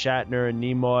got Shatner and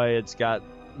Nimoy. It's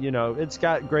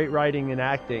got great writing and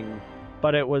acting.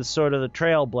 But it was sort of the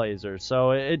trailblazer, so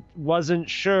it wasn't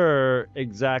sure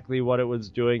exactly what it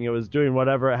was doing. It was doing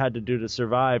whatever it had to do to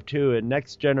survive, too. And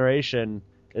Next Generation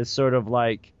is sort of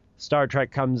like Star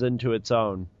Trek comes into its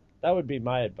own. That would be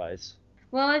my advice.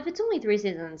 Well, if it's only 3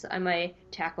 seasons, I might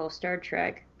tackle Star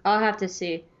Trek. I'll have to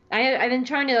see. I've been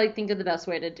trying to think of the best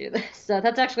way to do this, so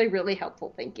that's actually really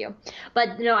helpful. Thank you.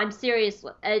 But no, I'm serious.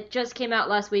 It just came out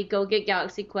last week. Go get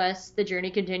Galaxy Quest: The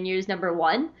Journey Continues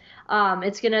 #1.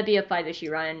 It's gonna be a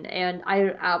 5-issue run, and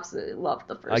I absolutely love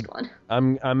the first one.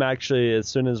 I'm actually, as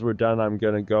soon as we're done, I'm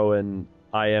gonna go and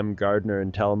IM Gardner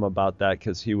and tell him about that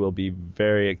because he will be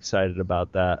very excited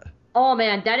about that. Oh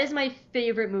man, that is my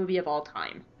favorite movie of all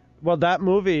time. Well, that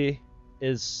movie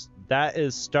is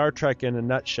Star Trek in a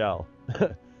nutshell.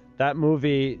 That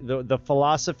movie, the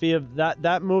philosophy of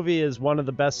that movie is one of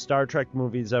the best Star Trek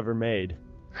movies ever made.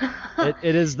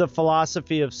 It is the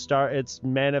philosophy of it's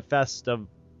manifest of,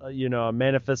 a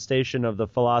manifestation of the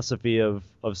philosophy of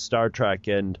Star Trek,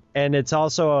 and it's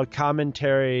also a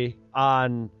commentary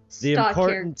on the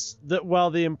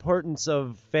importance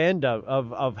of fandom,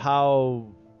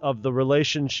 of the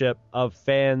relationship of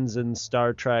fans and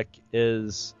Star Trek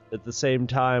is at the same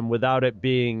time, without it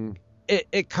being.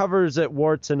 It covers it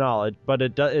warts and all, but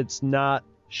it's not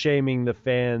shaming the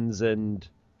fans and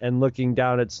looking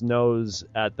down its nose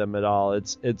at them at all.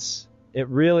 It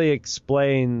really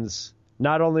explains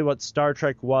not only what Star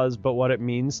Trek was, but what it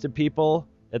means to people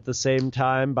at the same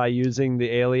time by using the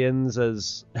aliens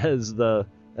as the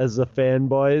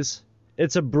fanboys.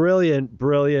 It's a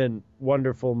brilliant,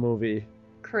 wonderful movie.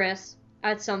 Chris,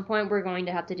 at some point we're going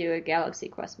to have to do a Galaxy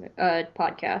Quest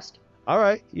podcast. All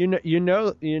right, you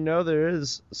know there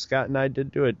is. Scott and I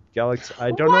did do it. Galaxy.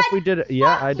 I don't know if we did it.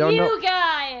 Yeah, I don't know. You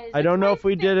guys. I don't know if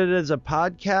we did it as a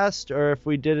podcast or if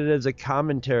we did it as a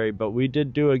commentary, but we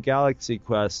did do a Galaxy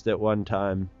Quest at one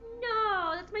time.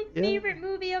 No, that's my favorite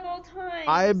movie of all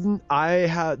time.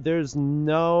 There's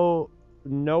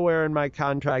nowhere in my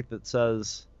contract that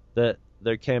says that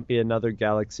there can't be another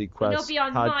Galaxy Quest It'll be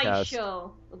on podcast. my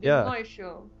show. It'll be my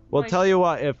show. Well, tell you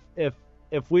what,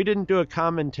 if we didn't do a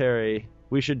commentary,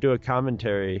 we should do a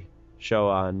commentary show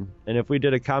on. And if we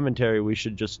did a commentary, we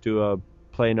should just do a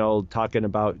plain old talking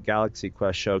about Galaxy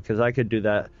Quest show, because I could do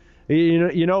that.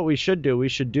 You know what we should do? We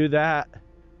should do that.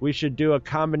 We should do a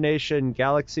combination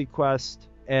Galaxy Quest,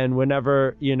 and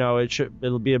whenever,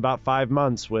 it'll be about 5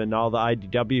 months when all the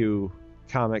IDW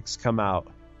comics come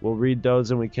out. We'll read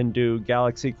those and we can do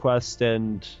Galaxy Quest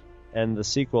and the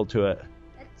sequel to it.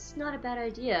 That's not a bad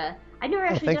idea. I've never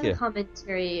actually done a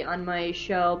commentary on my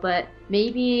show, but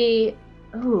maybe...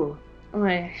 the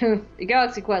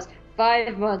Galaxy Quest,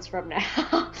 5 months from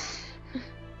now.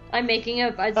 I'm making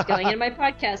it's going in my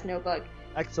podcast notebook.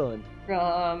 Excellent.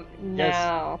 From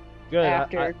now. Good.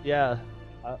 After.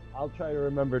 I'll try to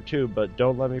remember too, but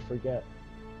don't let me forget.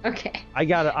 Okay. I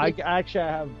actually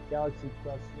have Galaxy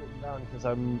Quest written down because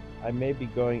I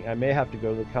may have to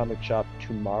go to the comic shop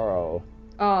tomorrow.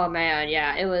 Oh man,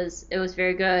 yeah, it was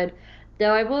very good.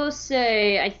 Though I will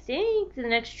say, I think the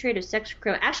next trade of Sex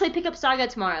Criminal. Actually, pick up Saga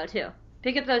tomorrow too.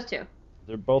 Pick up those two.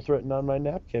 They're both written on my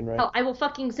napkin, right? Oh, I will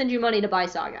fucking send you money to buy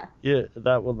Saga. Yeah,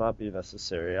 that will not be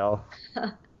necessary.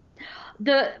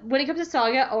 When it comes to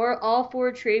Saga, all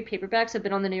 4 trade paperbacks have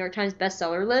been on the New York Times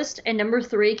bestseller list, and number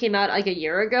 3 came out like a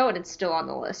year ago, and it's still on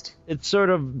the list. It's sort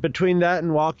of between that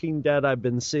and Walking Dead. I've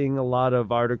been seeing a lot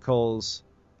of articles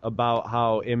about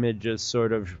how Image is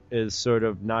sort of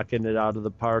knocking it out of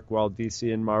the park, while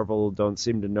DC and Marvel don't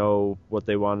seem to know what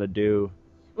they want to do.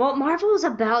 Well, Marvel's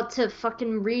about to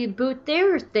fucking reboot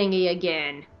their thingy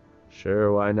again.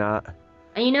 Sure, why not?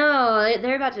 You know,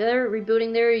 they're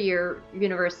rebooting their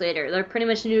universe later. They're pretty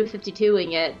much New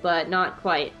 52ing it, but not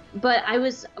quite. But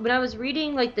when I was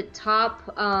reading like the top,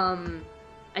 sorry,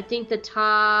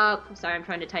 I'm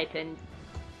trying to type in,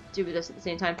 do this at the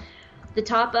same time. The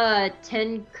top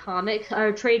 10 comic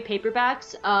or trade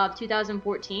paperbacks of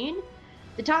 2014.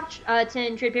 The top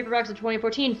 10 trade paperbacks of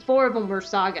 2014, 4 of them were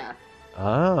Saga.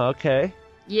 Oh, okay.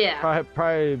 Yeah.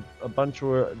 Probably a bunch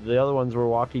the other ones were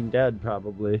Walking Dead,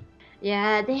 probably.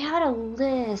 Yeah, they had a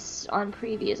list on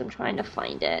previews. I'm trying to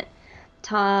find it.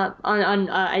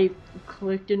 I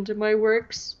clicked into my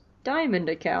Works Diamond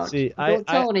account. See, Don't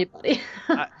tell anybody.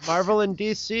 Marvel and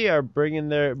DC are bringing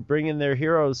their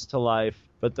heroes to life,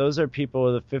 but those are people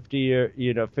with a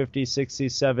 50, 60,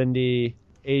 70,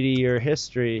 80-year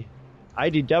history.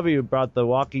 IDW brought The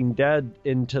Walking Dead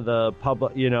into the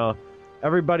public,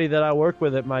 everybody that I work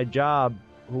with at my job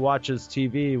who watches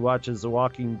TV watches The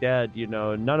Walking Dead,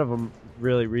 none of them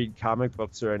really read comic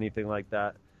books or anything like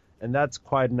that. And that's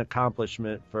quite an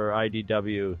accomplishment for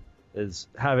IDW, is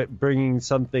bringing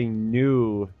something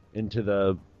new into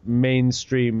the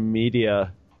mainstream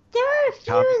media. There are a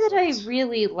few that I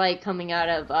really like coming out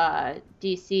of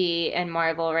DC and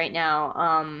Marvel right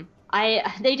now.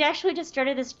 They actually just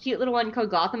started this cute little one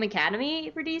called Gotham Academy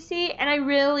for DC, and I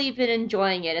really been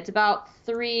enjoying it. It's about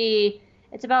 3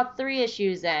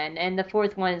 issues in, and the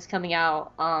 4th one is coming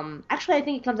out. Actually, I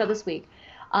think it comes out this week.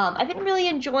 I've been really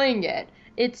enjoying it.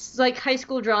 It's like high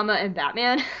school drama and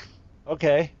Batman.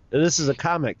 Okay, this is a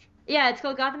comic. Yeah, it's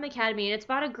called Gotham Academy, and it's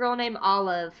about a girl named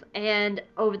Olive, and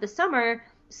over the summer,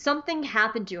 something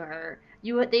happened to her.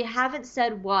 They haven't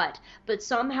said what, but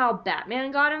somehow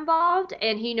Batman got involved,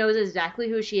 and he knows exactly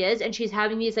who she is, and she's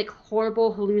having these like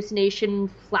horrible hallucination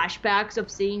flashbacks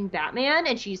of seeing Batman,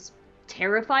 and she's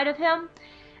terrified of him.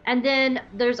 And then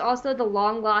there's also the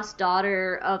long lost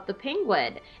daughter of the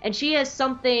Penguin, and she has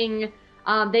something.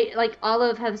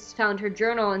 Olive has found her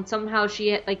journal, and somehow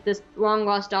she this long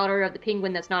lost daughter of the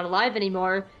Penguin that's not alive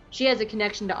anymore. She has a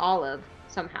connection to Olive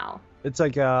somehow. It's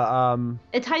like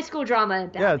it's high school drama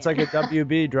and Batman. Yeah, it's like a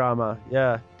WB drama.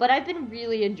 Yeah. But I've been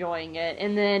really enjoying it.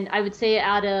 And then I would say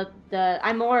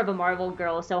I'm more of a Marvel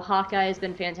girl, so Hawkeye has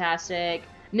been fantastic.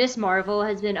 Miss Marvel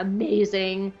has been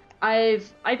amazing.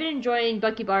 I've been enjoying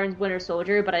Bucky Barnes' Winter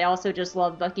Soldier, but I also just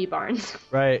love Bucky Barnes.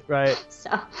 Right.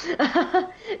 So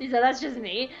that's just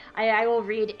me. I will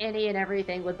read any and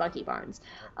everything with Bucky Barnes.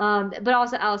 But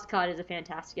also Alice Codd is a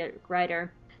fantastic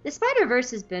writer. The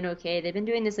Spider-Verse has been okay. They've been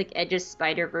doing this Edge's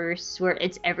Spider-Verse where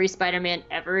it's every Spider-Man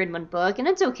ever in one book, and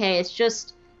it's okay. It's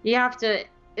just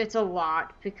it's a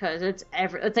lot because it's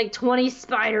like 20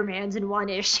 Spider-Mans in one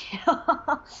issue.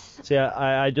 So yeah,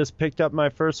 I just picked up my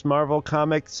first Marvel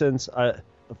comic since a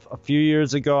few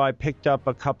years ago. I picked up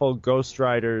a couple Ghost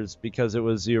Riders because it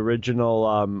was the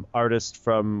original artist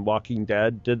from Walking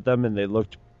Dead did them, and they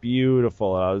looked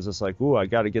beautiful. And I was just like, ooh, I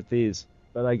got to get these.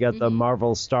 But I got the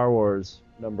Marvel Star Wars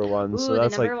 #1. Ooh, so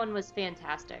that's the #1 was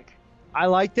fantastic. I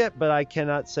liked it, but I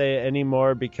cannot say it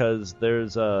anymore because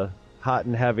there's a hot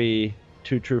and heavy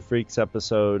Two True Freaks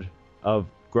episode of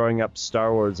Growing Up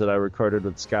Star Wars that I recorded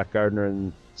with Scott Gardner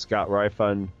and Scott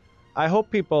Ryfun. I hope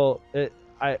people,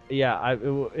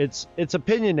 it's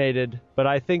opinionated, but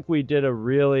I think we did a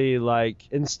really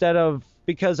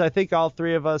because I think all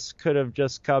 3 of us could have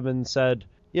just come and said,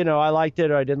 I liked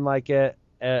it or I didn't like it,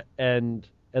 and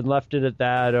left it at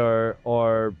that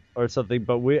or something.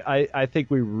 But I think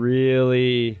we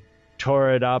really tore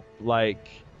it up,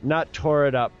 not tore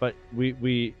it up, but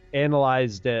we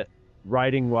analyzed it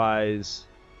writing wise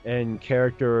and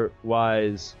character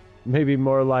wise, maybe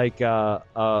more like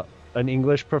an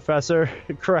English professor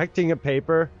correcting a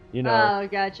paper. Oh,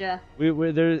 gotcha. There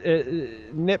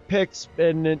nitpicks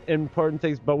and important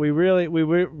things, but we really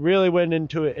went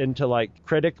into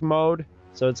critic mode.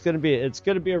 So it's gonna be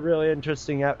a really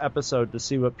interesting episode to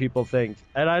see what people think.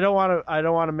 And I don't want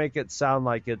to make it sound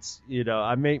like it's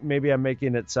maybe I'm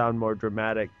making it sound more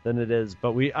dramatic than it is.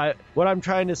 But what I'm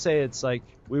trying to say, it's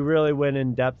we really went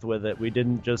in depth with it. We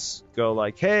didn't just go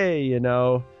hey,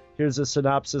 here's a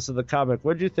synopsis of the comic.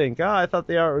 What'd you think? Oh, I thought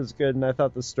the art was good and I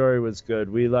thought the story was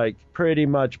good. We like pretty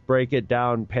much break it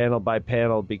down panel by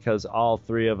panel because all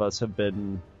three of us have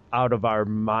been out of our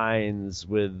minds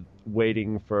with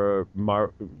waiting for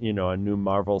a new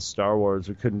Marvel Star Wars.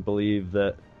 We couldn't believe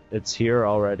that it's here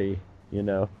already,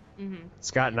 Mm-hmm.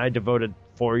 Scott and I devoted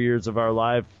 4 years of our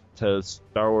life to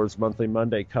Star Wars Monthly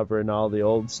Monday, covering all the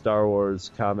old Star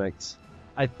Wars comics.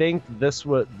 I think this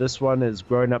one is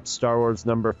Growing Up Star Wars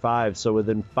number 5, so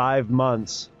within 5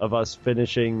 months of us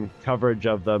finishing coverage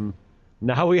of them,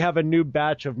 now we have a new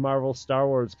batch of Marvel Star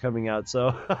Wars coming out,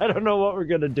 so I don't know what we're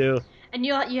going to do. And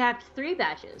you have 3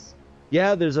 batches.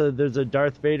 Yeah, there's a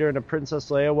Darth Vader and a Princess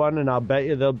Leia one, and I'll bet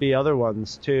you there'll be other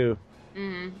ones, too.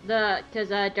 Because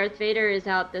Darth Vader is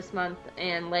out this month,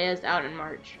 and Leia's out in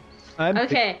March.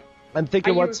 I'm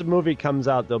thinking once the movie comes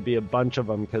out, there'll be a bunch of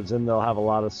them, because then they'll have a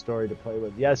lot of story to play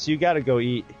with. Yes, you got to go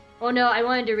eat. Oh, no, I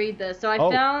wanted to read this. So I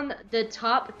found the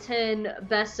top 10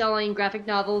 best-selling graphic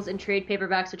novels and trade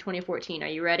paperbacks of 2014. Are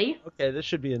you ready? Okay, this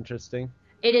should be interesting.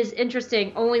 It is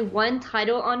interesting. Only one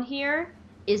title on here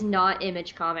is not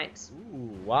Image Comics.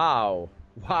 Ooh, wow.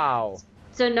 Wow.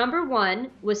 So number 1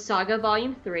 was Saga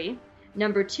Volume 3.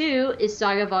 Number 2 is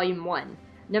Saga Volume 1.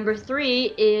 Number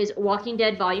 3 is Walking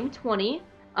Dead Volume 20.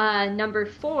 Number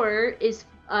 4 is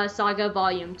Saga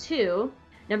Volume 2.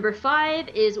 Number 5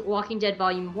 is Walking Dead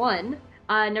Volume 1.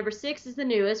 Number 6 is the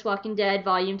newest, Walking Dead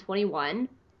Volume 21.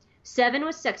 7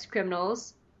 was Sex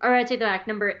Criminals. Or I take that back.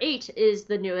 Number 8 is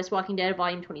the newest, Walking Dead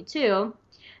Volume 22.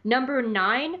 Number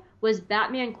 9 was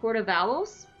Batman Court of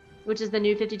Owls, which is the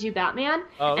new 52 Batman.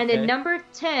 Oh, okay. And then number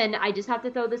 10, I just have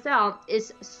to throw this out,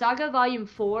 is Saga Volume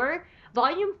 4.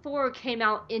 Volume 4 came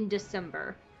out in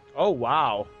December. Oh,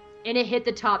 wow. And it hit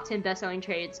the top 10 best-selling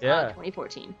trades of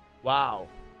 2014. Wow.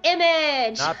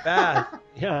 Image! Not bad.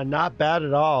 Yeah, not bad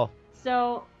at all.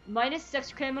 So, minus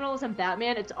Sex Criminals and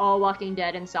Batman, it's all Walking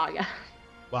Dead and Saga.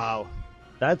 Wow.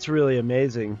 That's really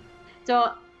amazing.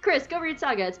 So, Chris, go read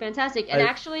Saga. It's fantastic. And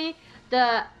actually,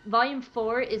 the Volume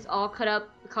 4 is all caught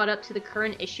up to the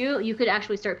current issue. You could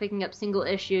actually start picking up single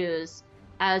issues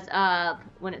as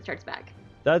when it starts back.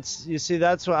 That's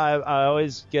what I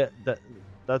always get.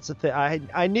 That's the thing.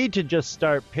 I need to just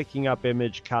start picking up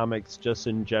Image Comics just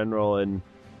in general, and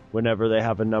whenever they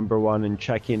have a number 1 and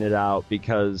checking it out,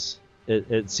 because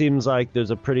it seems like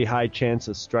there's a pretty high chance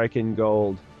of striking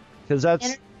gold. Because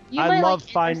I love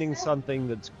finding something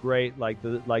that's great, like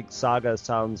Saga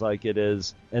sounds like it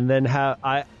is, and then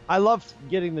I love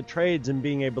getting the trades and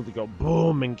being able to go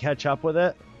boom and catch up with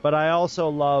it. But I also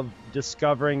love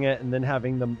discovering it and then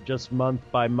having them just month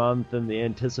by month and the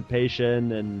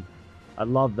anticipation, and I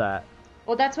love that.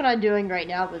 Well, that's what I'm doing right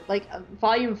now. With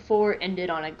Volume 4 ended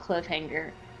on a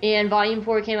cliffhanger, and Volume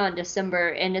 4 came out in December,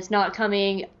 and it's not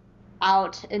coming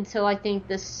out until I think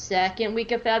the second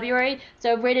week of February.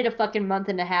 So I've waited a fucking month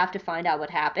and a half to find out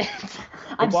what happens.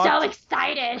 I'm so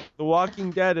excited. The Walking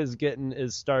Dead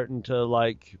is starting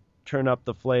to turn up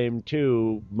the flame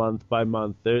too, month by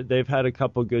month. They've had a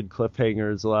couple good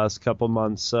cliffhangers the last couple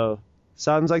months, so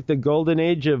sounds like the golden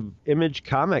age of Image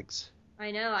Comics.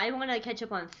 I know. I want to catch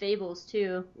up on Fables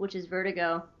too, which is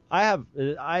Vertigo.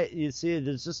 You see,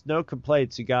 there's just no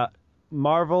complaints. You got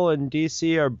Marvel and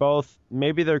DC are both,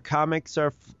 maybe their comics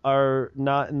are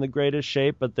not in the greatest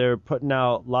shape, but they're putting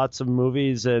out lots of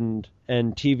movies and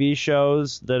TV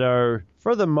shows that are,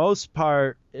 for the most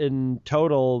part, in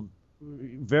total,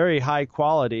 very high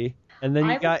quality. And then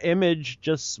you got Image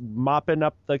just mopping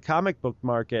up the comic book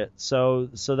market. So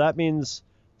that means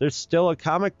there's still a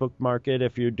comic book market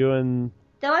if you're doing...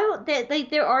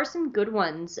 There are some good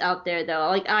ones out there,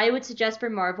 though. I would suggest for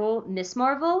Marvel, Miss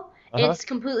Marvel. It's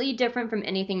completely different from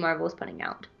anything Marvel is putting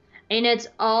out. And it's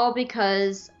all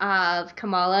because of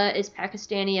Kamala is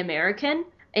Pakistani American,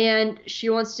 and she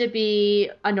wants to be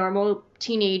a normal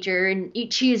teenager and eat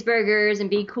cheeseburgers and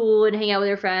be cool and hang out with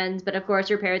her friends. But of course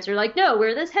her parents are like, no,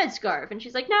 wear this headscarf. And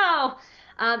she's like, no.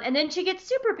 And then she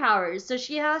gets superpowers. So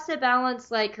she has to balance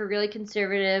her really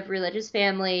conservative religious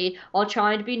family while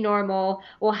trying to be normal,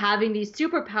 while having these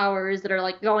superpowers that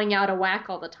are going out of whack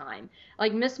all the time.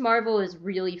 Miss Marvel is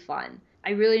really fun. I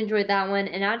really enjoyed that one.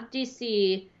 And out of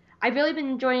DC, I've really been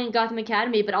enjoying Gotham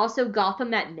Academy, but also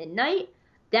Gotham at Midnight.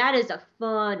 That is a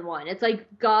fun one. It's like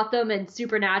Gotham and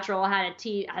Supernatural had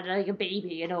a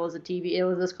baby, and it was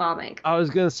this comic. I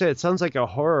was gonna say, it sounds like a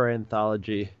horror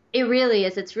anthology. It really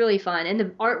is. It's really fun, and the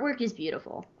artwork is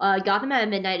beautiful. Gotham at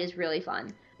Midnight is really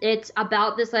fun. It's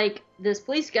about this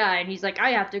police guy, and he's like,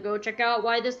 I have to go check out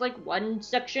why this one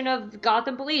section of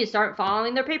Gotham police aren't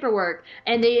following their paperwork,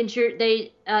 and they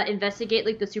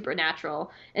investigate the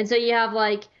supernatural, and so you have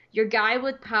your guy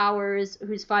with powers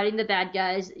who's fighting the bad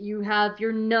guys. You have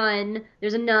your nun.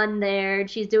 There's a nun there, and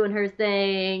she's doing her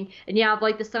thing. And you have,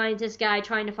 like, the scientist guy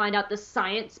trying to find out the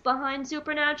science behind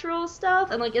supernatural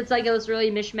stuff. And, like, it's like this really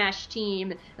mishmash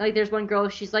team. Like, there's one girl,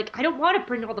 she's like, I don't want to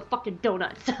bring all the fucking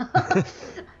donuts.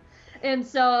 And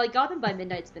so, like, Gotham by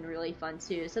Midnight's been really fun,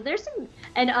 too. So there's some...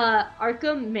 And,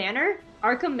 Arkham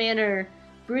Manor,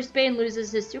 Bruce Wayne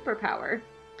loses his superpower.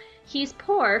 He's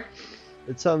poor.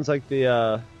 It sounds like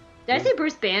the, Did I say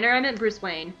Bruce Banner? I meant Bruce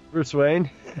Wayne. Bruce Wayne?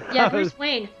 Yeah, Bruce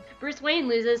Wayne. Bruce Wayne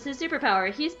loses his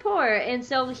superpower. He's poor, and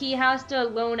so he has to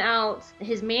loan out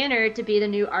his manor to be the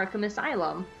new Arkham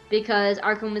Asylum. Because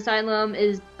Arkham Asylum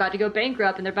is about to go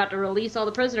bankrupt, and they're about to release all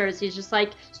the prisoners. He's just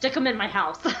like, stick them in my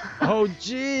house. Oh,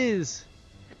 jeez.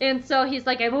 And so he's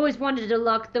like, I've always wanted to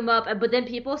lock them up. But then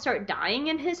people start dying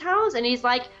in his house. And he's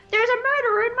like, there's a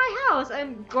murderer in my house.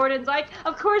 And Gordon's like,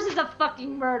 of course there's a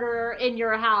fucking murderer in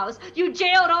your house. You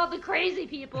jailed all the crazy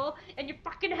people in your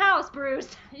fucking house, Bruce.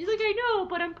 He's like, I know,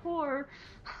 but I'm poor.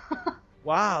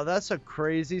 Wow, that's a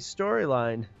crazy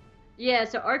storyline. Yeah,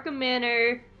 so Arkham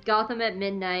Manor, Gotham at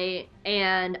Midnight,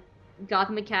 and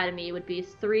Gotham Academy would be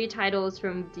 3 titles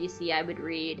from DC I would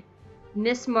read.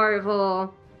 Miss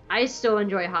Marvel... I still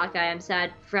enjoy Hawkeye. I'm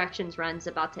sad Fraction's run's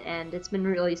about to end. It's been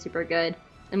really super good.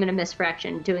 I'm going to miss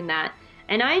Fraction doing that.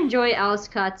 And I enjoy Alice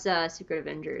Cott's Secret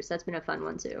Avengers. That's been a fun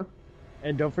one, too.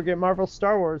 And don't forget Marvel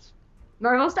Star Wars.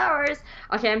 Marvel Star Wars.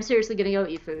 Okay, I'm seriously going to go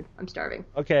eat food. I'm starving.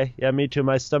 Okay, yeah, me too.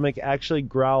 My stomach actually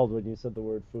growled when you said the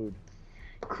word food.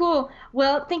 Cool.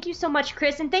 Well, thank you so much,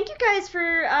 Chris. And thank you guys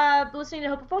for listening to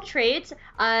Hope of All Trades.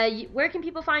 Where can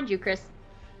people find you, Chris?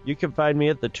 You can find me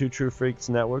at the Two True Freaks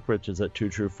Network, which is at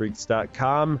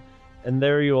twotruefreaks.com. And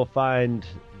there you will find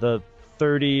the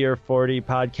 30 or 40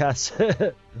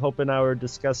 podcasts Hope and I were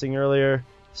discussing earlier.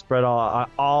 Spread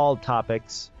all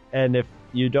topics. And if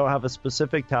you don't have a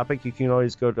specific topic, you can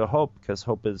always go to Hope, because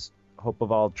Hope is Hope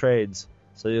of All Trades.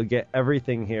 So you'll get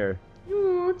everything here.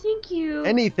 Oh, thank you.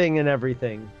 Anything and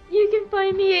everything. You can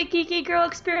find me at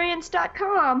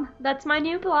geekygirlexperience.com. That's my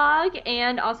new blog,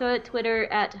 and also at Twitter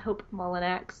at Hope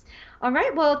Molinax. All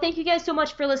right, well, thank you guys so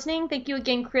much for listening. Thank you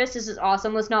again, Chris. This is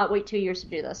awesome. Let's not wait 2 years to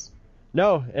do this.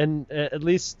 No, and at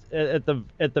least at the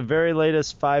very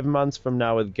latest 5 months from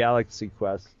now with Galaxy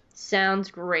Quest. Sounds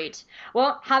great.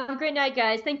 Well, have a great night,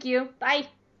 guys. Thank you. Bye.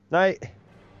 Night.